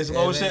old shit. Play some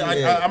old man. shit.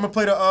 Yeah. I'm gonna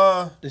play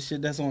the The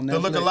shit that's on Netflix. the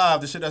Look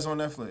Alive, the shit that's on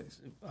Netflix.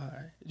 All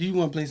right. Do you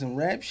want to play some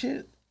rap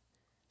shit?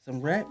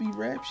 Some rappy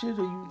rap shit,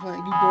 or you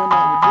going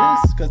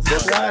out with this? Cause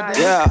it's Friday.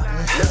 Yeah.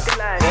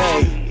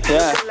 Hey,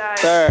 yeah.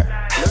 Third.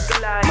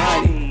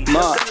 Mighty.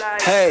 Much.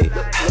 Hey.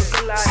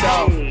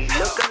 So.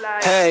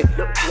 Hey.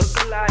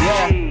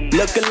 Yeah.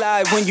 Look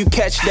alive when you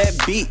catch that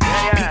beat.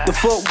 Beat the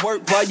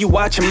footwork while you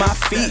watching my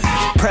feet.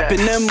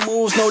 Prepping them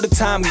moves, know the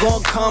time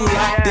gon' come.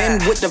 Locked in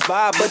with the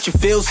vibe, but you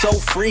feel so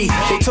free.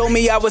 They told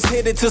me I was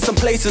headed to some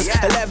places.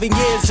 11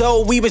 years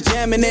old, we was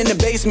jamming in the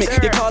basement.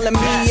 You're calling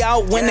me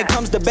out when it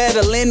comes to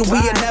battling.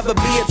 We'll never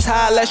be a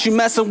tie unless you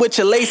messing with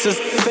your laces.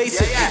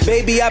 Face it,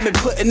 baby, I've been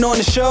putting on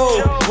the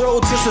show.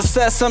 Road to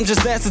success, I'm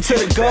just dancing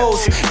to the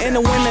goals. In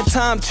the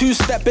wintertime,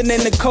 two-stepping in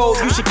the cold.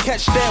 You should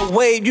catch that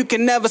wave, you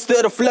can never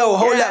steal the flow.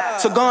 Hold up,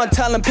 so go and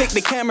tell them pick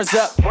the cameras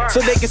up so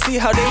they can see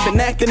how they been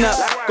acting up.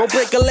 Go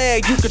break a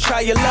leg, you can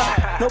try your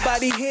luck.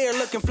 Nobody here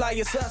looking fly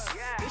as us.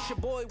 It's your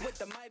boy with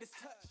the Midas.